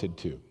wanted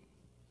to.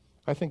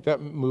 I think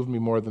that moved me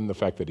more than the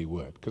fact that he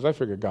would, because I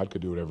figured God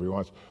could do whatever he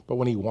wants. But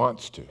when he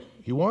wants to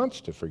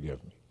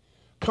forgive me.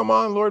 Come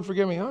on, Lord,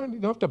 forgive me. You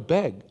don't have to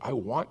beg. I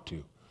want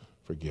to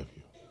forgive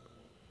you.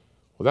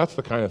 Well, that's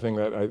the kind of thing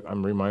that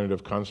I'm reminded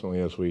of constantly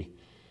as we,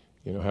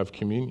 have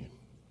communion.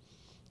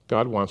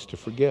 God wants to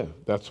forgive.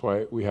 That's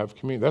why we have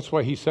communion. That's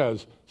why he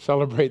says,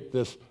 celebrate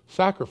this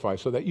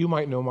sacrifice so that you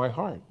might know my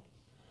heart.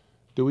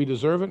 Do we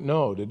deserve it?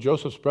 No. Did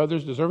Joseph's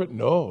brothers deserve it?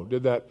 No.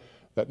 Did that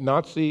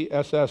Nazi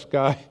SS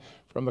guy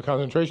from the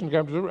concentration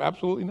camp deserve it?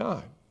 Absolutely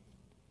not.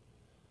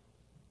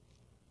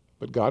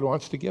 But God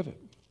wants to give it.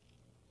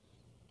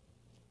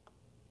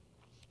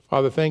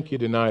 Father, thank you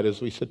tonight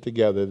as we sit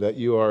together that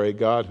you are a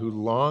God who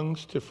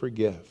longs to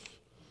forgive.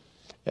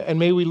 And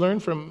may we learn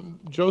from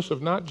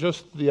Joseph not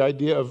just the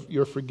idea of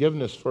your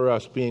forgiveness for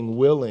us being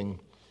willing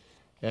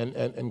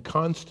and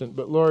constant,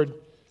 but Lord,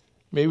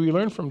 may we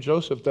learn from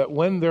Joseph that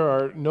when there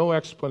are no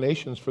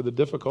explanations for the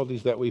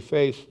difficulties that we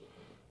face,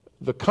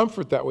 the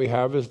comfort that we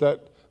have is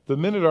that the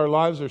minute our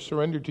lives are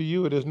surrendered to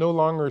you, it is no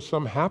longer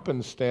some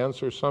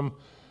happenstance or some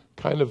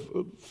kind of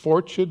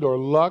fortune or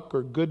luck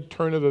or good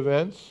turn of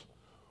events,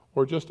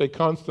 or just a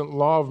constant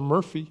law of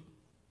Murphy.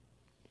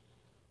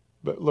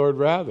 But Lord,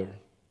 rather,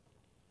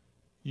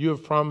 you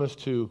have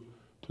promised to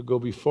go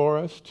before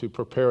us, to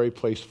prepare a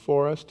place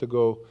for us, to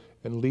go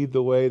and lead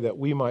the way that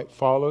we might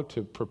follow,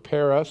 to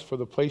prepare us for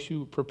the place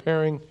you are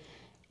preparing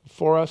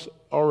for us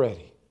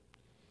already.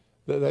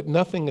 That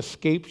nothing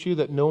escapes you,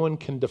 that no one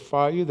can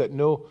defy you, that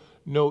no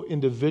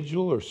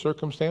individual or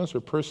circumstance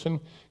or person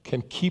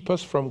can keep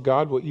us from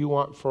God, what you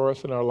want for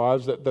us in our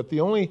lives, that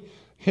the only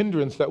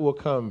hindrance that will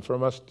come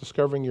from us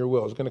discovering your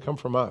will is going to come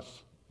from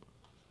us.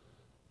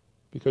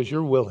 Because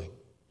you're willing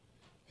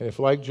And if,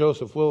 like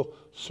Joseph, we'll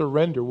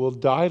surrender, we'll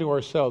die to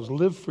ourselves,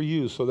 live for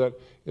you, so that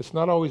it's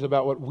not always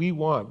about what we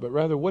want, but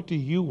rather, what do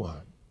you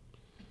want?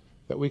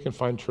 That we can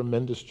find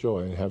tremendous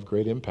joy and have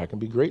great impact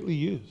and be greatly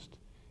used,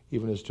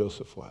 even as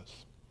Joseph was.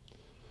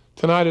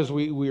 Tonight, as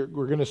we're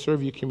going to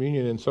serve you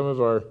communion, and some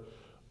of our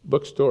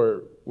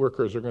bookstore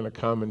workers are going to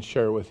come and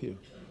share with you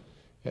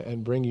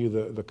and bring you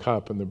the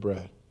cup and the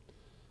bread.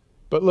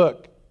 But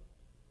look,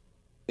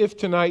 if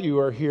tonight you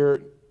are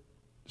here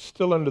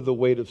still under the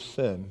weight of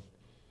sin,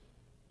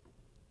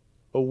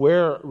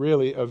 aware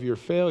really of your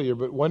failure,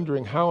 but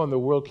wondering how in the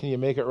world can you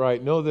make it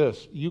right, know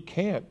this: you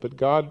can't, but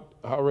God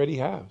already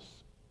has.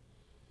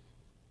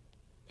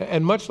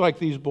 And much like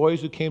these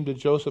boys who came to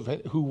Joseph,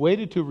 who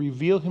waited to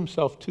reveal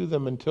himself to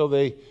them until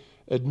they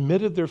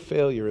admitted their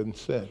failure in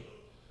sin,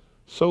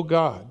 so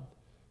God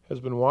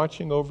has been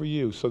watching over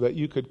you so that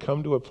you could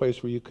come to a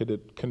place where you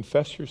could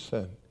confess your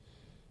sin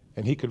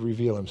and he could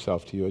reveal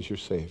himself to you as your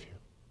Savior.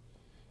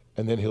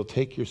 And then he'll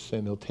take your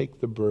sin, he'll take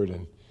the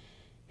burden,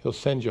 he'll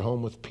send you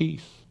home with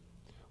peace,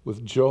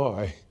 with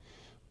joy,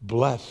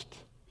 blessed,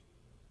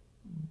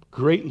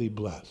 greatly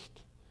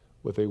blessed,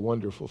 with a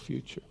wonderful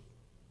future.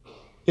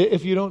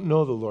 If you don't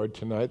know the Lord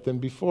tonight, then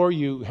before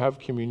you have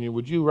communion,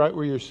 would you, right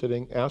where you're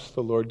sitting, ask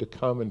the Lord to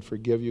come and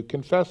forgive you?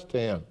 Confess to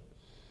him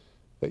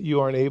that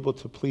you aren't able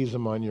to please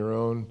him on your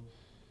own,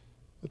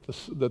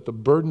 that the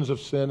burdens of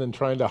sin and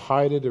trying to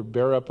hide it or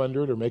bear up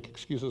under it or make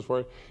excuses for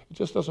it, it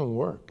just doesn't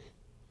work.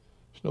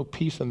 There's no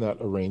peace in that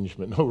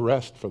arrangement, no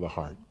rest for the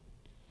heart.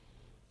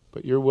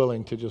 But you're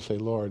willing to just say,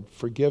 Lord,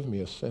 forgive me,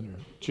 a sinner.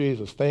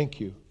 Jesus, thank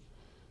you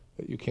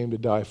that you came to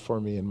die for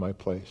me in my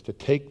place, to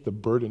take the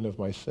burden of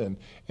my sin.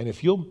 And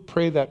if you'll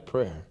pray that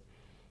prayer,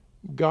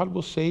 God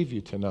will save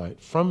you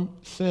tonight from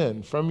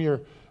sin, from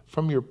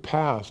your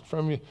past,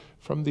 from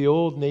the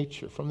old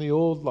nature, from the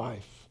old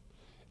life.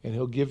 And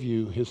he'll give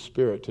you his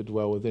Spirit to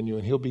dwell within you,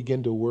 and he'll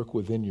begin to work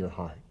within your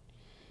heart.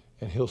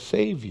 And he'll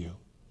save you.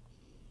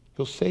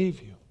 He'll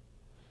save you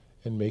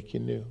and make you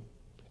new.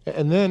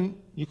 And then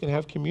you can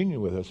have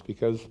communion with us,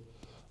 because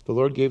the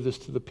Lord gave this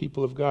to the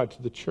people of God,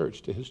 to the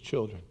church, to his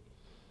children,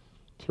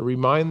 to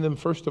remind them,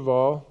 first of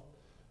all,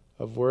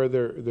 of where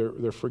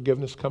their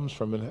forgiveness comes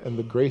from and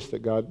the grace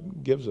that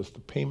God gives us,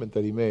 the payment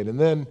that he made. And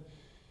then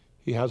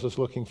he has us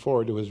looking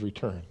forward to his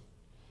return,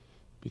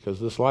 because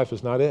this life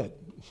is not it.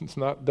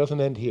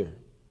 Doesn't end here.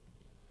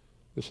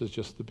 This is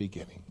just the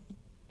beginning.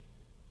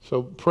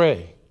 So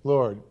pray,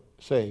 Lord,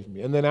 save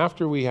me. And then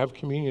after we have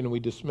communion and we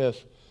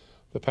dismiss,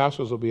 the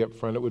pastors will be up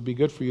front. It would be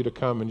good for you to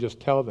come and just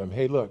tell them,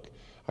 hey, look,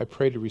 I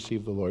pray to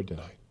receive the Lord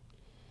tonight.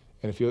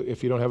 And if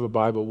you don't have a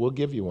Bible, we'll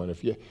give you one.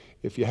 If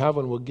you have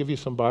one, we'll give you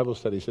some Bible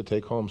studies to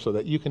take home so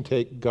that you can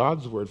take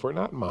God's word for it,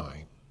 not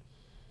mine.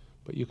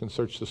 But you can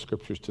search the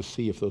scriptures to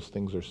see if those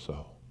things are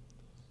so.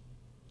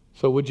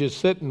 So would you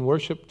sit and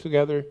worship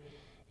together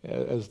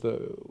as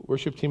the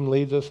worship team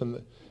leads us?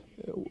 And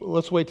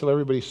let's wait till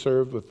everybody's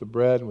served with the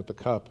bread and with the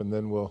cup, and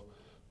then we'll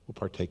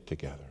partake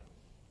together.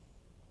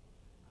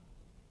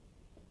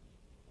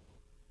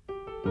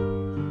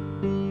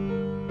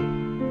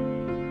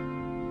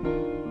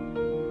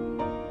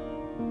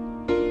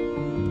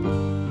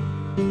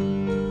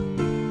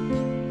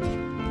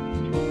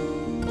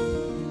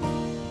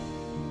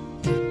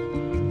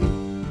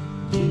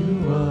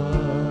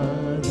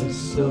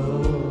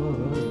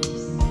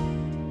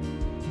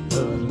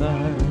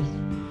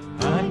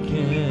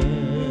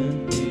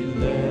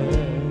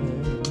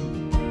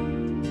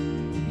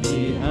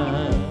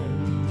 Behind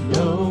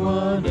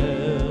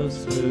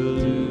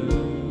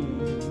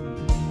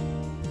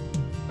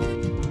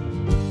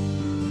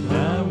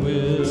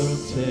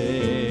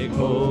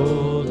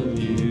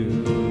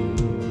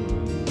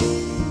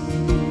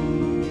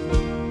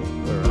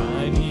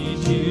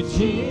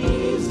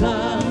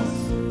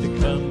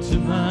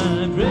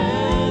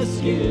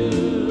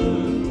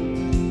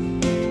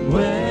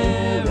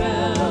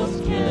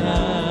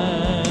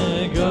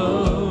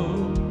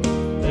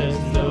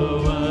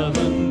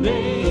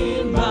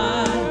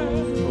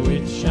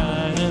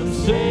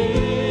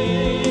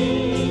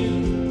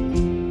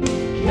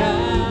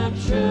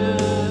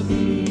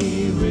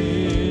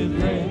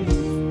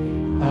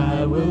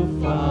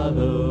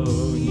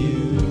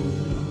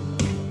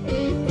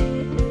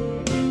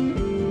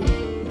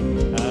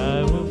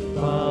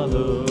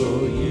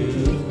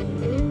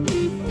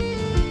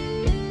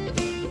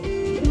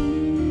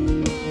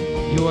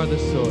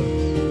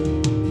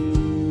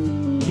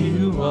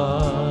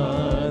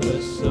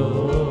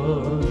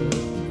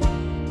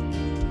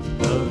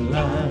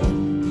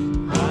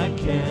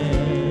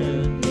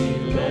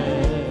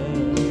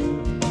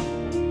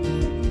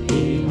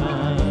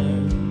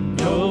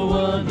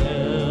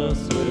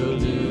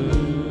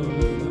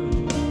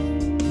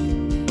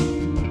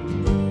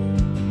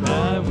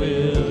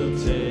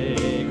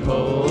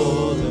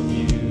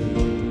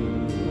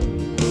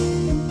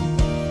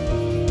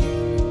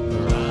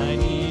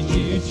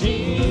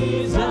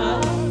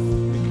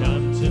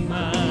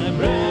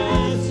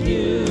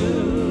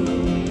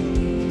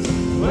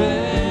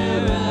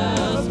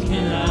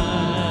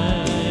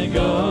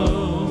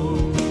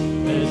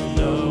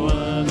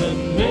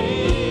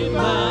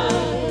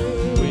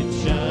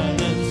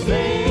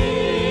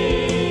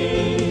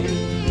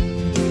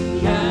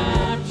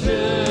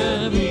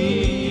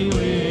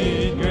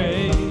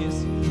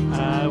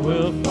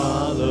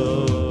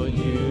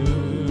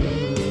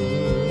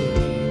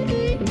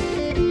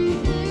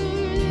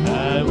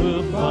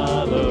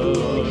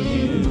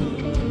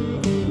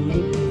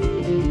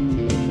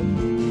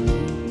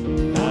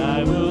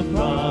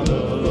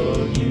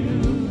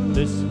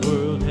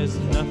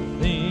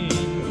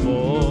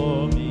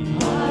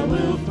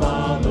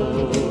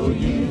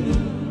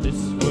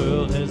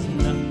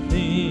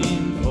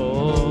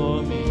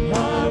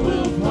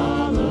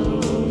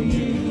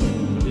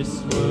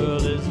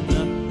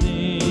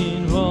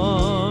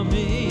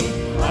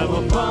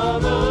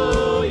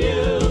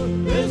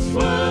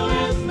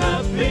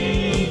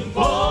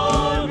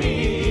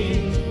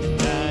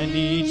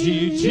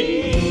you,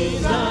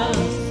 Jesus,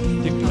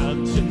 to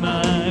come to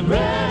my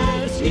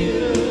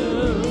rescue.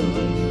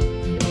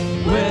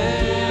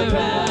 Where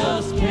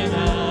else can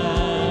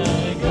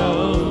I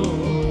go?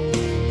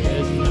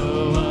 There's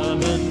no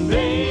other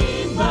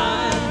name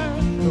by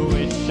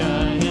which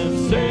I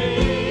am saved.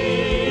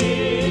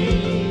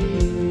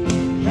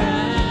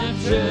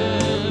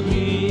 Capture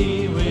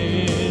me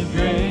with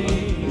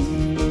grace,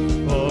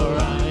 for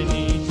I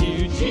need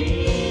you,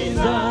 Jesus,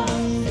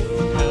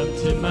 come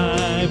to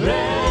my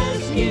rescue.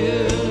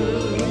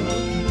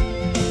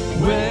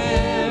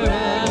 Where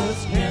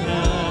else can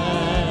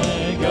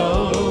I go?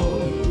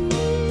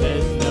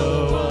 There's no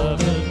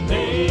other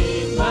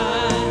name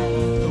by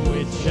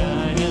which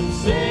I am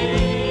saved.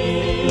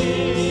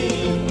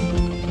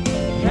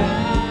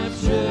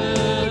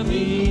 Capture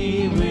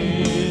me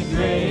with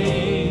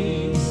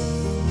grace.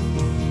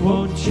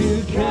 Won't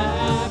you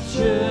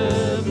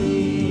capture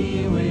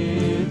me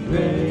with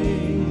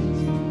grace?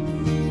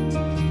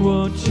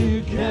 Won't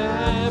you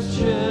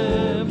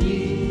capture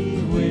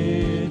me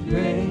with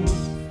grace?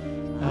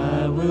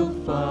 I will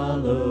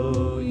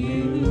follow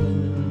you.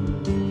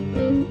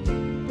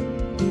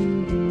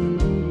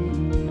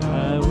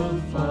 I will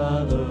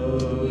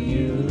follow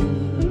you.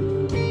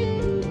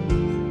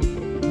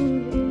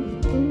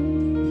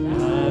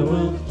 I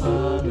will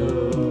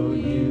follow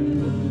you.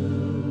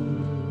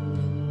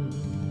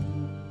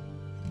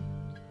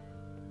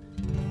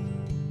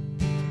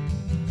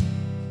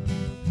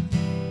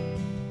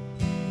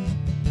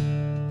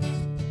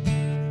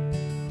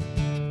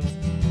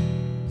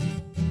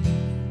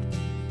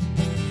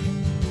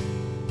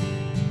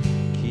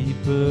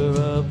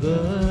 Keeper of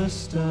the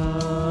stars,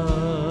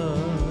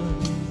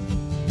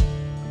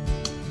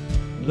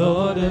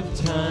 Lord of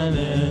time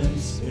and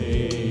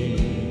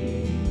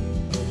space,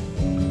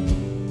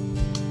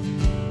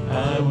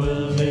 I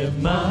will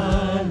live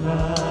my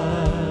life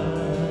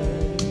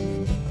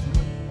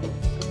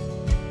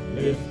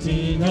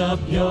lifting up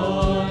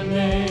your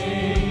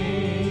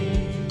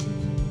name,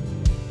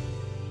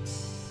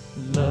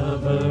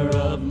 lover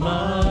of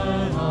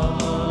my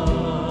heart,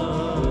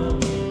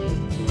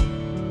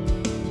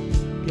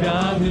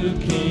 God who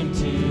came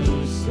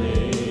to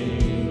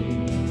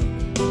save.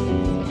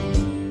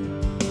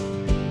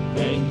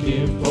 Thank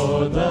you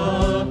for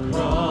the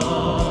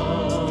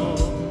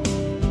cross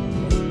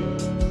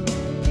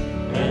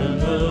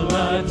and the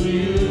life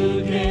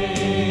you gave.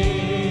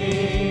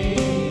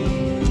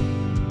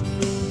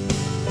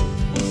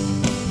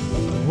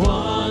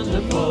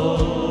 Wonderful,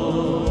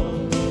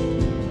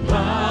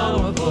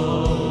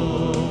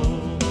 powerful,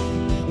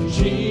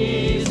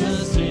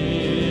 Jesus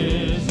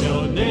is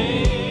your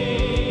name.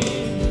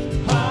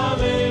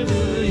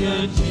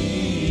 Hallelujah,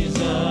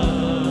 Jesus.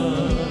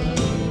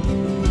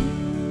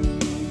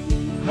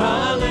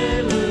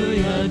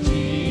 Hallelujah,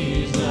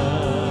 Jesus.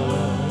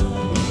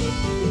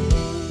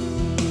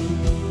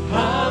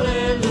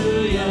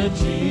 Hallelujah,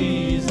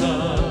 Jesus.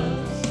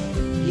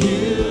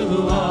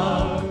 You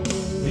are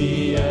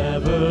the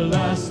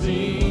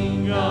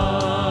everlasting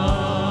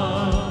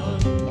God,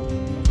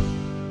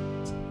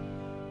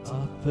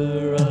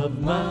 author of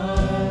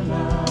my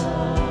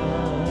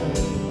life,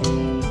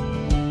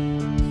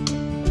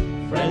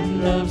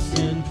 friend of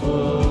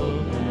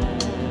sinful man,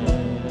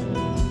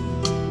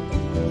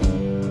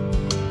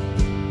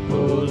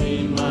 holy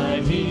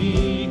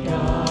mighty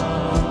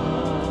God,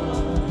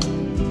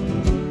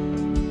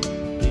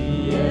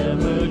 the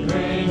ever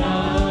great I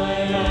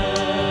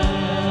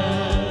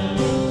am.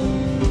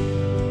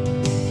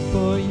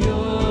 For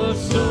you're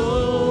so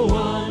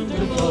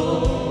wonderful,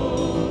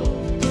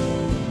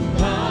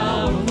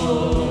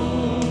 powerful,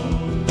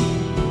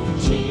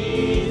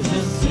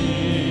 Jesus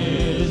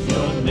is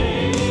your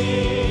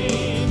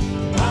name.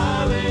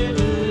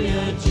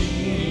 Hallelujah,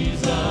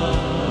 Jesus.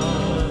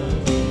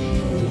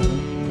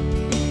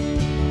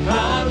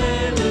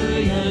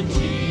 Hallelujah,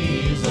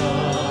 Jesus.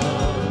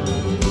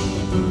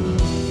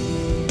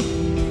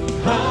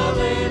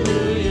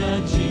 Hallelujah,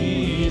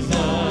 Jesus.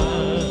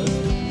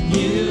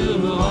 You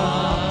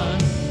are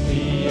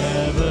the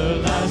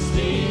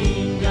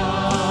everlasting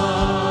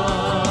God.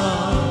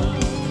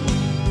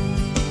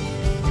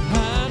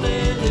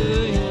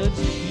 Hallelujah,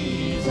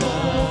 Jesus.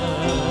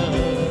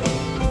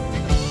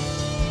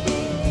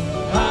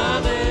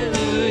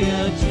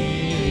 Hallelujah,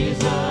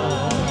 Jesus.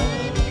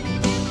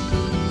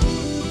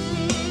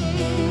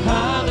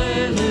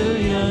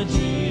 Hallelujah,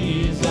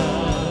 Jesus.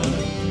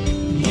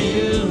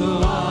 You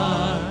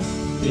are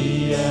the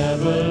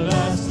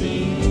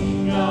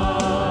everlasting God.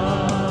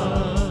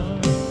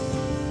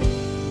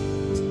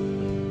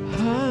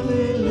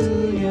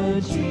 Hallelujah,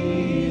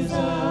 Jesus.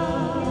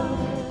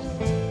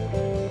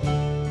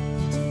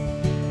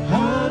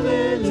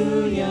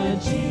 Hallelujah,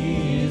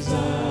 Jesus.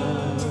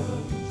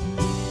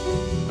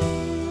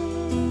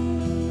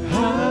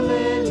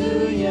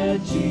 Hallelujah,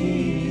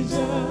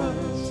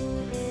 Jesus.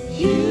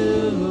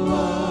 You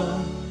are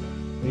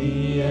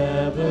the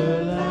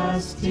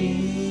everlasting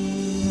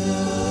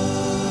God.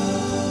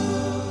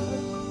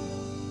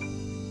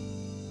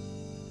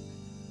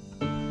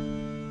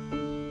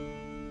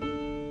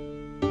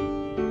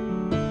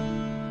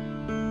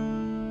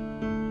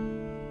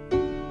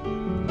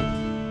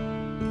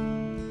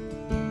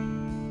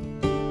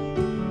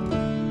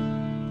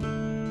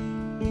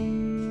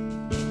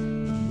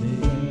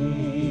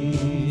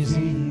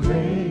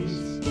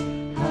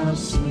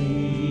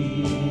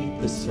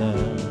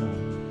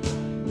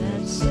 sound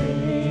that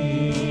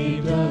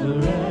saved a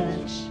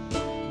wretch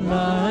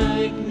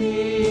like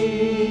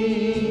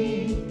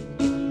me.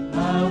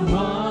 I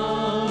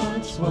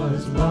once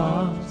was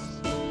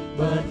lost,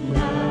 but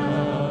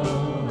now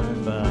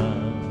I'm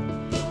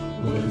found.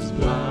 Was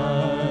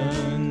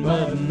blind,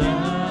 but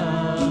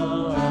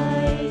now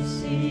I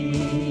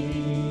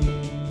see.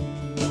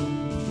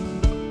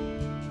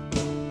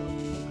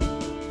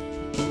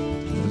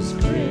 'Twas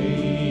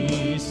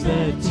grace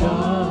that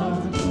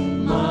taught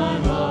my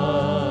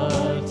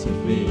heart to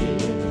fear,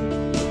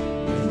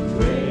 and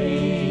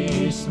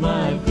grace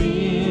my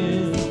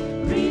fear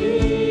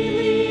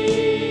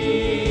relieved.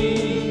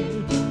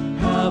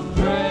 How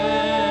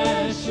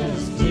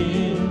precious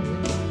did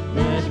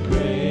that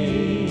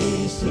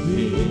grace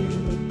appear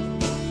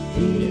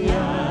the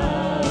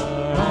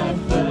hour I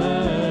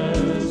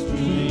first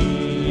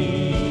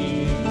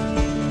believed.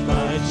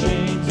 My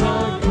chains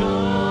are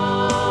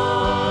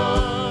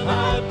gone,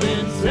 I've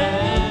been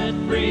set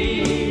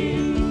free.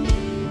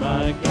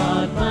 My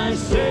God, my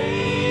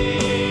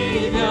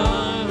Savior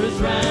has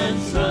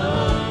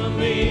ransomed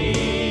me.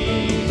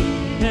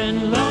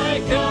 And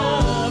like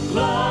a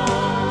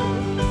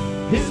flood,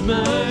 His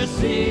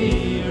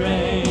mercy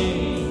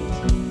reigns,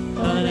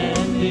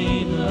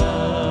 unending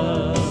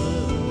love,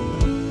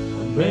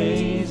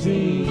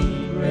 amazing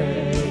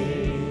grace.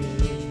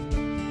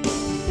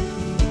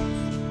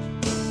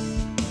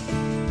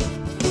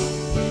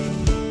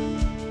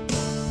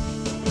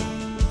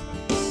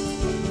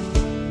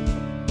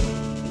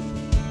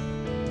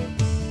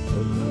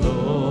 The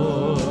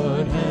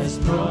Lord has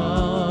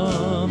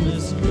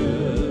promised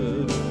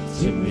good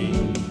to me.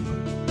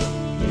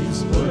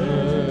 His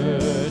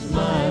word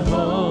my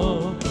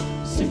hope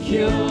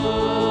secure.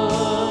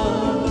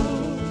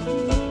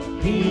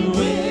 He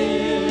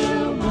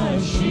will my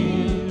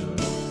shield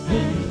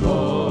and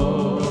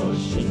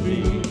portion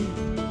be,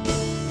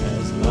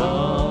 as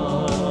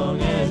long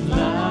as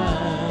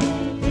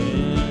life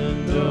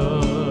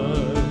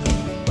endures.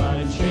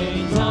 My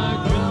chains are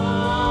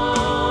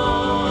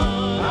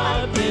gone,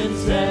 I've been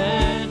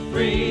set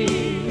free.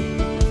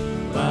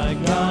 My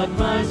God,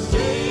 my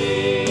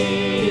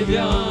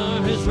Savior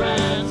has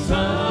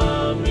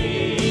ransomed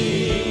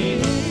me.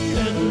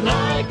 And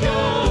like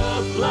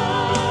a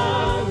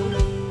flood,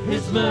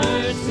 His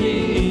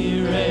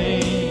mercy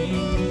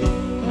reigns,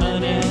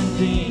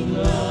 unending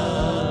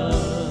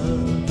love,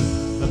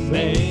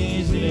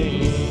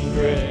 amazing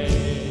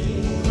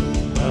grace.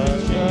 My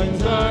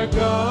chains are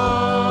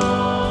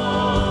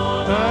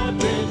gone, I've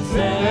been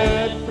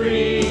set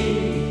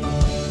free.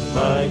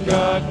 My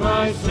God,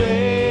 my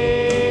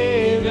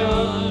Savior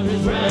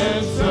has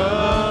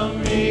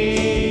ransomed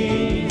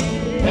me.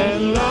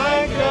 And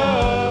like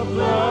a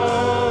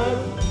flood,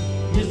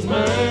 His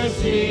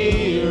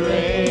mercy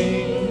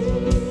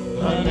reigns,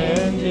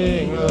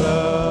 unending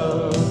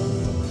love,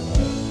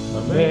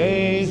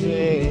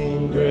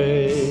 amazing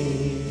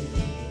grace.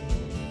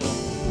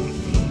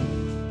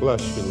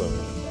 Bless you, Lord.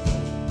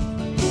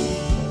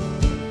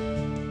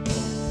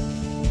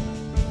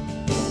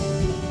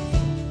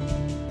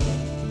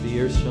 The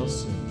earth shall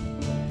soon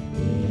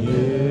The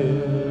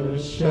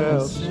earth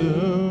shall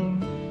soon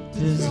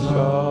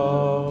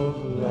dissolve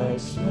like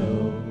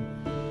snow.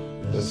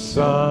 The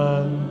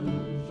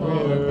sun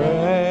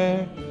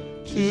forever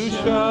to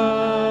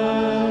shine.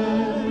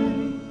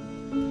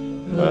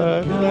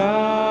 But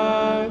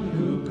God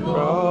who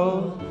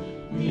called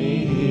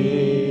me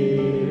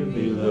here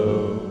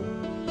below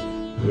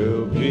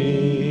will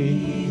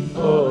be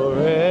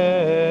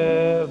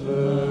forever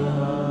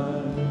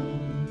mine.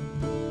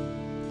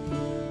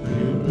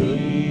 Will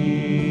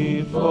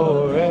be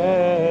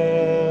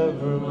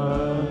forever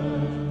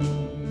mine.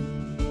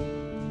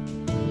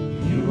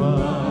 You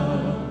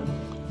are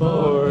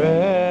forever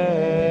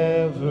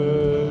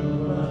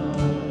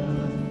mine.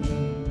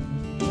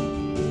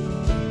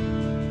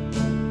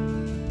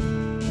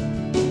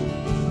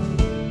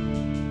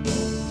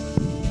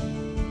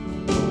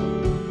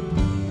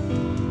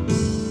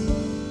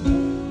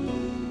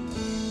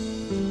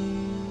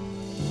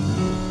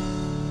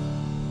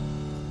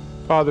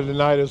 Father,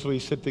 tonight as we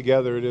sit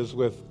together, it is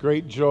with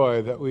great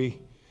joy that we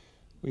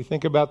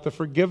think about the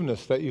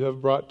forgiveness that you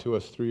have brought to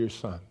us through your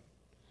Son.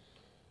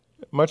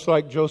 Much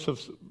like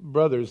Joseph's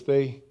brothers,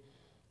 they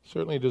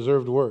certainly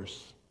deserved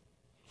worse,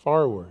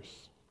 far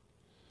worse,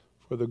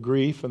 for the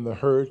grief and the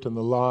hurt and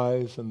the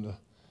lies and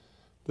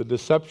the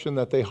deception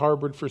that they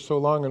harbored for so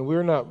long. And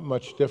we're not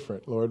much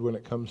different, Lord, when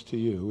it comes to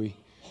you.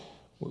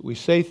 We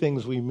say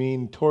things we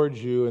mean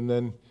towards you and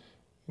then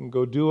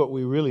go do what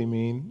we really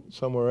mean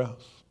somewhere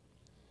else.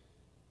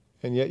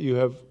 And yet you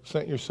have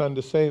sent your Son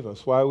to save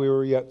us. While we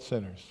were yet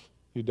sinners,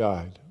 you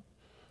died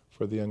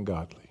for the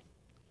ungodly.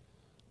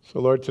 So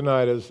Lord,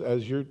 tonight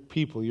as your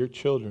people, your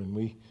children,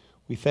 we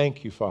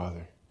thank you,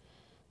 Father,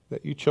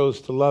 that you chose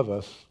to love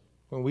us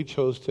when we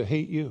chose to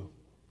hate you.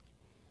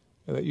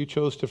 And that you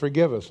chose to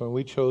forgive us when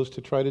we chose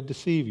to try to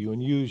deceive you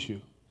and use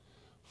you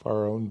for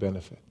our own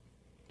benefit.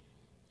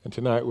 And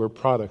tonight we're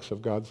products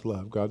of God's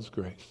love, God's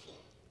grace.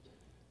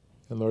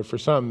 And Lord, for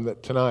some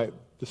that tonight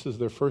This is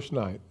their first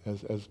night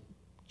as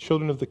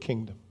children of the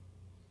kingdom,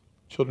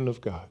 children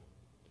of God.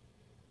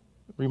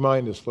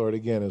 Remind us, Lord,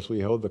 again, as we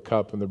hold the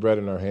cup and the bread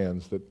in our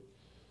hands, that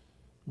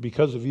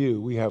because of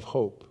you, we have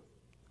hope.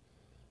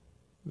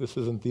 This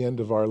isn't the end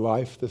of our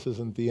life. This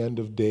isn't the end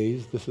of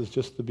days. This is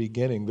just the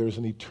beginning. There's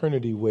an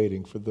eternity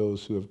waiting for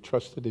those who have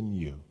trusted in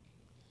you.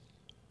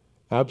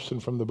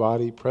 Absent from the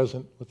body,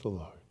 present with the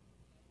Lord.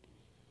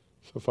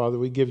 So, Father,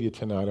 we give you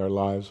tonight our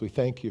lives. We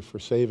thank you for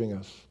saving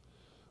us.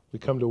 We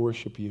come to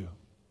worship you.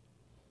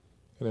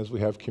 And as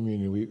we have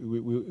communion,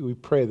 we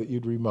pray that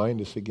you'd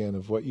remind us again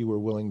of what you were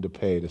willing to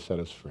pay to set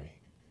us free.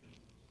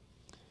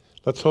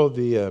 Let's hold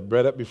the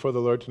bread up before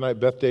the Lord tonight.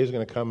 Beth Day is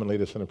going to come and lead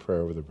us in a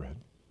prayer over the bread.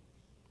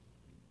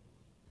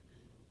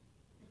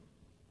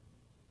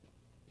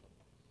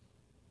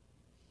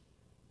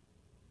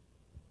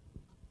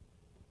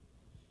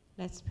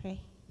 Let's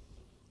pray.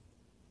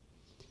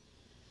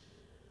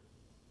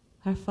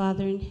 Our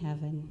Father in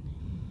heaven,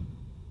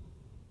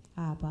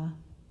 Abba,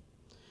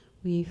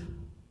 we've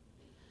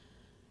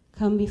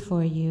come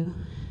before you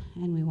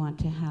and we want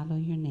to hallow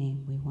your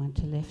name. We want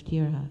to lift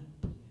you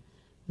up.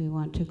 We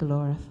want to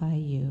glorify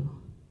you.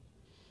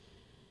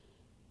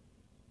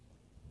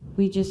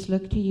 We just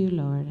look to you,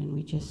 Lord, and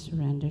we just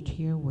surrender to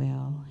your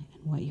will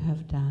and what you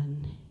have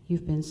done.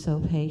 You've been so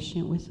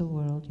patient with the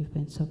world. You've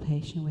been so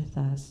patient with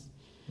us.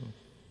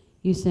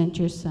 You sent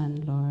your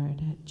Son,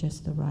 Lord, at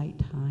just the right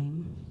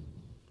time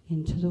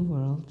into the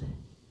world,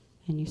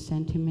 and you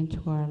sent him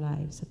into our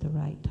lives at the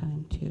right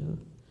time too,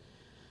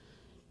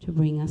 to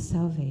bring us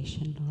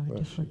salvation, Lord,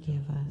 to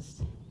forgive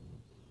us.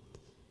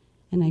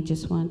 And I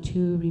just want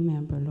to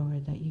remember,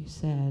 Lord, that you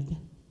said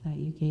that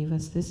you gave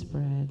us this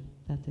bread,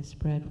 that this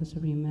bread was a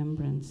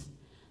remembrance,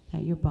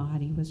 that your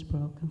body was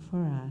broken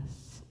for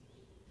us.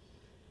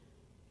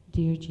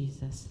 Dear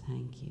Jesus,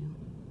 thank you.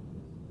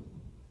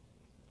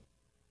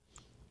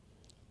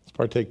 Let's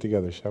partake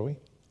together, shall we?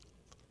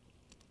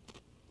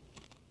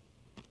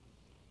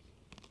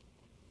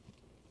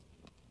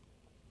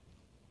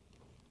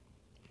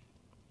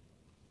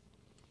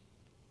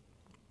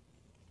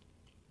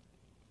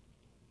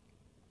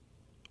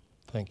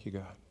 Thank you,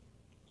 God.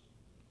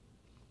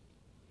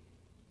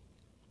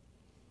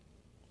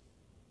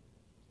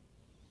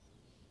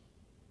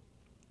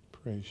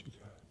 Praise you,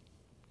 God.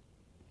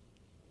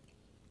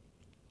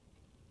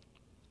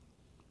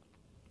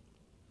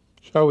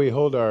 Shall we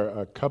hold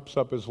our cups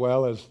up as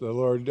well as the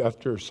Lord,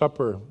 after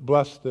supper,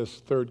 bless this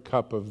third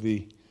cup of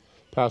the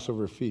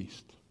Passover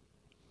feast?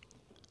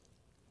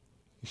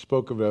 He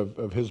spoke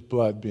of his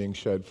blood being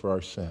shed for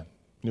our sin,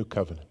 new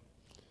covenant.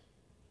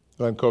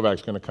 Glenn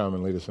Kovac's going to come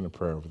and lead us in a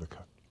prayer over the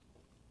cup.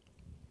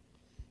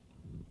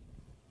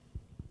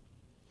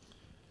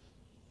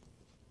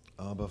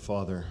 Abba,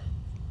 Father,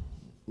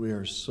 we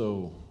are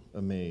so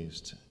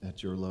amazed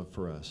at your love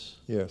for us.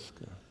 Yes,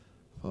 God.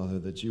 Father,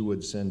 that you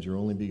would send your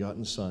only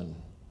begotten Son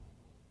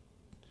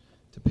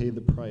to pay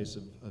the price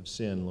of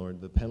sin,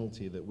 Lord, the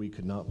penalty that we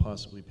could not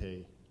possibly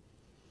pay.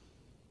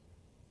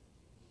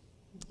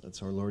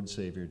 That's our Lord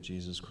Savior,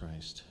 Jesus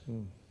Christ.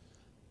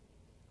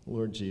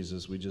 Lord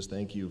Jesus, we just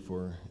thank you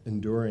for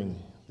enduring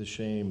the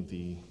shame,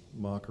 the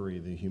mockery,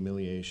 the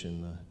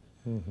humiliation,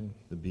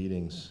 the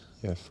beatings,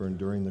 Yes. for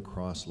enduring the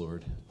cross,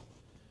 Lord,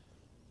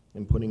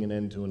 and putting an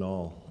end to it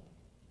all,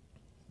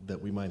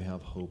 that we might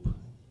have hope.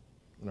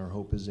 And our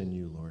hope is in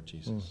you, Lord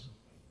Jesus.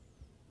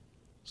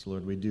 So,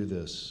 Lord, we do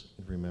this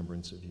in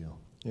remembrance of you.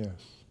 Yes.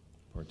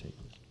 Partake.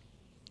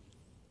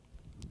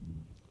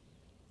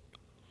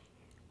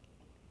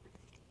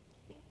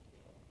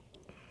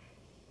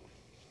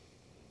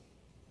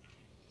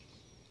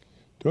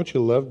 Don't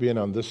you love being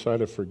on this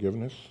side of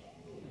forgiveness?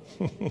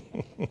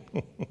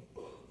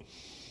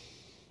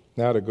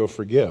 Now to go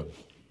forgive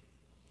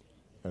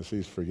as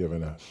he's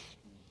forgiven us.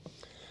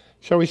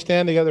 Shall we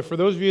stand together? For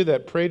those of you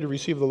that prayed to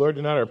receive the Lord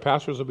tonight, our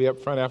pastors will be up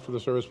front after the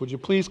service. Would you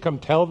please come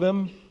tell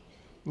them,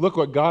 look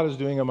what God is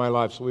doing in my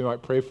life, so we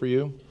might pray for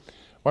you. I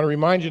want to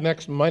remind you,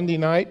 next Monday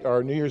night,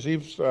 our New Year's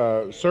Eve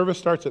service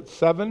starts at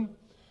 7.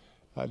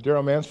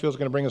 Daryl Mansfield's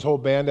going to bring his whole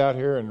band out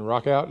here and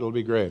rock out. It'll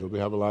be great.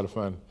 We'll have a lot of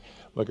fun.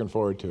 Looking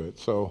forward to it.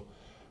 So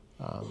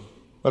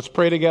let's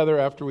pray together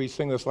after we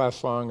sing this last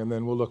song, and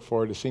then we'll look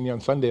forward to seeing you on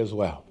Sunday as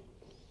well.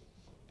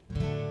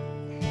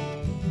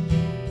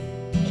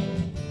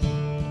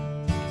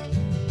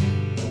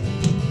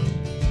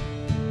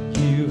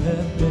 You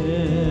have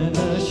been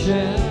a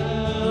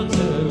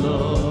shelter,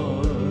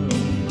 Lord,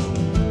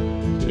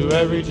 to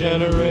every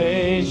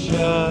generation,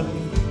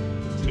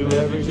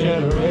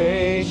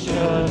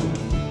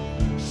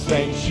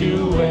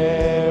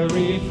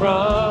 sanctuary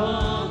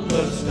from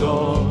the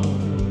storm.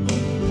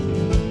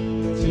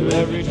 To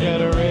every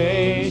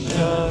generation,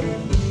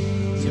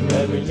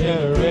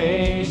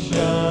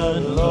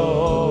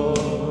 Lord.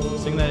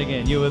 Sing that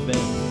again. You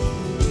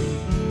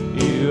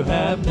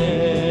have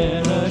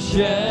been a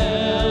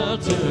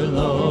shelter,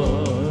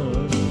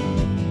 Lord,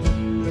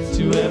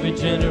 to every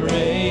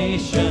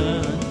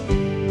generation,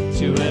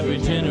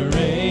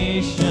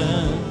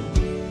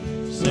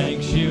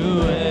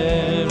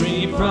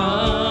 sanctuary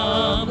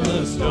from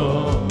the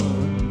storm.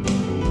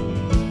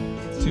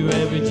 to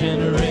every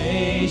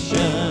generation,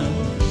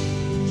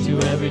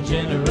 to every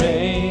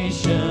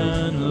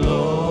generation,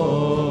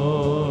 Lord,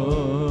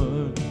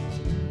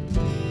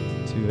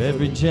 to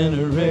every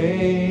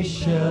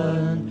generation,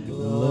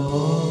 Lord.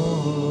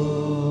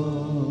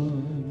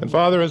 And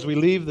Father, as we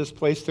leave this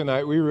place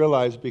tonight, we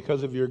realize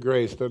because of your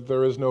grace that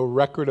there is no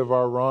record of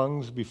our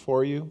wrongs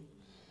before you,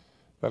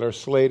 that our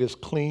slate is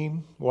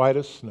clean, white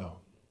as snow,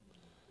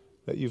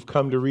 that you've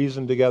come to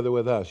reason together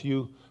with us.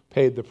 You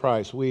paid the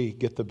price. We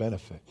get the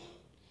benefit.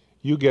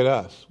 You get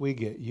us. We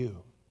get you.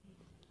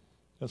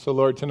 And so,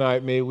 Lord,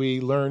 tonight may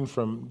we learn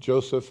from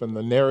Joseph and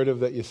the narrative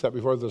that you set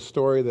before us, the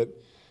story that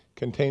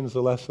contains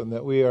the lesson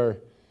that we are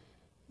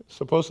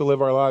supposed to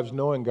live our lives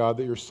knowing, God,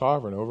 that you're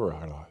sovereign over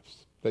our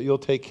lives, that you'll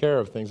take care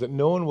of things, that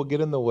no one will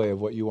get in the way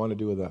of what you want to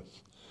do with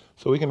us,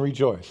 so we can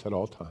rejoice at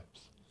all times.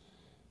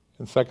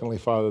 And secondly,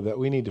 Father, that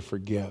we need to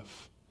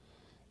forgive,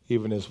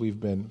 even as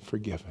we've been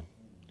forgiven.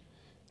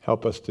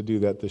 Help us to do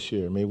that this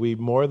year. May we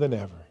more than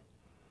ever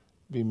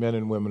be men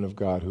and women of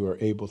God who are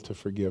able to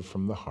forgive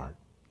from the heart.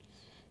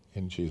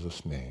 In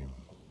Jesus' name,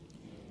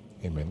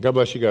 amen. God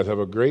bless you guys. Have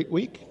a great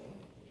week.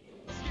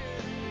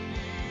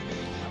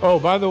 Oh,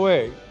 by the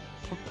way,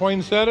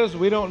 poinsettias,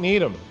 we don't need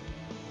them.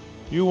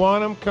 You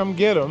want them, come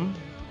get them,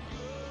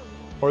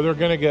 or they're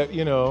going to get,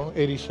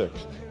 86.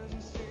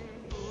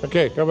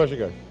 Okay, God bless you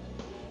guys.